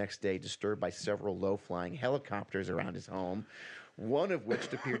 a.m. the next day, disturbed by several low-flying helicopters around his home, one of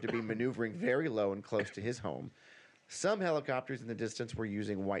which appeared to be maneuvering very low and close to his home. Some helicopters in the distance were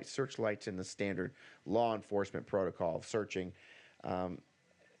using white searchlights in the standard law enforcement protocol of searching.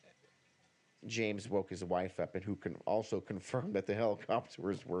 James woke his wife up, and who can also confirm that the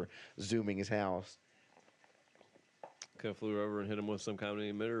helicopters were zooming his house. Could have flew over and hit him with some kind of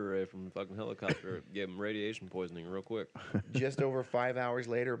emitter array from a fucking helicopter. Gave him radiation poisoning real quick. Just over 5 hours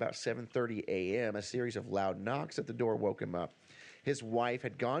later, about 7:30 a.m., a series of loud knocks at the door woke him up. His wife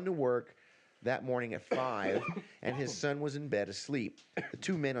had gone to work that morning at 5, and his son was in bed asleep. The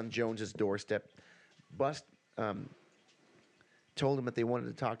 2 men on Jones's doorstep told him that they wanted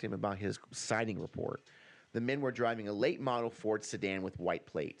to talk to him about his sighting report. The men were driving a late model Ford sedan with white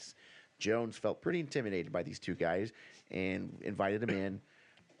plates. Jones felt pretty intimidated by these 2 guys and invited them in.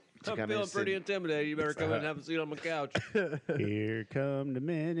 I'm feeling pretty intimidated. You better come in and have a seat on my couch. Here come the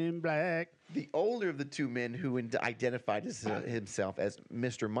men in black. The older of the 2 men, who identified himself as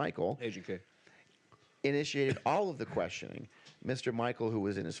Mr. Michael, Agent K, initiated all of the questioning. Mr. Michael, who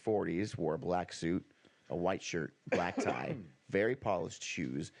was in his 40s, wore a black suit, a white shirt, black tie, very polished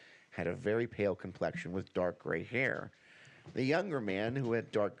shoes, had a very pale complexion with dark gray hair. The younger man, who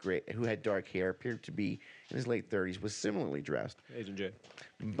had dark hair, appeared to be in his late 30s, was similarly dressed. Agent J.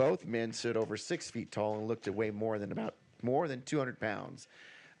 Both men stood over 6 feet tall and looked to weigh more than 200 pounds.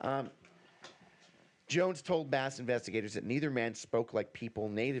 Jones told BAASS investigators that neither man spoke like people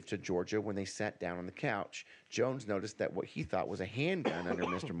native to Georgia when they sat down on the couch. Jones noticed that what he thought was a handgun under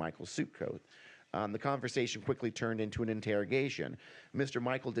Mr. Michael's suit coat. The conversation quickly turned into an interrogation. Mr.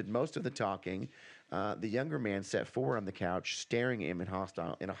 Michael did most of the talking. The younger man sat forward on the couch, staring at him in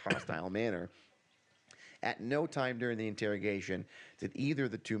a hostile manner. At no time during the interrogation did either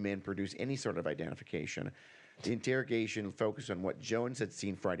of the two men produce any sort of identification. The interrogation focused on what Jones had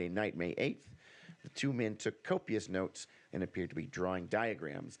seen Friday night, May 8th. The two men took copious notes and appeared to be drawing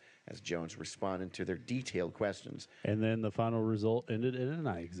diagrams as Jones responded to their detailed questions. And then the final result ended in an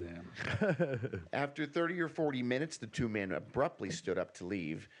eye exam. After 30 or 40 minutes, the two men abruptly stood up to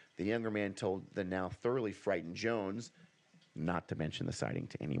leave. The younger man told the now thoroughly frightened Jones not to mention the sighting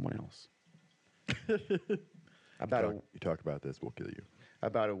to anyone else. You talk about this, we'll kill you.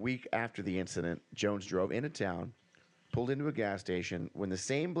 About a week after the incident, Jones drove into town, pulled into a gas station when the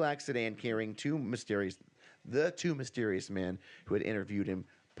same black sedan carrying the two mysterious men who had interviewed him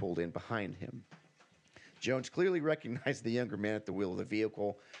pulled in behind him. Jones clearly recognized the younger man at the wheel of the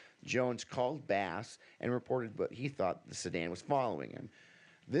vehicle. Jones called BAASS and reported what he thought the sedan was following him.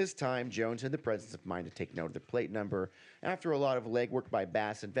 This time, Jones had the presence of mind to take note of the plate number. After a lot of legwork by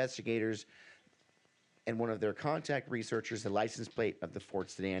BAASS investigators and one of their contact researchers, the license plate of the Ford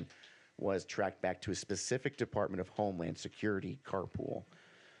sedan was tracked back to a specific Department of Homeland Security carpool.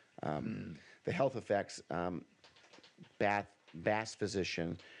 The health effects, BAASS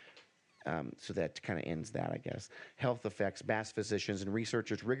physician, so that kind of ends that, I guess. Health effects, BAASS physicians and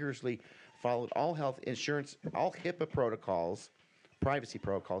researchers rigorously followed all health insurance, all HIPAA protocols, privacy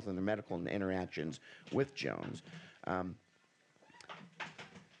protocols, and their medical interactions with Jones.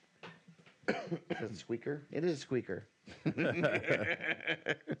 Is it a squeaker? It is a squeaker.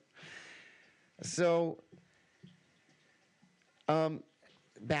 So,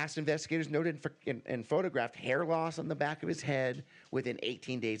 BAASS investigators noted and photographed hair loss on the back of his head. Within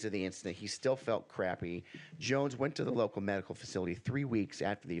 18 days of the incident, he still felt crappy. Jones went to the local medical facility 3 weeks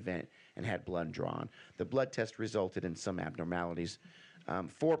after the event and had blood drawn. The blood test resulted in some abnormalities.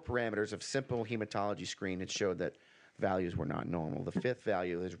 4 parameters of simple hematology screen had showed that values were not normal. The 5th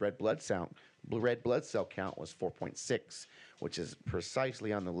value, his red blood cell count, was 4.6, which is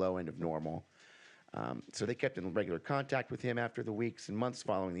precisely on the low end of normal. So they kept in regular contact with him after the weeks and months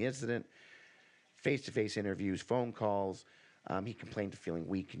following the incident. Face-to-face interviews, phone calls. He complained of feeling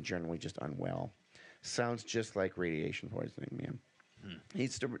weak and generally just unwell. Sounds just like radiation poisoning, man.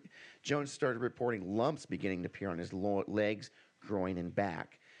 Jones started reporting lumps beginning to appear on his legs, groin, and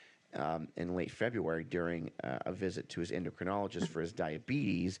back. In late February, during a visit to his endocrinologist for his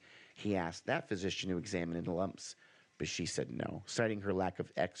diabetes, he asked that physician to examine the lumps, but she said no, citing her lack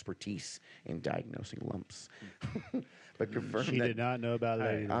of expertise in diagnosing lumps. But confirmed She that did not know about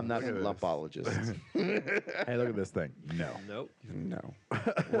it. Hey, I'm not a Look at this. lumpologist. Hey, look at this thing. No. Nope. No.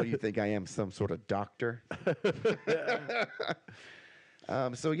 What do you think I am, some sort of doctor?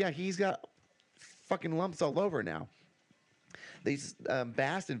 So, yeah, he's got fucking lumps all over now. These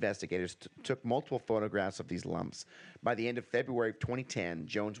BAASS investigators took multiple photographs of these lumps. By the end of February of 2010,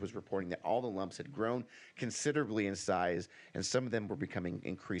 Jones was reporting that all the lumps had grown considerably in size, and some of them were becoming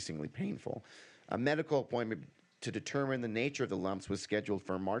increasingly painful. A medical appointment to determine the nature of the lumps was scheduled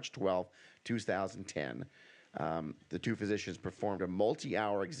for March 12, 2010. The two physicians performed a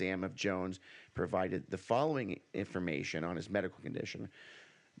multi-hour exam of Jones, provided the following information on his medical condition.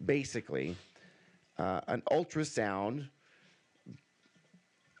 Basically, an ultrasound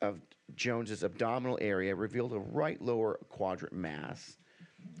of Jones's abdominal area revealed a right lower quadrant mass,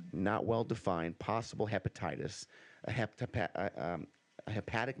 not well defined, possible hepatitis, a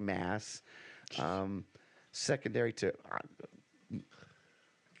hepatic mass, secondary to a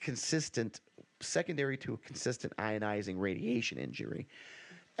consistent ionizing radiation injury,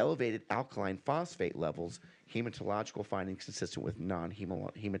 elevated alkaline phosphate levels, hematological findings consistent with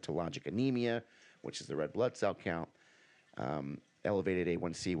non-hematologic anemia, which is the red blood cell count, elevated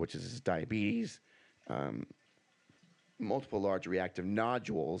A1C, which is his diabetes, multiple large reactive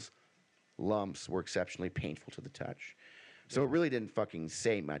nodules, lumps were exceptionally painful to the touch. So it really didn't fucking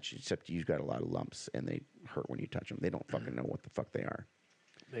say much, except you've got a lot of lumps, and they hurt when you touch them. They don't fucking know what the fuck they are.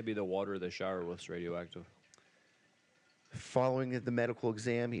 Maybe the water they shower with is radioactive. Following the medical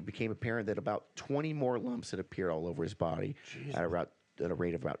exam, it became apparent that about 20 more lumps had appeared all over his body at a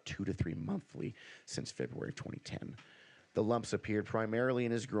rate of about 2 to 3 monthly since February of 2010. The lumps appeared primarily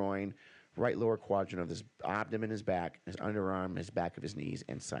in his groin, right lower quadrant of his abdomen, his back, his underarm, his back of his knees,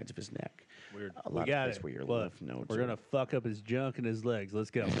 and sides of his neck. Weird. A We lot got of place it. where your Look, lymph nodes we're are. going to fuck up his junk and his legs. Let's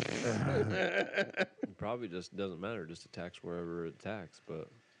go. It probably just doesn't matter. Just attacks wherever it attacks. But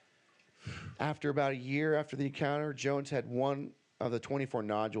After about a year after the encounter, Jones had one of the 24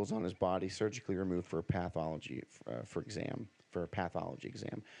 nodules on his body surgically removed for a pathology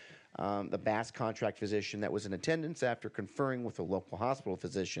exam. The BAASS contract physician that was in attendance, after conferring with a local hospital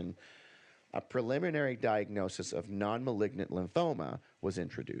physician, a preliminary diagnosis of non-malignant lymphoma was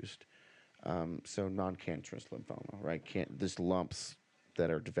introduced. So non-cancerous lymphoma, right? There's lumps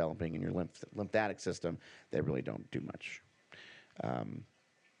that are developing in your lymphatic system that really don't do much.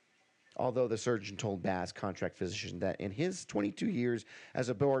 Although the surgeon told BAASS contract physician that in his 22 years as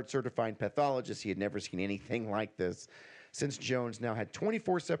a board-certified pathologist, he had never seen anything like this. Since Jones now had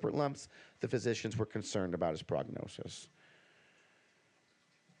 24 separate lumps, the physicians were concerned about his prognosis.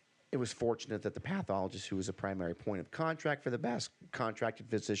 It was fortunate that the pathologist, who was a primary point of contact for the BAASS contracted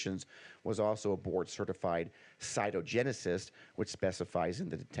physicians, was also a board-certified cytogenicist, which specifies in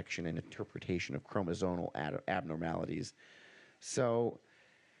the detection and interpretation of chromosomal abnormalities. So,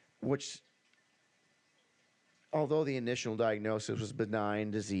 although the initial diagnosis was benign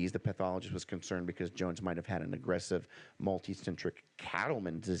disease, the pathologist was concerned because Jones might have had an aggressive multicentric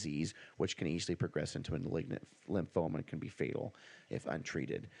Cattleman disease, which can easily progress into a malignant lymphoma and can be fatal if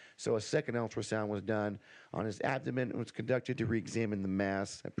untreated. So a second ultrasound was done on his abdomen and was conducted to re-examine the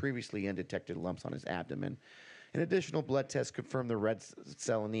mass and previously undetected lumps on his abdomen. An additional blood test confirmed the red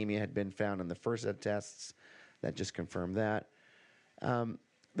cell anemia had been found in the first set of tests. That just confirmed that.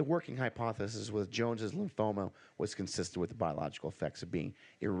 The working hypothesis with Jones's lymphoma was consistent with the biological effects of being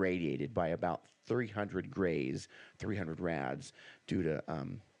irradiated by about 300 grays, 300 rads, due to.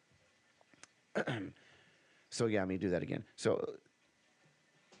 So yeah, let me do that again. So,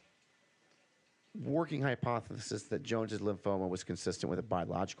 working hypothesis that Jones's lymphoma was consistent with the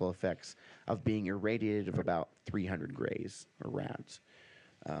biological effects of being irradiated of about 300 grays or rads.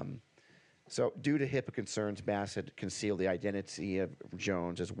 So, due to HIPAA concerns, BAASS had concealed the identity of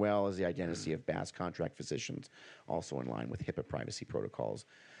Jones as well as the identity of BAASS contract physicians, also in line with HIPAA privacy protocols.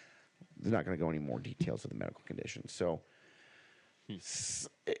 They're not going to go into more details of the medical condition. So,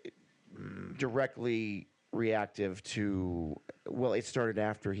 directly reactive to, well, it started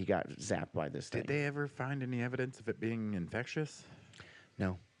after he got zapped by this thing. Did they ever find any evidence of it being infectious?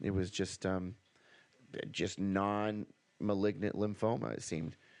 No, it was just non-malignant lymphoma, it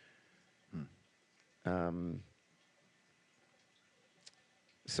seemed.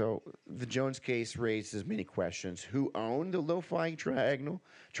 So the Jones case raises many questions. Who owned the low-flying triangle?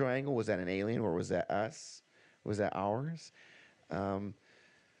 Was that an alien or was that us? Was that ours?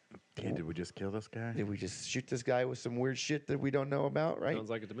 Did we just kill this guy? Did we just shoot this guy with some weird shit that we don't know about, right? Sounds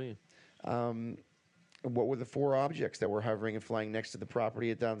like it to me. What were the four objects that were hovering and flying next to the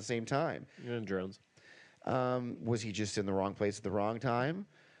property at the same time? Drones. Was he just in the wrong place at the wrong time?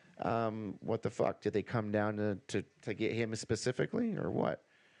 What the fuck? Did they come down to get him specifically or what?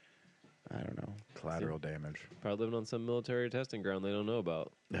 I don't know. Collateral damage. Probably living on some military testing ground they don't know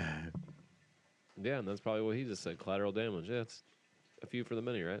about. Yeah, and that's probably what he just said. Collateral damage. Yeah, it's a few for the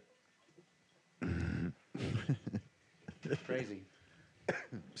many, right? Crazy.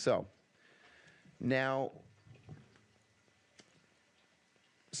 So, now,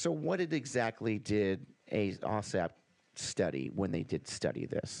 what exactly did AWSAP study when they did study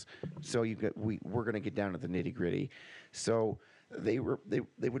this? So we're going to get down to the nitty gritty. So they would,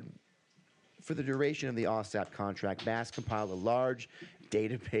 for the duration of the AWSAP contract, BAASS compiled a large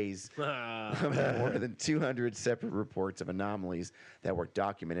database of more than 200 separate reports of anomalies that were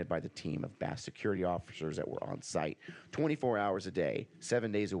documented by the team of BAASS security officers that were on site 24 hours a day,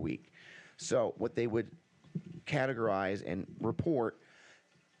 7 days a week. So what they would categorize and report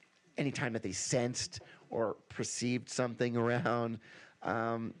anytime that they sensed or perceived something around,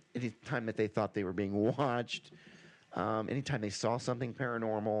 anytime that they thought they were being watched, anytime they saw something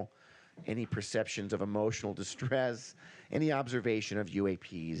paranormal, any perceptions of emotional distress, any observation of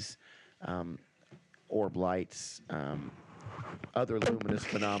UAPs, orb lights, other luminous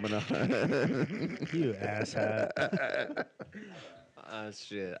phenomena. You asshat.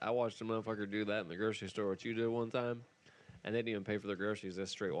 Shit. I watched a motherfucker do that in the grocery store, what you did one time. And they didn't even pay for their groceries. They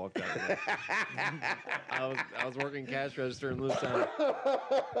straight walked out. I was working cash register in Lewistown,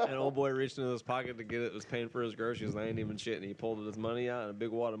 and old boy reached into his pocket to get it. Was paying for his groceries, and I ain't even shit. And he pulled his money out, and a big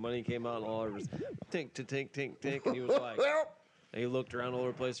wad of money came out, and all it was tink to tink tink tink. And he was like, and he looked around all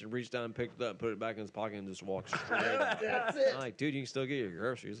over the place and reached down and picked it up, and put it back in his pocket, and just walked straight out. That's it. I'm like, dude, you can still get your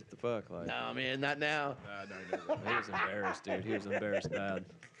groceries. What the fuck? Like, No, man, not now. he was embarrassed, dude. He was embarrassed bad.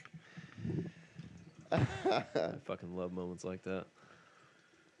 I fucking love moments like that.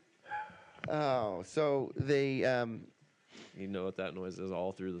 Oh, so they, You know what that noise is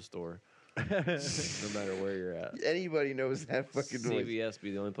all through the store. No matter where you're at. anybody knows that fucking noise. CVS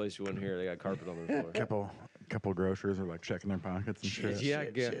be the only place you wouldn't hear. They got carpet on their floor. Couple grocers are like checking their pockets and shit. Yeah,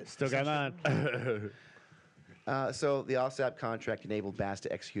 Shit. Still got mine. So the AWSAP contract enabled BAASS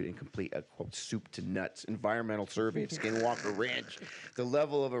to execute and complete a, quote, soup-to-nuts environmental survey at Skinwalker Ranch, the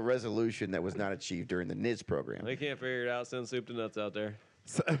level of a resolution that was not achieved during the NIDS program. They can't figure it out. Send soup to nuts out there.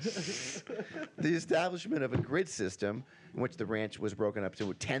 The establishment of a grid system in which the ranch was broken up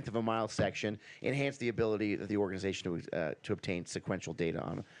to a tenth of a mile section enhanced the ability of the organization to obtain sequential data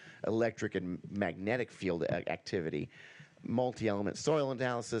on electric and magnetic field activity, multi-element soil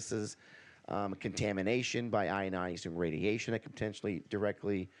analysis, contamination by ionizing radiation that could potentially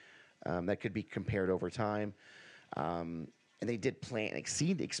directly that could be compared over time. And they did plant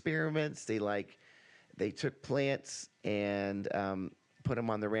seed experiments. They took plants and put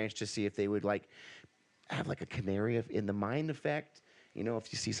them on the ranch to see if they would have a canary in the mine effect. You know,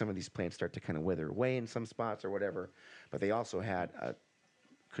 if you see some of these plants start to kind of wither away in some spots or whatever. But they also had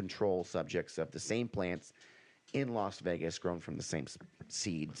control subjects of the same plants in Las Vegas grown from the same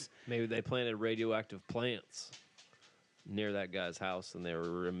seeds. Maybe they planted radioactive plants near that guy's house, and they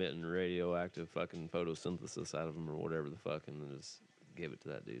were emitting radioactive fucking photosynthesis out of them or whatever the fuck, and then just gave it to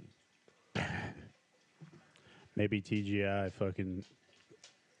that dude. Maybe TGI fucking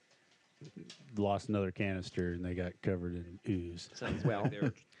lost another canister and they got covered in ooze. Sounds like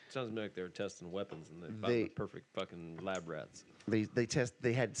they were testing weapons, and they found the perfect fucking lab rats. They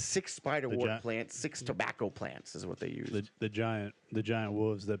had 6 spiderwort plants, 6 tobacco plants is what they used. The giant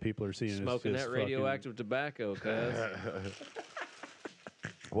wolves that people are seeing Smoking that radioactive tobacco, cuz.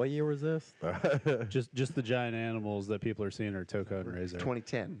 What year was this? just the giant animals that people are seeing are Toka and Razor.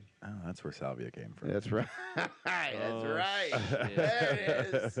 2010. Oh, that's where salvia came from. That's right. That's right. There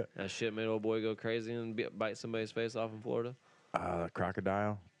it is. That shit made old boy go crazy and bite somebody's face off in Florida.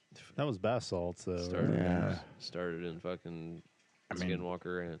 Crocodile. That was bath salts, though. Started in fucking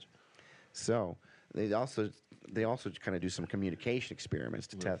Skinwalker Ranch. So they also kind of do some communication experiments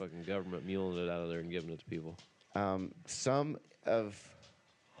to test. Fucking government muling it out of there and giving it to people.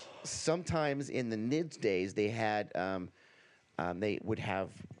 Sometimes in the NIDS days they had they would have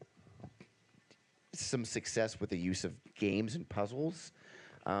some success with the use of games and puzzles.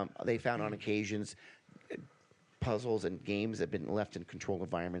 They found on occasions puzzles and games that have been left in controlled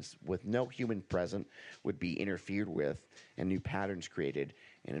environments with no human present would be interfered with, and new patterns created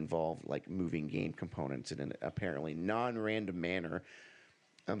and involved moving game components in an apparently non-random manner.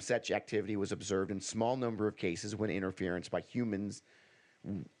 Such activity was observed in small number of cases when interference by humans,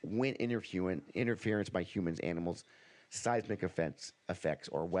 animals, seismic effects,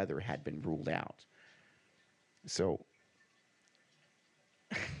 or weather had been ruled out. So,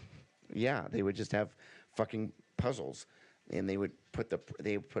 yeah, they would just have fucking puzzles, and they would put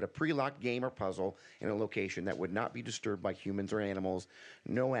a pre-locked game or puzzle in a location that would not be disturbed by humans or animals.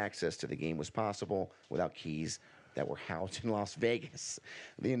 No access to the game was possible without keys that were housed in Las Vegas.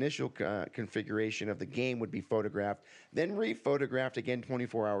 The initial configuration of the game would be photographed, then re-photographed again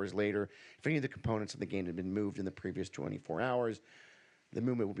 24 hours later. If any of the components of the game had been moved in the previous 24 hours, the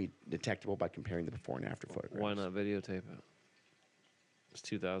movement would be detectable by comparing the before and after photographs. Why not videotape it? It's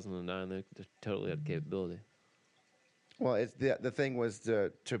 2009. They totally had the capability. Well, it's the thing was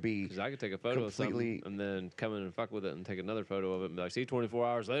to be because I could take a photo of something and then come in and fuck with it and take another photo of it and be like, see, 24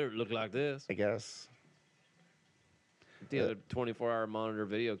 hours later, it looked like this. I guess. The other 24-hour monitor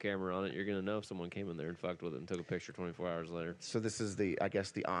video camera on it, you're going to know if someone came in there and fucked with it and took a picture 24 hours later. So this is the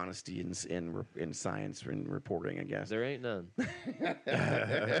honesty in science and reporting, I guess. There ain't none.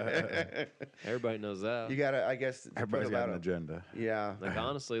 Everybody knows that. You got to, I guess. Everybody's got an agenda. Yeah.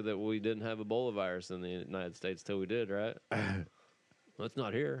 Honestly, that we didn't have Ebola virus in the United States till we did, right? Well, it's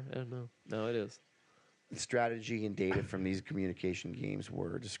not here. No, it is. Strategy and data from these communication games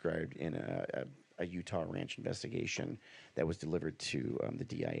were described in a Utah ranch investigation that was delivered to the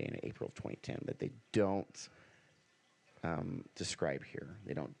DIA in April of 2010 that they don't describe here.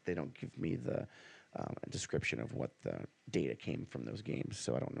 They don't give me the description of what the data came from those games,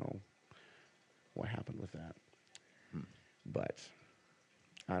 so I don't know what happened with that. But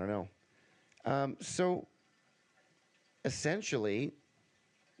I don't know. So essentially,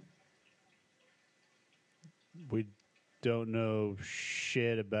 we don't know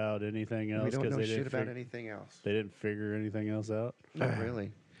shit about anything else. We don't know shit about anything else. They didn't figure anything else out. Not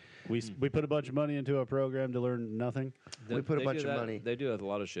really. We put a bunch of money into a program to learn nothing. We put a bunch of money. They do have a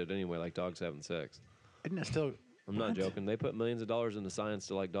lot of shit anyway, like dogs having sex. Isn't it still? I'm not joking. They put millions of dollars into science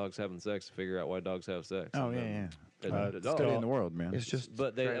to like dogs having sex to figure out why dogs have sex. Oh yeah. It's Studying the world, man. It's just.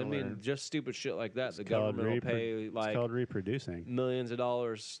 But just stupid shit like that. The called government will pay It's called reproducing. millions of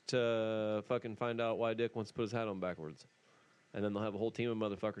dollars to fucking find out why Dick wants to put his hat on backwards, and then they'll have a whole team of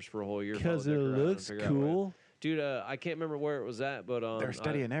motherfuckers for a whole year. Because it looks cool. Dude, I can't remember where it was at, but They're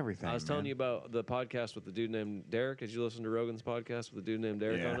studying everything. I was telling man. you about the podcast with the dude named Derek. Did you listen to Rogan's podcast with the dude named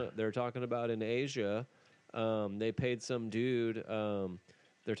Derek Yeah. on it? They're talking about in Asia, they paid some dude.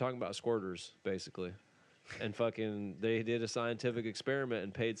 They're talking about squirters, basically. And fucking, they did a scientific experiment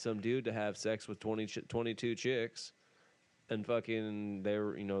and paid some dude to have sex with 22 chicks. And fucking, they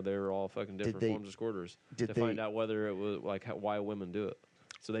were all fucking different forms of squirters. To find out whether it was, like, why women do it.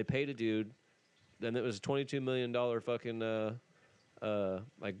 So they paid a dude. Then it was a $22 million fucking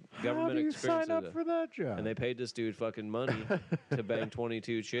like government How do you experience. sign up for that job? And they paid this dude fucking money to bang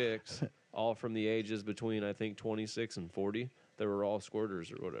 22 chicks, all from the ages between I think 26 and 40. They were all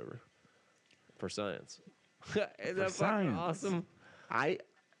squirters or whatever for science. Isn't that fucking awesome? I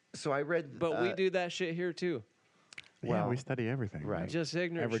read, But we do that shit here too. Yeah, we study everything. Right. man. Just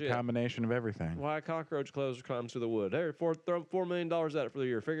ignorant Every shit. combination of everything. Why a cockroach climbs through the wood? Hey, throw $4 million at it for the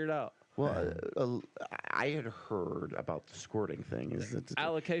year. Figure it out. well, I had heard about the squirting thing. Is that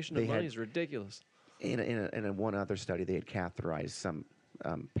Allocation they of money had- is ridiculous. in a one other study, they had catheterized some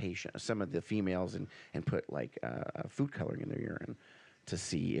some of the females, and put like food coloring in their urine to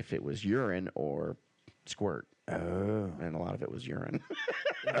see if it was urine or squirt. Oh. And a lot of it was urine.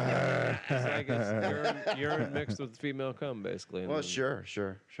 It's like it's urine mixed with female cum, basically. Well, And sure.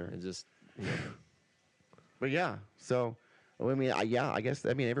 It just, But yeah, so I mean, I guess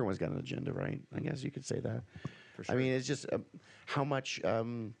everyone's got an agenda, right? I guess you could say that. for sure. I mean, it's just how much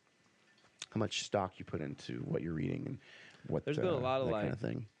stock you put into what you're reading and what. There's been a lot of that like kind of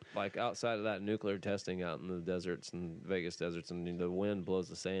thing. Like outside of that nuclear testing out in the deserts and Vegas deserts, and the wind blows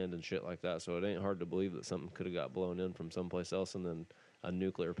the sand and shit like that. So it ain't hard to believe that something could have got blown in from someplace else, and then a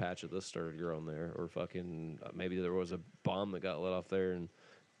nuclear patch of this started growing there, or fucking maybe there was a bomb that got let off there and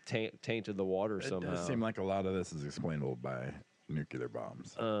tainted the water It somehow. does seem like a lot of this is explainable by nuclear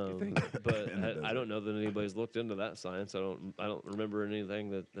bombs. But In the I don't know that anybody's looked into that science. I don't remember anything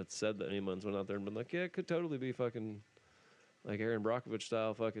that said that anyone's went out there and been like, yeah, it could totally be fucking like Aaron Brockovich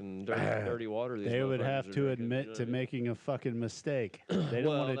style fucking dirty water. These They would motherfuckers have are to drinking, admit you know to what I mean? making a fucking mistake. They don't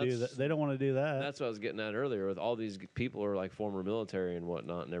Well, want to do that's- that. They don't want to do that. That's what I was getting at earlier. With all these people are like former military and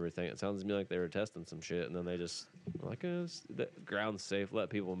whatnot and everything. It sounds to me like they were testing some shit, and then they just like the ground's safe. Let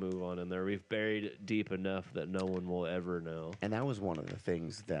people move on in there. We've buried deep enough that no one will ever know. And that was one of the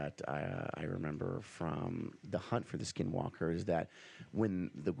things that I remember from the hunt for the Skinwalker, is that when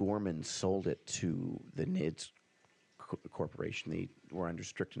the Gormans sold it to the NIDS corporation, they were under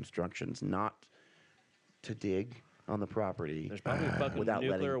strict instructions not to dig on the property. There's probably fucking without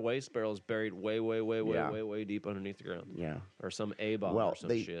nuclear letting- waste barrels buried way Yeah. deep underneath the ground. Yeah. Or some A-bomb Well, or some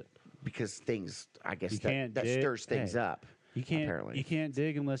they shit. because things, I guess You that can't that dig- stirs things hey. up. You can't. Apparently. You can't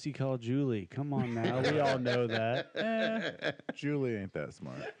dig unless you call Julie. Come on now, we all know that. Julie ain't that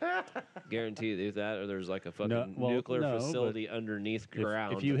smart. Guarantee you that, or there's like a fucking well, nuclear no, facility underneath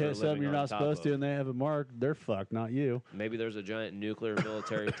ground. If you that they're hit something living you're on not top supposed to of. and they have a mark, they're fucked, not you. Maybe there's a giant nuclear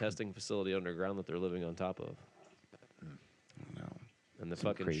military testing facility underground that they're living on top of. No. And the Some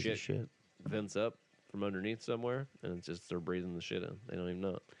fucking crazy shit vents up from underneath somewhere, and it's just they're breathing the shit in. They don't even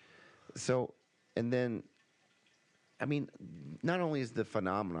know it. So, and then, I mean, not only is the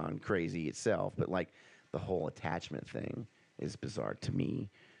phenomenon crazy itself, but like the whole attachment thing is bizarre to me.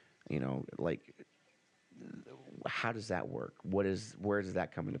 You know, like, how does that work? Where does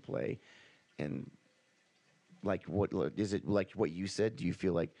that come into play? And like, what is it like? What you said? Do you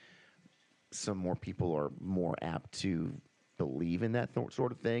feel like some more people are more apt to believe in that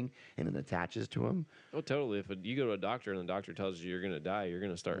sort of thing, and it attaches to them? Oh, totally. If you go to a doctor and the doctor tells you you're going to die, you're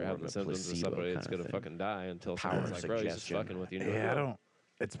going to start More having of the a symptoms of placebo somebody that's kinda going to thing. fucking die until Power someone's like, bro, he's just suggestion. fucking with you. Yeah, I don't.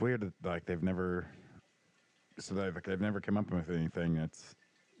 It's weird that like they've never. So they've never come up with anything that's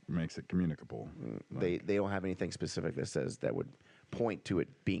makes it communicable. They don't have anything specific that says that would point to it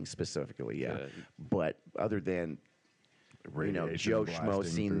being specifically, yeah. Yeah. But other than, you know, Radiation Joe Schmo blasting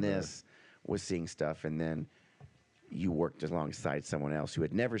seen through this, was seeing stuff, and then you worked alongside someone else who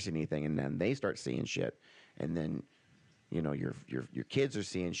had never seen anything, and then they start seeing shit, and then, you know, your kids are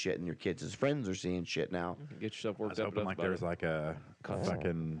seeing shit, and your kids' friends are seeing shit now. Get yourself I worked was up hoping enough like about there was it. like a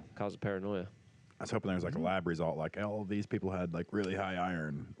fucking. Cause of paranoia. I was hoping there was like a lab result, like all these people had like really high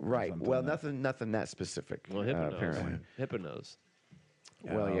iron. or Right. something Well, that- nothing that specific. Well, HIPAA knows. apparently. HIPAA knows.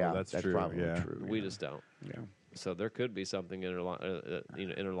 Well, Oh, yeah, that's that's true, probably yeah. true. We yeah. just don't. Yeah. So there could be something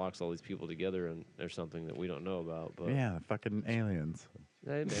interlocks all these people together, and there's something that we don't know about. But Yeah, the fucking aliens.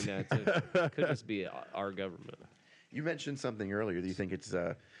 Hey, man, it could just be our government. You mentioned something earlier. Do you think it's?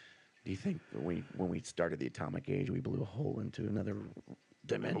 Do you think when we started the atomic age, we blew a hole into another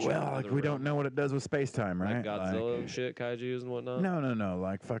dimension? Well, like Another we realm. don't know what it does with space time, right? Like Godzilla and shit, kaiju's and whatnot. No.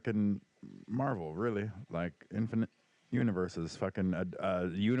 Like fucking Marvel, really. Like infinite universes, fucking a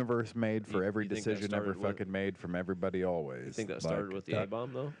universe made for every you think that decision ever started with- fucking made from everybody always. You think that started with the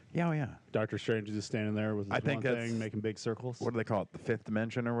A-bomb, though? Yeah, oh, yeah. Doctor Strange is just standing there with his I think one that's- thing, making big circles. What do they call it? The fifth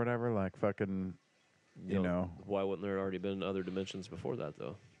dimension or whatever? Like fucking, you know. Why wouldn't there already been other dimensions before that,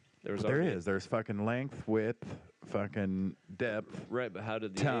 though? There was There already- is. There's fucking length, width, fucking depth, Right, but how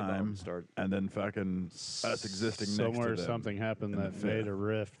did the time, A-bomb start? and then fucking us existing somewhere next to them. something happened in the that made fifth. a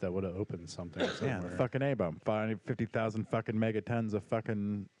rift that would have opened something Yeah, somewhere. the fucking A-bomb. 50,000 fucking megatons of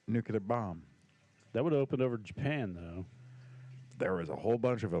fucking nuclear bomb. That would have opened over Japan, though. There was a whole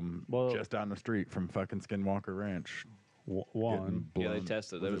bunch of them Well- just down the street from fucking Skinwalker Ranch. One. getting Yeah, they blown.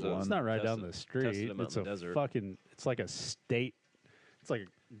 tested. There was it a- one? It's not right down tested- the street. tested them out It's in a the desert. fucking. It's like a state. It's like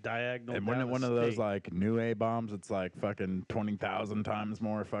a diagonal. And down one the of those state. like new A bombs, it's like fucking 20,000 times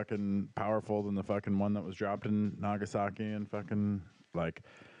more fucking powerful than the fucking one that was dropped in Nagasaki and fucking like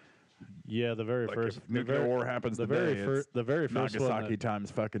Yeah, the very like first if nuclear war happens the today, very it's the very first one. Nagasaki That, times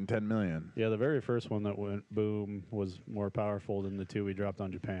fucking 10 million. yeah, the very first one that went boom was more powerful than the two we dropped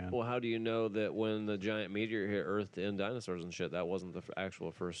on Japan. Well, how do you know that when the giant meteor hit Earth to end dinosaurs and shit, that wasn't the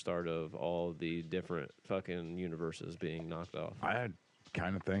actual first start of all the different fucking universes being knocked off? I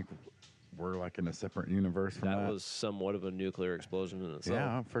kind of think we're like in a separate universe from that. That was somewhat of a nuclear explosion in itself.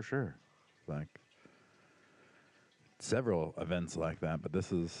 Yeah, for sure. Like several events like that, but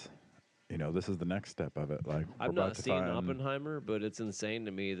this is, you know, this is the next step of it. Like I've we're about not to seen find, Oppenheimer, but it's insane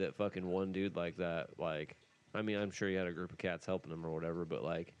to me that fucking one dude like that, like, I mean, I'm sure he had a group of cats helping him or whatever, but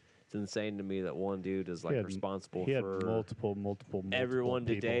like, it's insane to me that one dude is like responsible he had for multiple everyone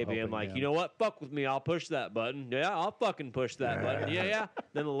people today being helping like, him. you know what, fuck with me, I'll push that button. Yeah, I'll fucking push that button. Yeah.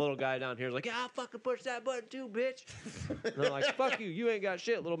 Then the little guy down here is like, yeah, I'll fucking push that button too, bitch. And they're like, fuck you, you ain't got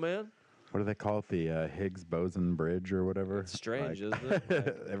shit, little man. what do they call it? The Higgs boson bridge or whatever. It's strange, Like, isn't it?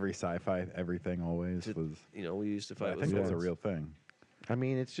 Like, every sci-fi, everything always was. you know, we used to fight I with think that's a swords. real thing. I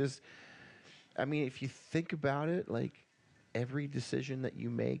mean, it's just. I mean, if you think about it, like every decision that you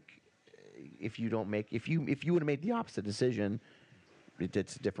make, if you would have made the opposite decision,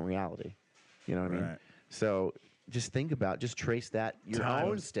 it's a different reality. You know what I mean? Right. So just think about, just trace that your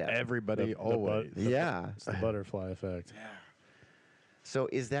own step. Everybody always. Yeah. It's the butterfly effect. So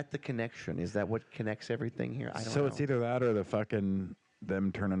is that the connection? Is that what connects everything here? I don't So know. it's either that or the fucking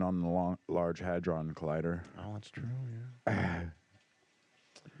them turning on the Large Hadron Collider. Oh, that's true. Yeah.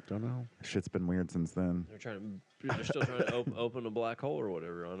 Don't know. Shit's been weird since then. They're still trying to open a black hole or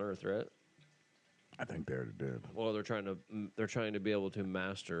whatever on Earth, right? I think they already did. Well, they're trying to be able to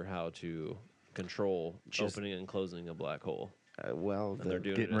master how to control opening and closing a black hole. Well, And they're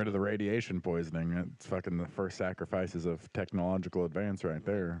doing Getting it. rid of the radiation poisoning. It's fucking the first sacrifices of technological advance right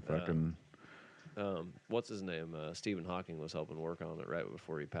there. Fucking. What's his name? Stephen Hawking was helping work on it right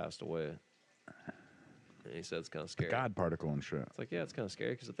before he passed away. And he said it's kind of scary. God particle and shit. It's like, yeah, it's kind of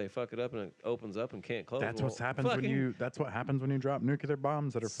scary because if they fuck it up and it opens up and can't close, That's well, what's happens when fucking you. That's what happens when you drop nuclear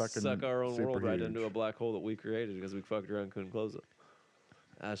bombs that are fucking suck our own super world right huge. into a black hole that we created because we fucked around and couldn't close it.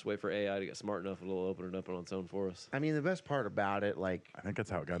 I just wait for AI to get smart enough it'll open it up on its own for us. I mean, the best part about it, like, I think that's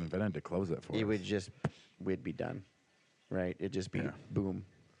how it got invented to close it for it us. would just, we'd be done, right? It'd just be Yeah. boom.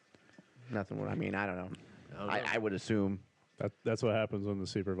 Nothing would. I mean, I don't know. I don't know. I would assume That's what happens when the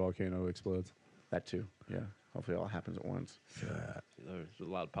super volcano explodes. that too. Yeah. Hopefully, it all happens at once. There's a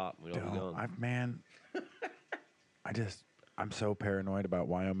loud pop and we'd all be Don't. gone. Man, I'm so paranoid about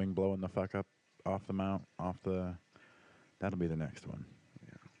Wyoming blowing the fuck up off the mount, that'll be the next one.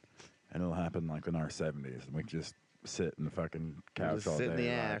 Yeah. And it'll happen like in our 70s. And we just sit in the fucking couch Just all sit day. in the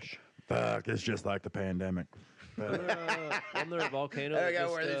like, ash. Fuck, it's just like the pandemic. Wasn't there a volcano? There that we go.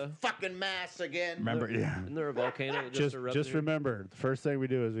 just, Wear this fucking mask again. Remember? Yeah. Isn't there a volcano that just erupted? Just remember, the first thing we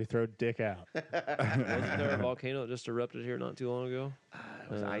do is we throw dick out. Wasn't there a volcano that just erupted here not too long ago?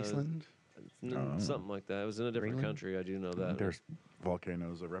 It was Iceland. Something like that. It was in a different Greenland? country. I do know that. There's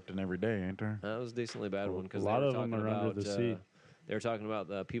volcanoes erupting every day, ain't there? That was a decently bad one because A lot of them are under the sea. They were talking about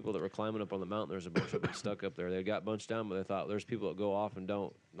the people that were climbing up on the mountain. There's a bunch of them stuck up there. They got bunched down, but they thought there's people that go off and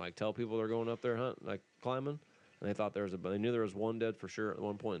don't like tell people they're going up there climbing. And they thought they knew there was one dead for sure. At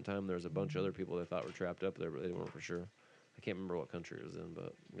one point in time, there was a bunch of other people they thought were trapped up there, but they weren't for sure. I can't remember what country it was in,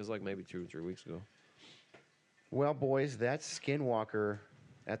 but it was like maybe 2 or 3 weeks ago. Well, boys, that's Skinwalker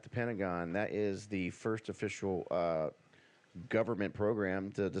at the Pentagon. That is the first official government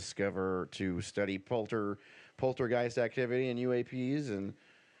program to study poltergeist activity and UAPs and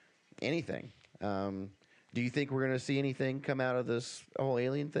anything. Do you think we're going to see anything come out of this whole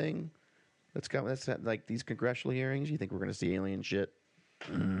alien thing? That's like these congressional hearings. You think we're going to see alien shit?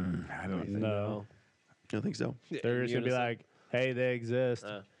 I don't think No. I don't think so. They're just going to be like, hey, they exist.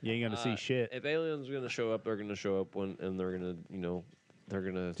 You ain't gonna see shit. If aliens are gonna show up, they're gonna show up and they're gonna, they're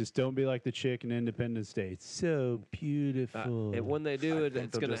gonna Just don't be like the chick in Independence Day. It's so beautiful. and when they do it, think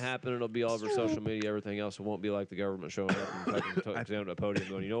it's they'll going to just- happen. It'll be all over social media, everything else. It won't be like the government showing up and fucking standing at a podium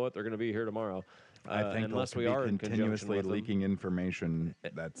going, you know what, they're going to be here tomorrow. I think unless they'll we be are in conjunction continuously with them. leaking information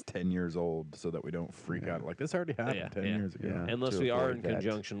that's 10 years old so that we don't freak out. Like, this already happened 10 years ago. Yeah. Unless to we are avoid in that.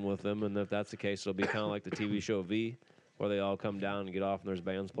 conjunction with them, and if that's the case, it'll be kind of like the TV show V, where they all come down and get off, and there's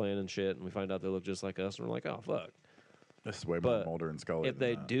bands playing and shit, and we find out they look just like us, and we're like, oh, fuck. This is way more But Mulder and Scully. If than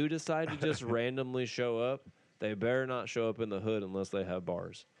they that. do decide to just randomly show up, they better not show up in the hood unless they have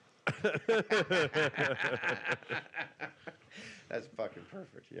bars. That's fucking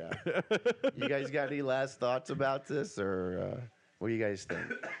perfect. Yeah. You guys got any last thoughts about this, or what do you guys think?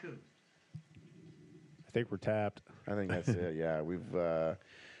 I think we're tapped. I think that's it. Yeah, we've.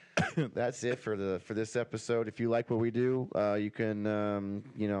 That's it for this episode. If you like what we do, you can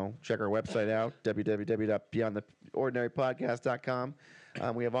check our website out, www.beyondtheordinarypodcast.com.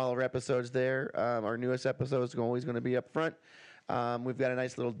 We have all our episodes there. Our newest episodes are always going to be up front. We've got a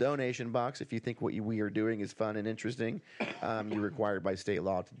nice little donation box. If you think what we are doing is fun and interesting, you're required by state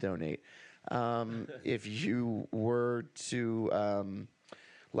law to donate. If you were to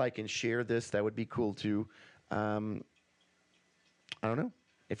like and share this, that would be cool too. I don't know.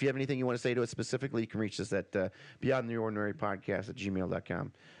 If you have anything you want to say to us specifically, you can reach us at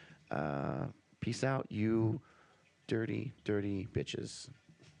beyondtheordinarypodcast@gmail.com. Peace out, you dirty, dirty bitches.